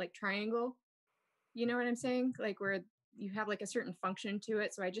have that like triangle, you know what I'm saying? Like where you have like a certain function to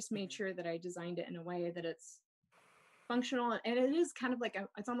it. So I just made sure that I designed it in a way that it's functional, and it is kind of like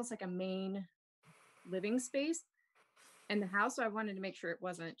it's almost like a main living space in the house. So I wanted to make sure it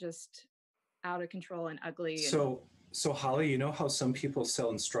wasn't just out of control and ugly. So Holly, you know how some people sell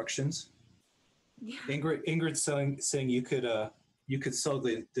instructions? Yeah. Ingrid's saying you could sell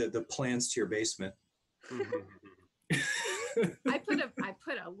the plans to your basement. I put a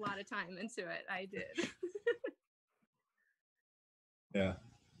lot of time into it. I did. Yeah.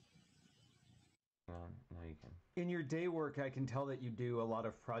 No, you can. In your day work, I can tell that you do a lot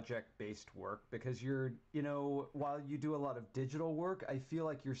of project-based work because while you do a lot of digital work, I feel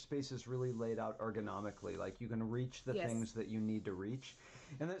like your space is really laid out ergonomically. Like you can reach the things that you need to reach.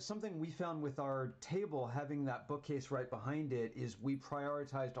 And that's something we found with our table, having that bookcase right behind it, is we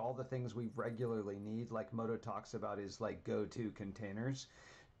prioritized all the things we regularly need, like Moto talks about is like go-to containers.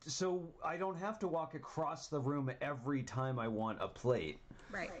 So I don't have to walk across the room every time I want a plate.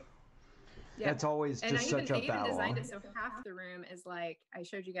 Right. Yeah. That's always just such a battle. I even designed it so half the room is like I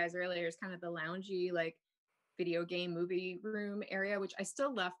showed you guys earlier, is kind of the loungy, like video game movie room area, which I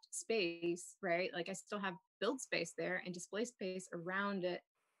still left space, right? Like I still have build space there and display space around it,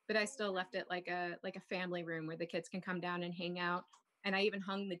 but I still left it like a family room where the kids can come down and hang out. And I even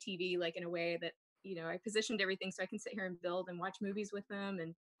hung the TV like in a way that, I positioned everything so I can sit here and build and watch movies with them.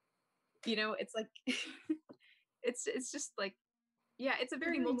 And, it's like, it's just like, yeah, it's a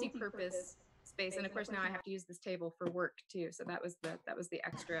very multi-purpose space. And of course now I have to use this table for work too. So that was the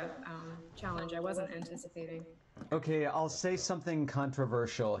extra challenge I wasn't anticipating. Okay, I'll say something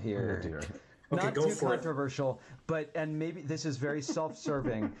controversial here. Oh, dear. Not too controversial, and maybe this is very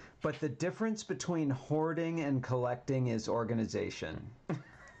self-serving, but the difference between hoarding and collecting is organization.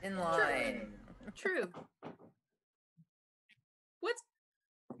 In line. True. What's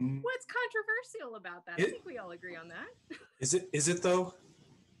controversial about that? I think we all agree on that. Is it though?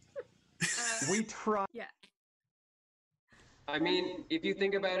 We try. Yeah. I mean, if you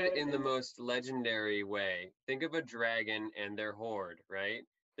think about it in the most legendary way, think of a dragon and their hoard, right?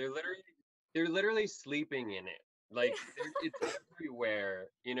 They're literally sleeping in it. Like it's everywhere,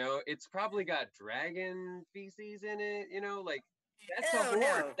 it's probably got dragon feces in it, like that's a hoard.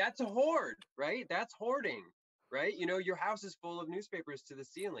 No. That's a hoard, right? That's hoarding, right? Your house is full of newspapers to the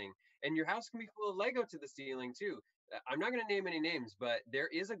ceiling, and your house can be full of Lego to the ceiling too. I'm not going to name any names, but there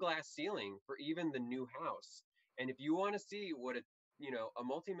is a glass ceiling for even the new house. And if you want to see what a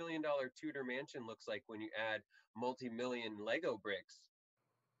multi-million-dollar Tudor mansion looks like when you add multi-million Lego bricks,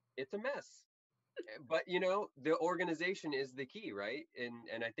 it's a mess. But the organization is the key, right?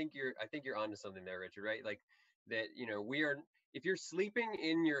 And I think you're onto something there, Richard, right? Like that, if you're sleeping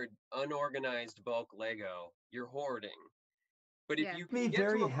in your unorganized bulk Lego, you're hoarding. But if you make me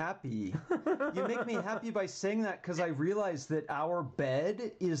very happy. You make me happy by saying that, because I realize that our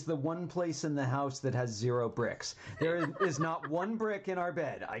bed is the one place in the house that has 0 bricks. There is not one brick in our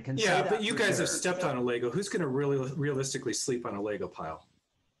bed. I can say that. Yeah, but you guys have stepped on a Lego. Who's going to really realistically sleep on a Lego pile?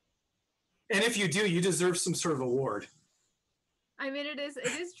 And if you do, you deserve some sort of award. I mean, it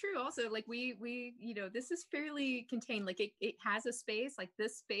is true. Also, like we, this is fairly contained. Like it has a space. Like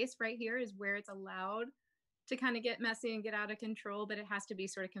this space right here is where it's allowed to kind of get messy and get out of control, but it has to be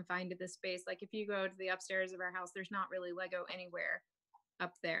sort of confined to this space. Like if you go to the upstairs of our house, there's not really Lego anywhere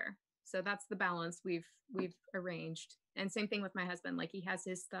up there. So that's the balance we've arranged. And same thing with my husband. Like he has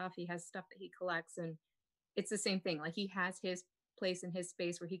his stuff, he has stuff that he collects, and it's the same thing. Like he has his place in his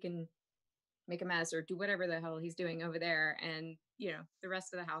space where he can make a mess or do whatever the hell he's doing over there, and the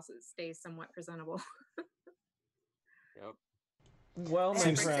rest of the house stays somewhat presentable. Yep. Well, my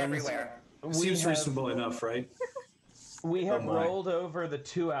Bricks friends, everywhere. Seems reasonable enough, right? we have Oh my. rolled over the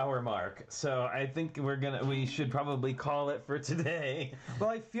 2-hour mark, so I think we should probably call it for today. Well,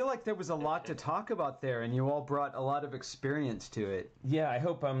 I feel like there was a lot to talk about there, and you all brought a lot of experience to it. Yeah, I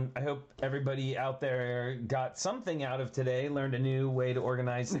hope everybody out there got something out of today, learned a new way to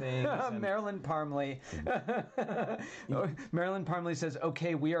organize things. and- Marilyn Parmley. Marilyn Parmley says,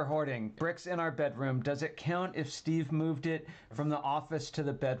 "Okay, we are hoarding bricks in our bedroom. Does it count if Steve moved it from the office to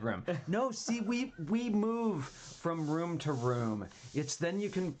the bedroom?" No, see, we move from room to room. It's then you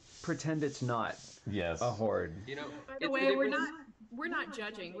can pretend it's not Yes. a hoard. By the it's way, we're difference- not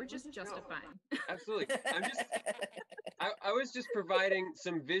judging. We're just justifying. Absolutely. I was just providing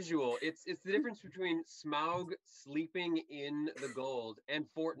some visual. It's the difference between Smaug sleeping in the gold and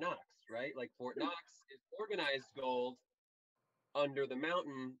Fort Knox, right? Like Fort Knox is organized gold. Under the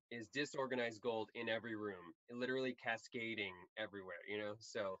mountain is disorganized gold in every room, literally cascading everywhere,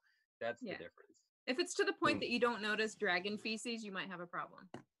 So that's Yeah. the difference, If it's to the point that you don't notice dragon feces, you might have a problem.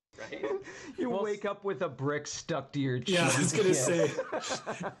 right? You wake up with a brick stuck to your cheek. Yeah, I was gonna say,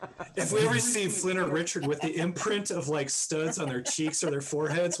 if we ever see Flynn or Richard with the imprint of like studs on their cheeks or their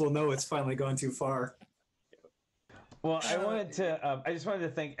foreheads, we'll know it's finally gone too far. Well, I just wanted to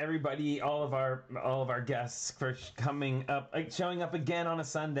thank everybody, all of our guests for coming up, showing up again on a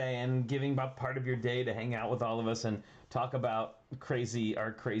Sunday and giving up part of your day to hang out with all of us and talk about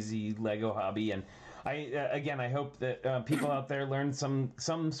our crazy Lego hobby. And I hope that people out there learned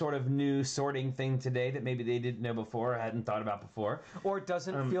some sort of new sorting thing today that maybe they didn't know before or hadn't thought about before. Or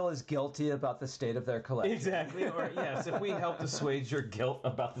doesn't feel as guilty about the state of their collection. Exactly. Or yes, if we helped assuage your guilt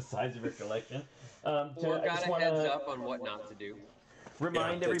about the size of your collection. Or got a heads up on what not to do.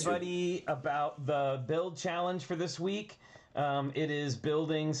 Remind that too. everybody about the build challenge for this week. It is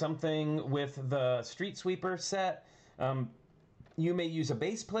building something with the Street Sweeper set. You may use a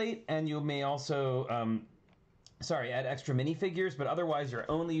base plate, and you may also add extra minifigures, but otherwise you're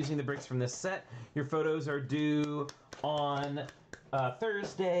only using the bricks from this set. Your photos are due on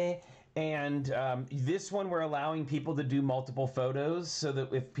Thursday. And this one, we're allowing people to do multiple photos so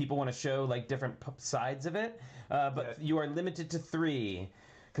that if people want to show like different sides of it, but you are limited to 3.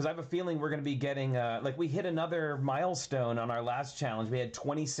 Because I have a feeling we're going to be getting, we hit another milestone on our last challenge. We had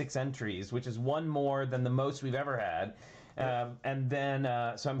 26 entries, which is one more than the most we've ever had. And then,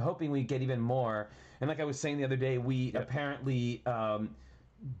 so I'm hoping we get even more. And like I was saying the other day, we apparently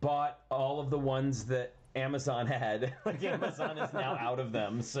bought all of the ones that Amazon had. Like Amazon is now out of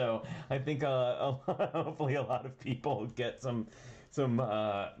them, so I think hopefully a lot of people get some.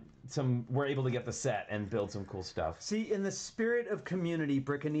 We're able to get the set and build some cool stuff. See, in the spirit of community,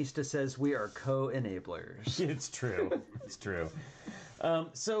 Brickanista says we are co-enablers. It's true. It's true.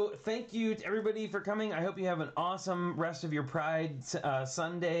 So thank you to everybody for coming. I hope you have an awesome rest of your Pride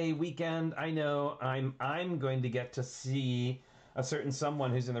Sunday weekend. I know I'm going to get to see a certain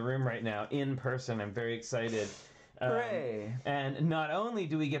someone who's in the room right now in person. I'm very excited. Hooray! And not only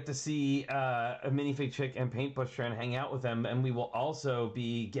do we get to see a minifig chick and paint pusher and hang out with them, and we will also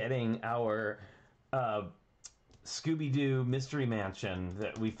be getting our Scooby-Doo Mystery Mansion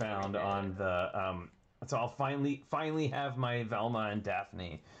that we found on the. So I'll finally have my Velma and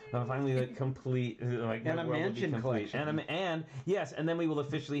Daphne. I'll finally complete And a mansion collection. And yes, and then we will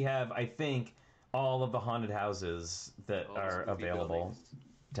officially have, I think, all of the haunted houses that All the are spooky available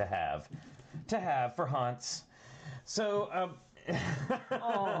buildings. to have for haunts. So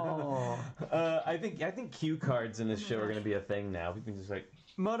I think cue cards in this show are going to be a thing now. We can just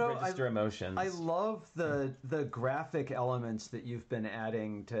Moto, register emotions. I love the graphic elements that you've been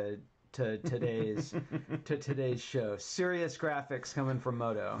adding to today's show. Serious graphics coming from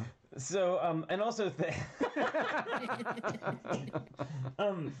Moto. So and also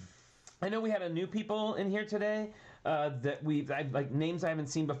I know we had a new people in here today that like names I haven't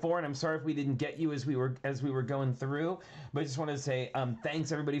seen before, and I'm sorry if we didn't get you as we were going through. But I just wanted to say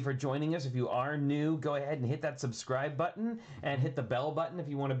thanks everybody for joining us. If you are new, go ahead and hit that subscribe button and hit the bell button if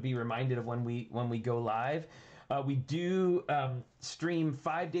you want to be reminded of when we go live. We do stream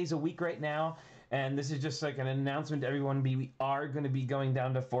 5 days a week right now. And this is just like an announcement to everyone. We are going to be going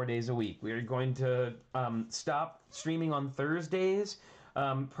down to 4 days a week. We are going to stop streaming on Thursdays.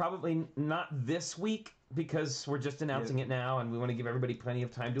 Probably not this week because we're just announcing it now, and we want to give everybody plenty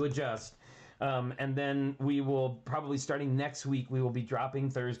of time to adjust. And then we will probably, starting next week, we will be dropping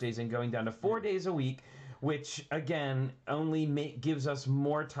Thursdays and going down to 4 days a week, which, again, only gives us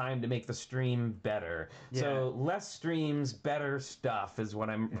more time to make the stream better. Yeah. So less streams, better stuff is what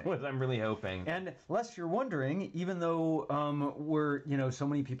I'm really hoping. And lest you're wondering, even though we're, so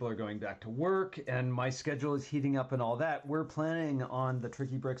many people are going back to work and my schedule is heating up and all that, we're planning on the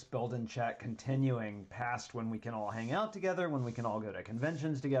TrickyBricks Build and Chat continuing past when we can all hang out together, when we can all go to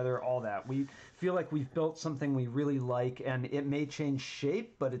conventions together, all that. We feel like we've built something we really like, and it may change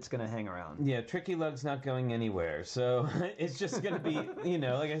shape, but it's going to hang around. Yeah, Tricky Lug's not going anywhere, so it's just going to be,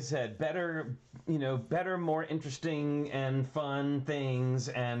 like I said, better, more interesting and fun things,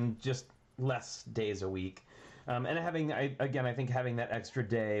 and just less days a week. And I think having that extra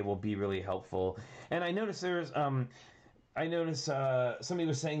day will be really helpful. And I noticed somebody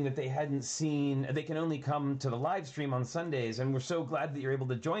was saying that they can only come to the live stream on Sundays, and we're so glad that you're able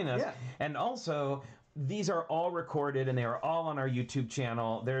to join us. Yeah. And also, these are all recorded and they are all on our YouTube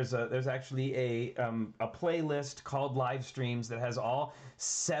channel. There's actually a playlist called Live Streams that has all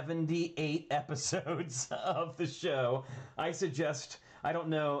 78 episodes of the show. I suggest, I don't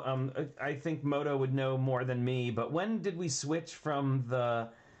know, I think Moto would know more than me, but when did we switch from the...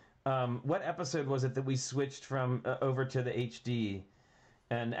 what episode was it that we switched from over to the HD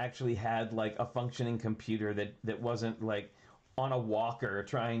and actually had like a functioning computer that wasn't like on a walker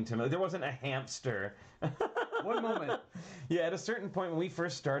trying to... There wasn't a hamster. One moment. Yeah, at a certain point when we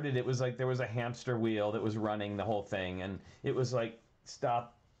first started, it was like there was a hamster wheel that was running the whole thing, and it was like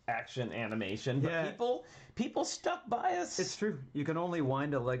stop action animation. But Yeah. people stuck by us. It's true. You can only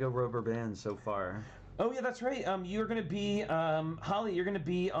wind a Lego rubber band so far. Oh, yeah, that's right. You're going to be, Holly, you're going to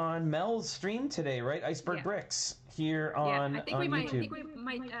be on Mel's stream today, right? Iceberg Bricks here on I think we might. I YouTube. think we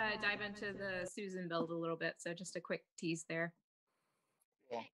might dive into the Susan build a little bit. So just a quick tease there.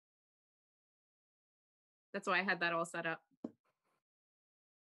 Yeah. That's why I had that all set up.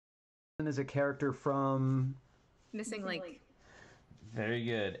 And is a character from Missing Link. Very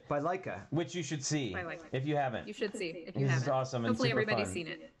good. by Leica. Which you should see I like it. if you haven't. You should see if you This haven't. is awesome and Hopefully super everybody's fun. seen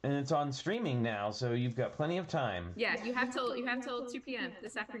it. And it's on streaming now, so you've got plenty of time. Yeah, you have till 2 p.m.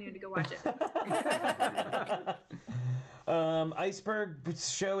 this afternoon to go watch it. Iceberg's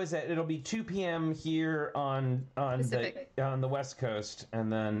show is that it'll be 2 p.m. here on the West Coast,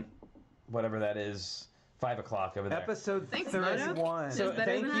 and then whatever that is, 5 o'clock over there. Episode Thanks, Moto. 31. So It's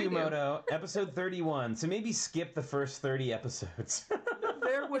better thank than I you, do. Moto. Episode 31. So maybe skip the first 30 episodes.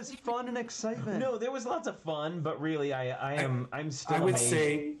 There was fun and excitement. No, there was lots of fun, but really, I'm still. I would amazed.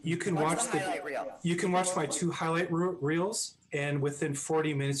 say you can Watch watch the highlight reel. You can watch my 2 highlight reels, and within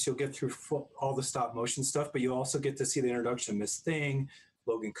 40 minutes you'll get through all the stop motion stuff. But you also get to see the introduction of Miss Thing,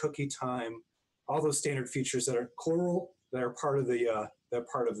 Logan Cookie Time, all those standard features that are Coral that are part of the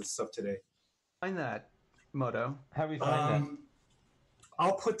stuff today. Find that, Moto. How do we find that?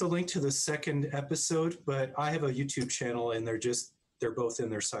 I'll put the link to the second episode, but I have a YouTube channel, and they're both in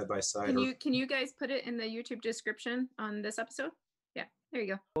there side by side. Can you guys put it in the YouTube description on this episode? Yeah, there you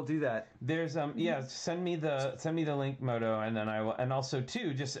go. We'll do that. There's send me the link, Moto, and then I will, and also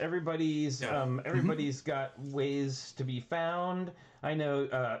too, just everybody's got ways to be found. I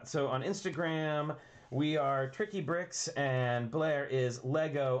know, so on Instagram we are TrickyBricks, and Blair is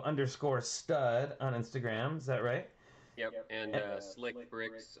Lego_stud on Instagram. Is that right? Yep, and Slick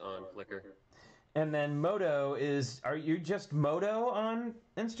Bricks on Flickr. And then Moto are you just Moto on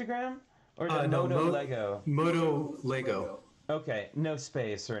Instagram? Or is it No, Moto Lego? Moto Lego. Okay, no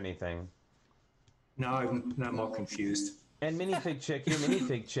space or anything. Now I'm all confused. And Minifig Chick, you're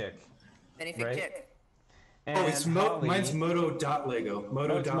Minifig Chick. Minifig Right? Chick. And It's Holly, mine's Moto.Lego.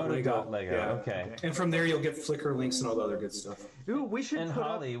 Moto.Lego. Moto.Lego, Yeah. okay. And from there you'll get Flickr links and all the other good stuff. Ooh, we should And put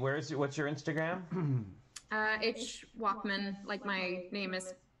Holly, what's your Instagram? H Walkman, like my name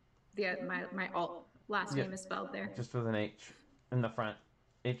is, my alt last name is spelled there. Just with an H in the front.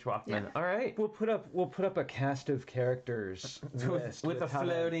 H Walkman. Yeah. All right. We'll put up a cast of characters list With the how to-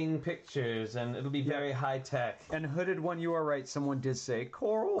 floating pictures, and it'll be very high tech. And hooded one, you are right. Someone did say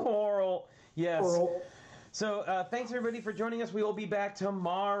coral. Coral. Yes. Coral. So thanks everybody for joining us. We will be back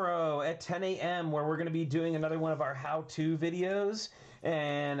tomorrow at 10 a.m. where we're going to be doing another one of our how-to videos.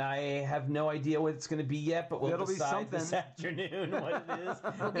 And I have no idea what it's going to be yet, but we'll It'll be decide this something. afternoon what it is.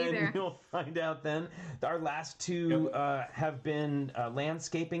 We'll be and there. you'll find out then. Our last two have been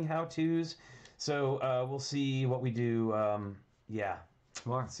landscaping how-tos. So we'll see what we do.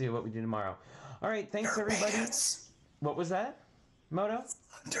 Tomorrow. See what we do tomorrow. All right, thanks everybody. What was that, Moto?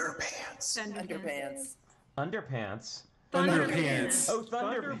 Underpants. Underpants. Underpants. Underpants. Oh,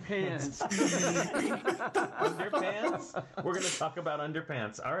 Thunderpants. Underpants? We're going to talk about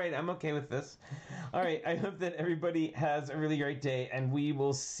underpants. All right, I'm okay with this. All right, I hope that everybody has a really great day, and we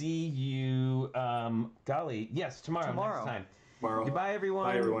will see you, tomorrow. Next time. Tomorrow. Goodbye, everyone.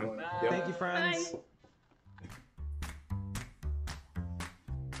 Bye, everyone. Bye. Yep. Thank you, friends. Bye.